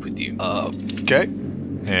speak with you. Okay.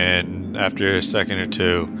 And after a second or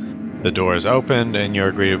two, the door is opened, and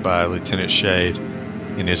you're greeted by Lieutenant Shade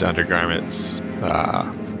in his undergarments.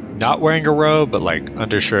 Not wearing a robe, but like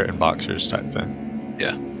undershirt and boxers type thing.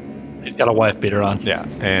 He's got a wife beater on. Yeah.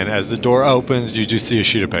 And as the door opens, you do see a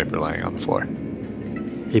sheet of paper laying on the floor.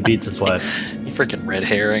 He beats his wife. You freaking red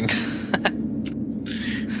herring.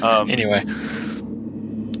 Anyway,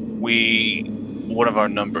 One of our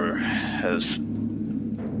number has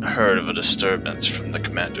heard of a disturbance from the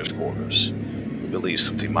commander's quarters. We believe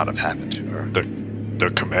something might have happened to her. The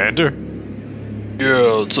commander?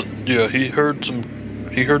 Yeah, he heard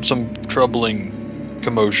some troubling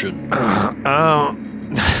commotion.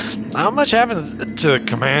 Not much happens to the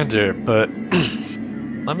commander, but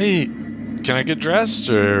can I get dressed,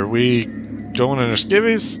 or are we going in our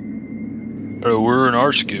skivvies? We're in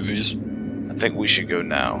our skivvies. I think we should go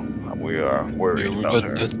now. We are worried about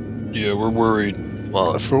her. Yeah, we're worried.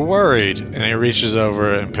 Well, if we're worried, and he reaches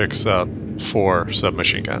over and picks up 4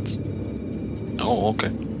 submachine guns, oh, okay.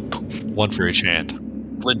 1 for each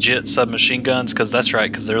hand. Legit submachine guns, because that's right,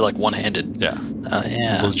 because they're like one-handed. Yeah,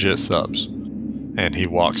 Yeah. legit subs. And he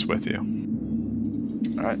walks with you.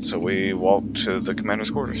 All right, so we walk to the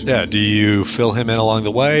commander's quarters. Yeah, do you fill him in along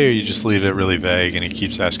the way, or you just leave it really vague and he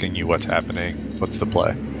keeps asking you what's happening? What's the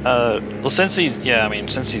play? Well, since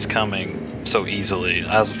he's coming so easily,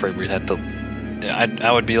 I was afraid we'd have to.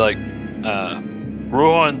 I would be like,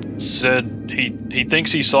 Rohan said he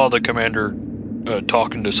thinks he saw the commander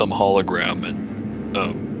talking to some hologram,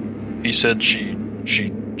 and he said she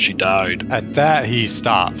died. At that, he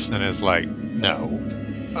stops and is like, no.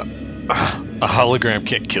 A hologram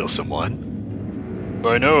can't kill someone.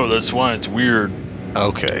 I know, that's why it's weird.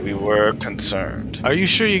 Okay. We were concerned. Are you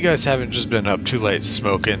sure you guys haven't just been up too late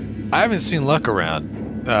smoking? I haven't seen Luck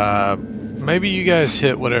around. Maybe you guys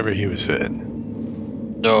hit whatever he was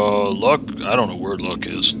hitting. Luck? I don't know where Luck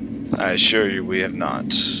is. I assure you we have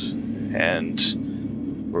not.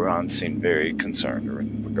 And Rohan seemed very concerned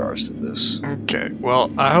in regards to this. Okay, well,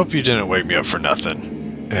 I hope you didn't wake me up for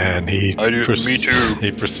nothing. And he... me too.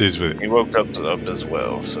 He proceeds with it. He woke up as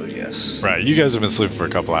well, so yes. Right, you guys have been sleeping for a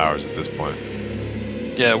couple hours at this point.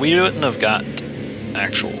 Yeah, we wouldn't have got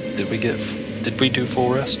actual. Did we do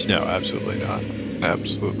full rest? No, absolutely not.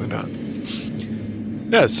 Absolutely not.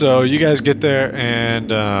 Yeah, so you guys get there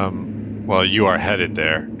and, well, you are headed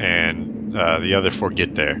there, and the other 4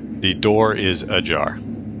 get there. The door is ajar.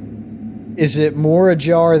 Is it more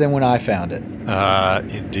ajar than when I found it?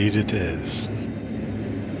 Indeed it is.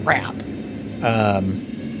 Crap.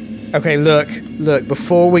 Okay, look,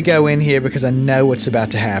 before we go in here, because I know what's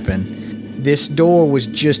about to happen, this door was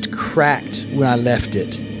just cracked when I left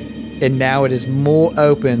it, and now it is more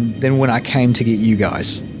open than when I came to get you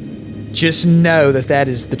guys. Just know that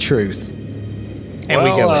is the truth. And we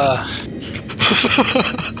go in.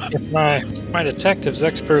 If my detective's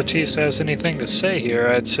expertise has anything to say here,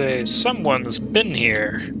 I'd say someone's been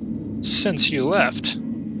here since you left.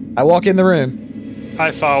 I walk in the room.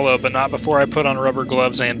 I follow, but not before I put on rubber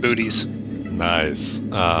gloves and booties. Nice.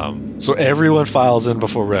 So everyone files in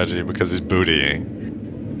before Reggie because he's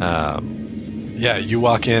bootying. Yeah, you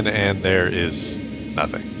walk in and there is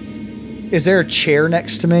nothing. Is there a chair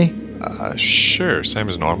next to me? Sure, same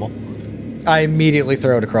as normal. I immediately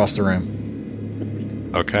throw it across the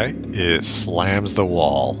room. Okay, it slams the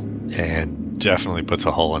wall and definitely puts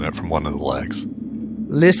a hole in it from one of the legs.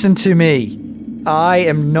 Listen to me. I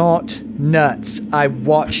am not nuts. I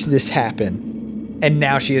watched this happen. And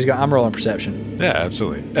now she is gone. I'm rolling perception. Yeah,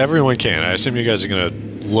 absolutely. Everyone can. I assume you guys are going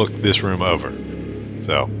to look this room over.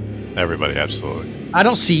 So, everybody, absolutely. I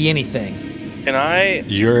don't see anything. Can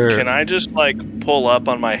I just like pull up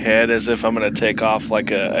on my head as if I'm going to take off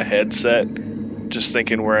like a headset? Just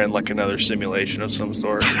thinking we're in like another simulation of some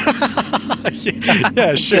sort.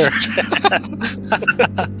 Yeah, sure.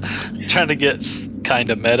 Trying to get kind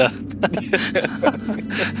of meta.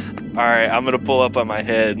 All right, I'm gonna pull up on my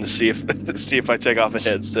head and see if I take off a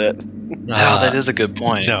headset. That is a good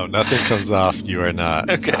point. No, nothing comes off. You are not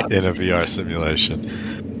in a VR simulation.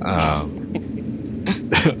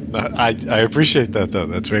 I appreciate that though.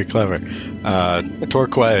 That's very clever.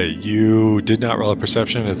 Torquay, you did not roll a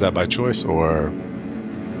perception. Is that by choice or?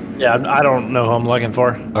 Yeah, I don't know who I'm looking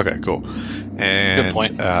for. Okay, cool. And good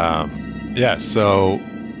point. Yeah. So,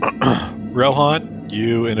 Rohan.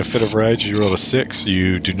 You, in a fit of rage, you roll a 6.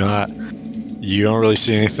 You don't really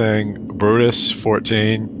see anything. Brutus,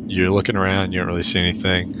 14. You're looking around. You don't really see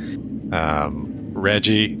anything.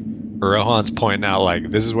 Reggie, Rohan's pointing out, like,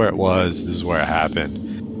 this is where it was. This is where it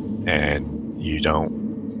happened. And you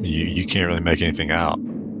can't really make anything out.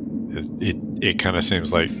 It kind of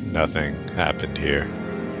seems like nothing happened here.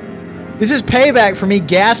 This is payback for me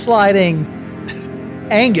gaslighting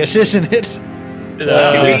Angus, isn't it?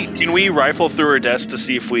 Can we rifle through her desk to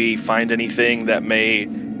see if we find anything that may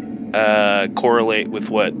correlate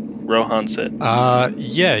with what Rohan said?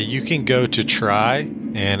 Yeah, you can go to try,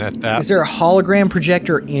 and at that... Is there a hologram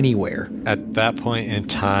projector anywhere? At that point in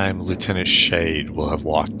time, Lieutenant Shade will have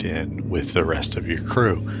walked in with the rest of your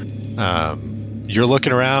crew. You're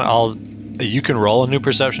looking around. You can roll a new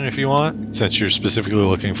perception if you want, since you're specifically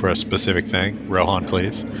looking for a specific thing. Rohan,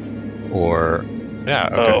 please. Or... Yeah,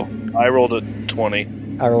 okay. Oh, I rolled a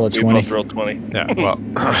 20. I rolled a 20. We both rolled 20. Yeah, well,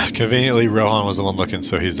 conveniently, Rohan was the one looking,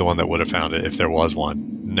 so he's the one that would have found it if there was one.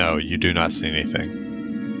 No, you do not see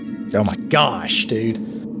anything. Oh my gosh, dude.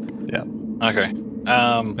 Yeah. Okay.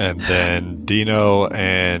 And then Dino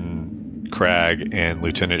and Crag and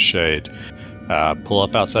Lieutenant Shade pull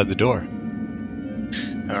up outside the door.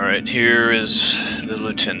 All right, here is the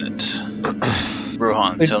lieutenant.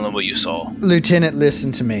 Rohan, tell them what you saw. Lieutenant,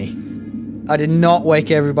 listen to me. I did not wake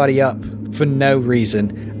everybody up for no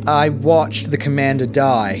reason. I watched the commander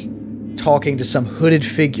die, talking to some hooded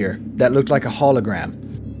figure that looked like a hologram.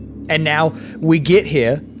 And now we get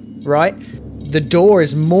here, right? The door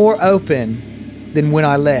is more open than when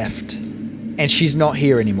I left, and she's not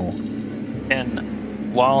here anymore.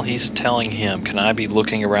 And while he's telling him, can I be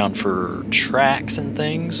looking around for tracks and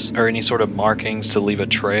things, or any sort of markings to leave a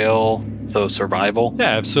trail? So survival?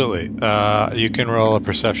 Yeah, absolutely. You can roll a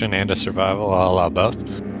perception and a survival. I'll allow both.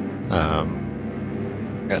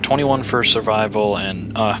 Got 21 for survival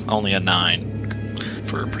and only a 9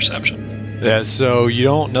 for perception. Yeah, so you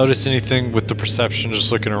don't notice anything with the perception,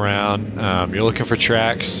 just looking around. You're looking for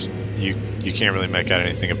tracks. you can't really make out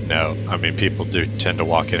anything of note. I mean, people do tend to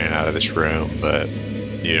walk in and out of this room, but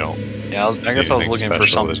you don't. Yeah, I guess I was looking for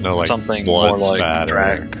special. There's no, like, something blood more like spatter.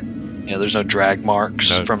 drag. Yeah, there's no drag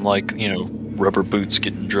marks from like rubber boots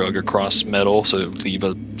getting drug across metal, so it would leave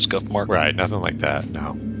a scuff mark. Right, nothing like that.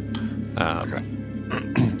 No. Okay.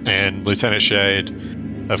 And Lieutenant Shade,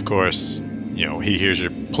 of course, he hears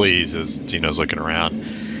your pleas as Dino's looking around,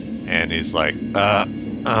 and he's like, I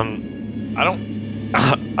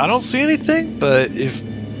don't see anything, but if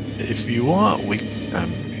you want, we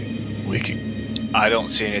can. I don't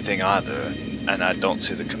see anything either, and I don't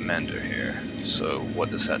see the commander here. So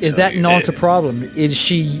what does that Is tell that you? not a problem? Is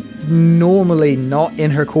she normally not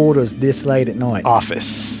in her quarters this late at night?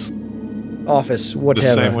 Office, whatever.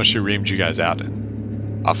 the same one she reamed you guys out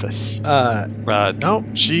in. Office. No,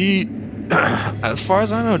 she, as far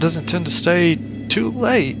as I know, doesn't tend to stay too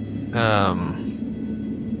late.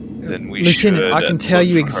 Then we Lieutenant, should I can tell look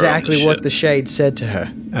you for her on exactly the what ship. the Shade said to her.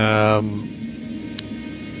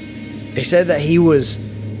 He said that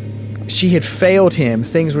she had failed him,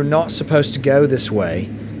 things were not supposed to go this way,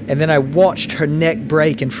 and then I watched her neck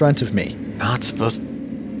break in front of me.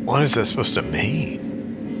 What is that supposed to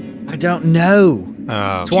mean? I don't know.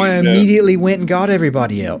 That's why I immediately went and got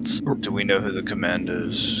everybody else. Do we know who the commander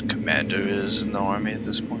is in the army at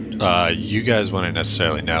this point? You guys wouldn't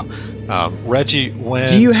necessarily know. Reggie, when...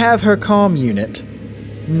 Do you have her comm unit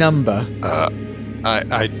number?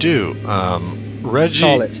 I do. Reggie...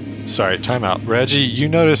 Call it. Sorry, time out. Reggie, you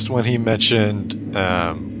noticed when he mentioned,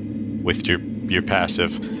 with your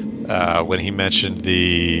passive, when he mentioned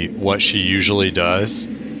what she usually does,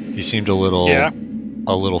 he seemed a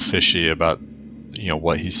little fishy about,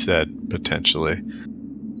 what he said potentially.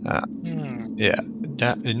 Yeah,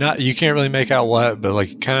 you can't really make out what, but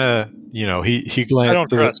like kind of, he glanced. I don't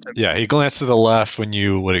trust him. Yeah, he glanced to the left when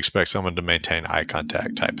you would expect someone to maintain eye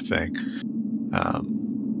contact, type of thing.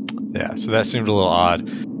 Yeah, so that seemed a little odd.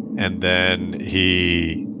 And then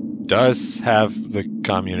he does have the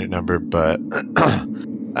comm unit number, but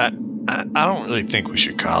I don't really think we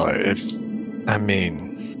should call her.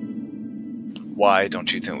 Why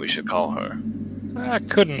don't you think we should call her? That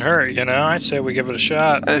couldn't hurt, I say we give it a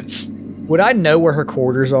shot. Would I know where her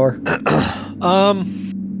quarters are?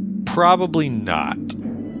 Probably not.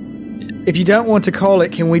 If you don't want to call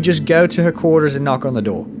it, can we just go to her quarters and knock on the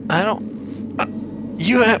door? I don't.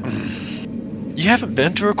 You haven't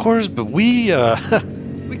been to her quarters, but we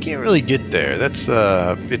can't really get there. That's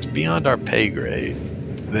it's beyond our pay grade.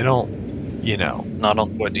 They don't, Not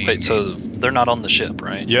on. What do you Wait, mean? so they're not on the ship,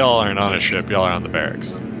 right? Y'all aren't on a ship. Y'all are on the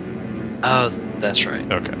barracks. Oh, that's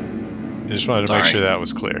right. Okay. I just wanted to make sure that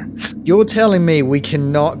was clear. You're telling me we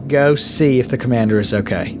cannot go see if the commander is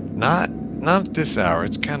okay? Not at this hour.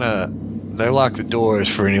 It's kind of, they lock the doors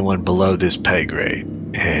for anyone below this pay grade.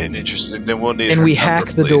 And Interesting. Then we'll need And her we number, hack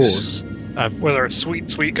the please. doors. With our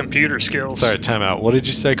sweet computer skills. Sorry, time out. What did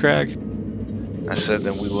you say, Craig? I said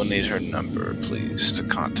then we will need her number, please, to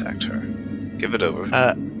contact her. Give it over.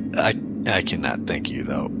 I cannot thank you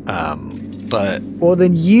though. But Well,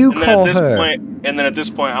 then you call her. And then at this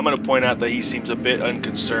point, I'm going to point out that he seems a bit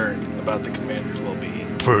unconcerned about the commander's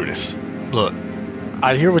well-being. Brutus, look,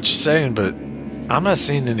 I hear what you're saying, but I'm not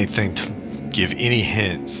seeing anything to give any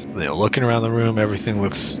hints. Looking around the room, everything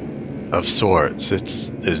looks of sorts.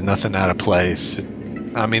 There's nothing out of place.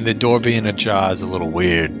 The door being ajar is a little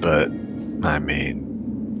weird, but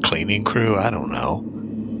cleaning crew, I don't know.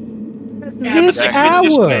 This This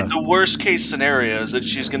way, hour. the worst case scenario is that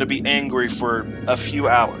she's going to be angry for a few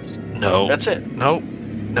hours. No. That's it. Nope.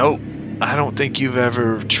 I don't think you've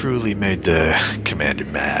ever truly made the commander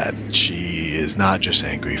mad. She is not just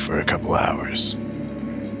angry for a couple hours.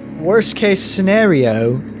 Worst case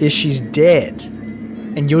scenario is she's dead,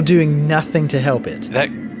 and you're doing nothing to help it.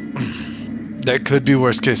 That could be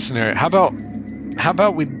worst case scenario. How about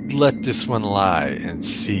we let this one lie and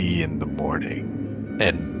see in the morning?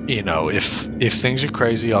 And if things are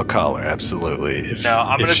crazy, I'll call her. Absolutely. Now,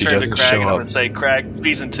 I'm going to turn to Craig and I'm up, going to say, Craig,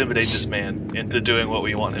 please intimidate this man into doing what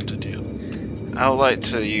we want him to do. I would like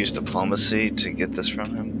to use diplomacy to get this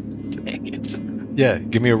from him. Dang it. yeah,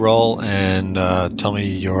 give me a roll and tell me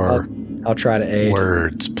your I'll try to aid.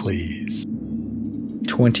 words, please.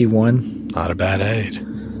 21. Not a bad aid.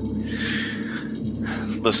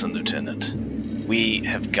 Listen, Lieutenant. We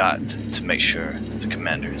have got to make sure that the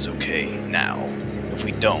commander is okay now. If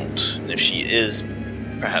we don't, and if she is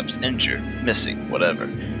perhaps injured, missing, whatever,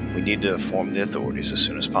 we need to inform the authorities as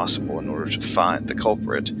soon as possible in order to find the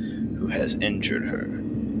culprit who has injured her.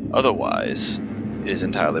 Otherwise, it is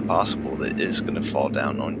entirely possible that it is going to fall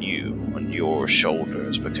down on you, on your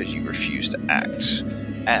shoulders, because you refuse to act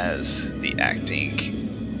as the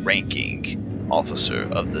acting ranking officer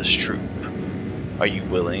of this troop. Are you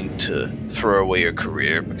willing to throw away your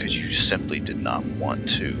career because you simply did not want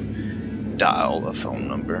to dial a phone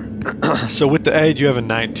number? So with the aid, you have a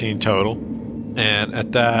 19 total. And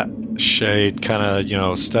at that, Shade kind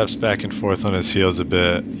of, steps back and forth on his heels a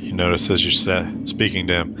bit. You notice as you're speaking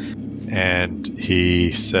to him. And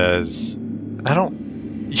he says, Look,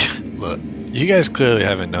 you guys clearly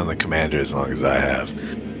haven't known the commander as long as I have.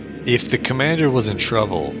 If the commander was in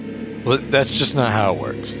trouble, well, that's just not how it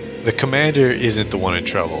works. The commander isn't the one in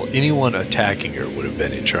trouble. Anyone attacking her would have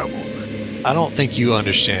been in trouble. I don't think you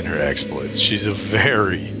understand her exploits. She's a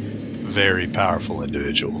very, very powerful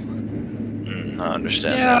individual. I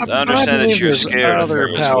understand Yeah, that. I understand that you're scared of her other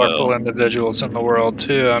as powerful well. individuals in the world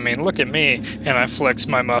too. I mean, look at me, and I flex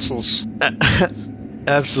my muscles.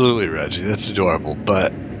 Absolutely, Reggie. That's adorable.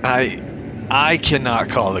 But I cannot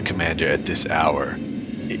call the commander at this hour.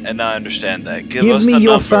 And I understand that. Give us me the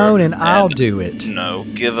your number, phone and I'll do it. No,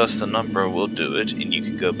 give us the number, we'll do it, and you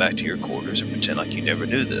can go back to your quarters and pretend like you never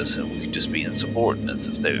knew this, and we can just be insubordinates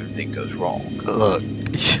if everything goes wrong. Look,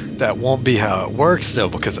 that won't be how it works, though,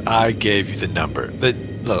 because I gave you the number. But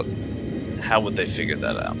look, How would they figure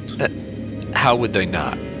that out? how would they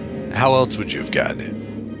not? How else would you have gotten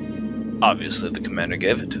it? Obviously, the commander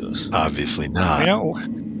gave it to us. Obviously not.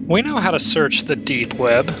 We know how to search the deep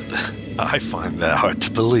web. I find that hard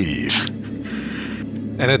to believe.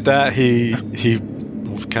 And at that, he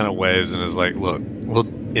kind of waves and is like, look, well,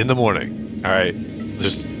 in the morning, all right,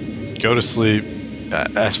 just go to sleep.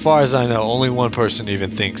 As far as I know, only one person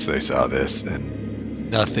even thinks they saw this,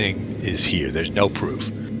 and nothing is here. There's no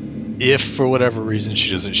proof. If, for whatever reason, she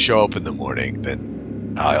doesn't show up in the morning,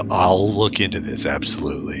 then I'll look into this,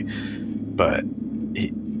 absolutely. But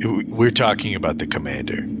we're talking about the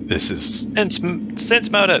commander. This is... Sense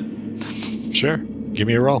motive. Sure. Give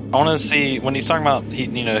me a roll. I want to see when he's talking about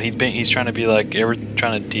he's trying to be like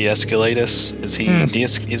trying to de-escalate us. Is he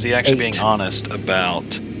is he actually 8. being honest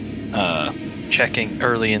about checking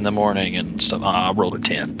early in the morning and stuff? I rolled a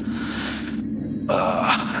 10.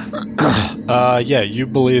 Yeah, you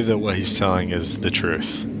believe that what he's telling is the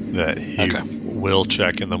truth. That he will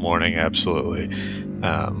check in the morning, absolutely.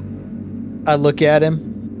 I look at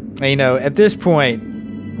him. And, at this point,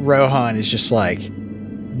 Rohan is just like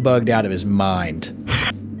bugged out of his mind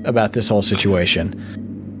about this whole situation.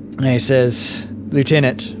 And he says,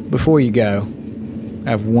 Lieutenant, before you go, I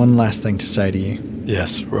have one last thing to say to you.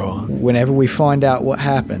 Yes, Rohan. Whenever we find out what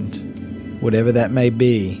happened, whatever that may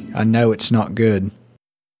be, I know it's not good.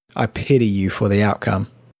 I pity you for the outcome.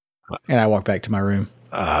 And I walk back to my room.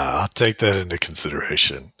 I'll take that into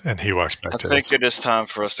consideration. And he walks back to I think us. it is time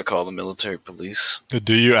for us to call the military police.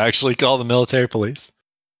 Do you actually call the military police?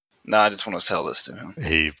 No, I just want to tell this to him.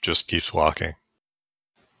 He just keeps walking.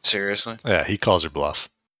 Seriously? Yeah, he calls her bluff.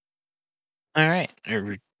 All right, are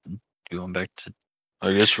we going back to?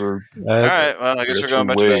 I guess we're. All right, well, I guess we're going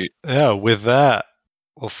back to bed. Yeah, with that,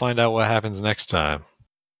 we'll find out what happens next time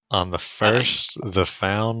on The First, The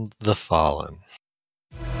Found, The Fallen.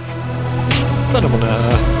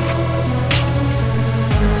 Phenomena.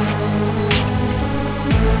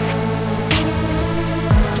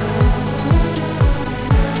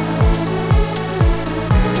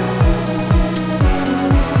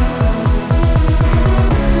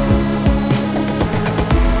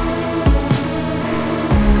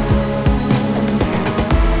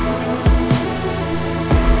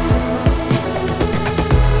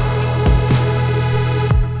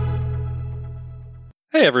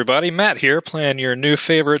 Hey everybody, Matt here, playing your new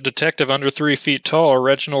favorite detective under 3 feet tall,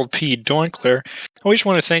 Reginald P. Doinkler. We just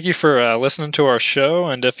want to thank you for listening to our show,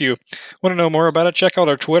 and if you want to know more about it, check out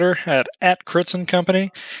our Twitter at Crits &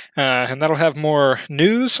 Company, and that'll have more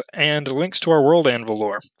news and links to our World Anvil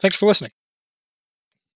lore. Thanks for listening.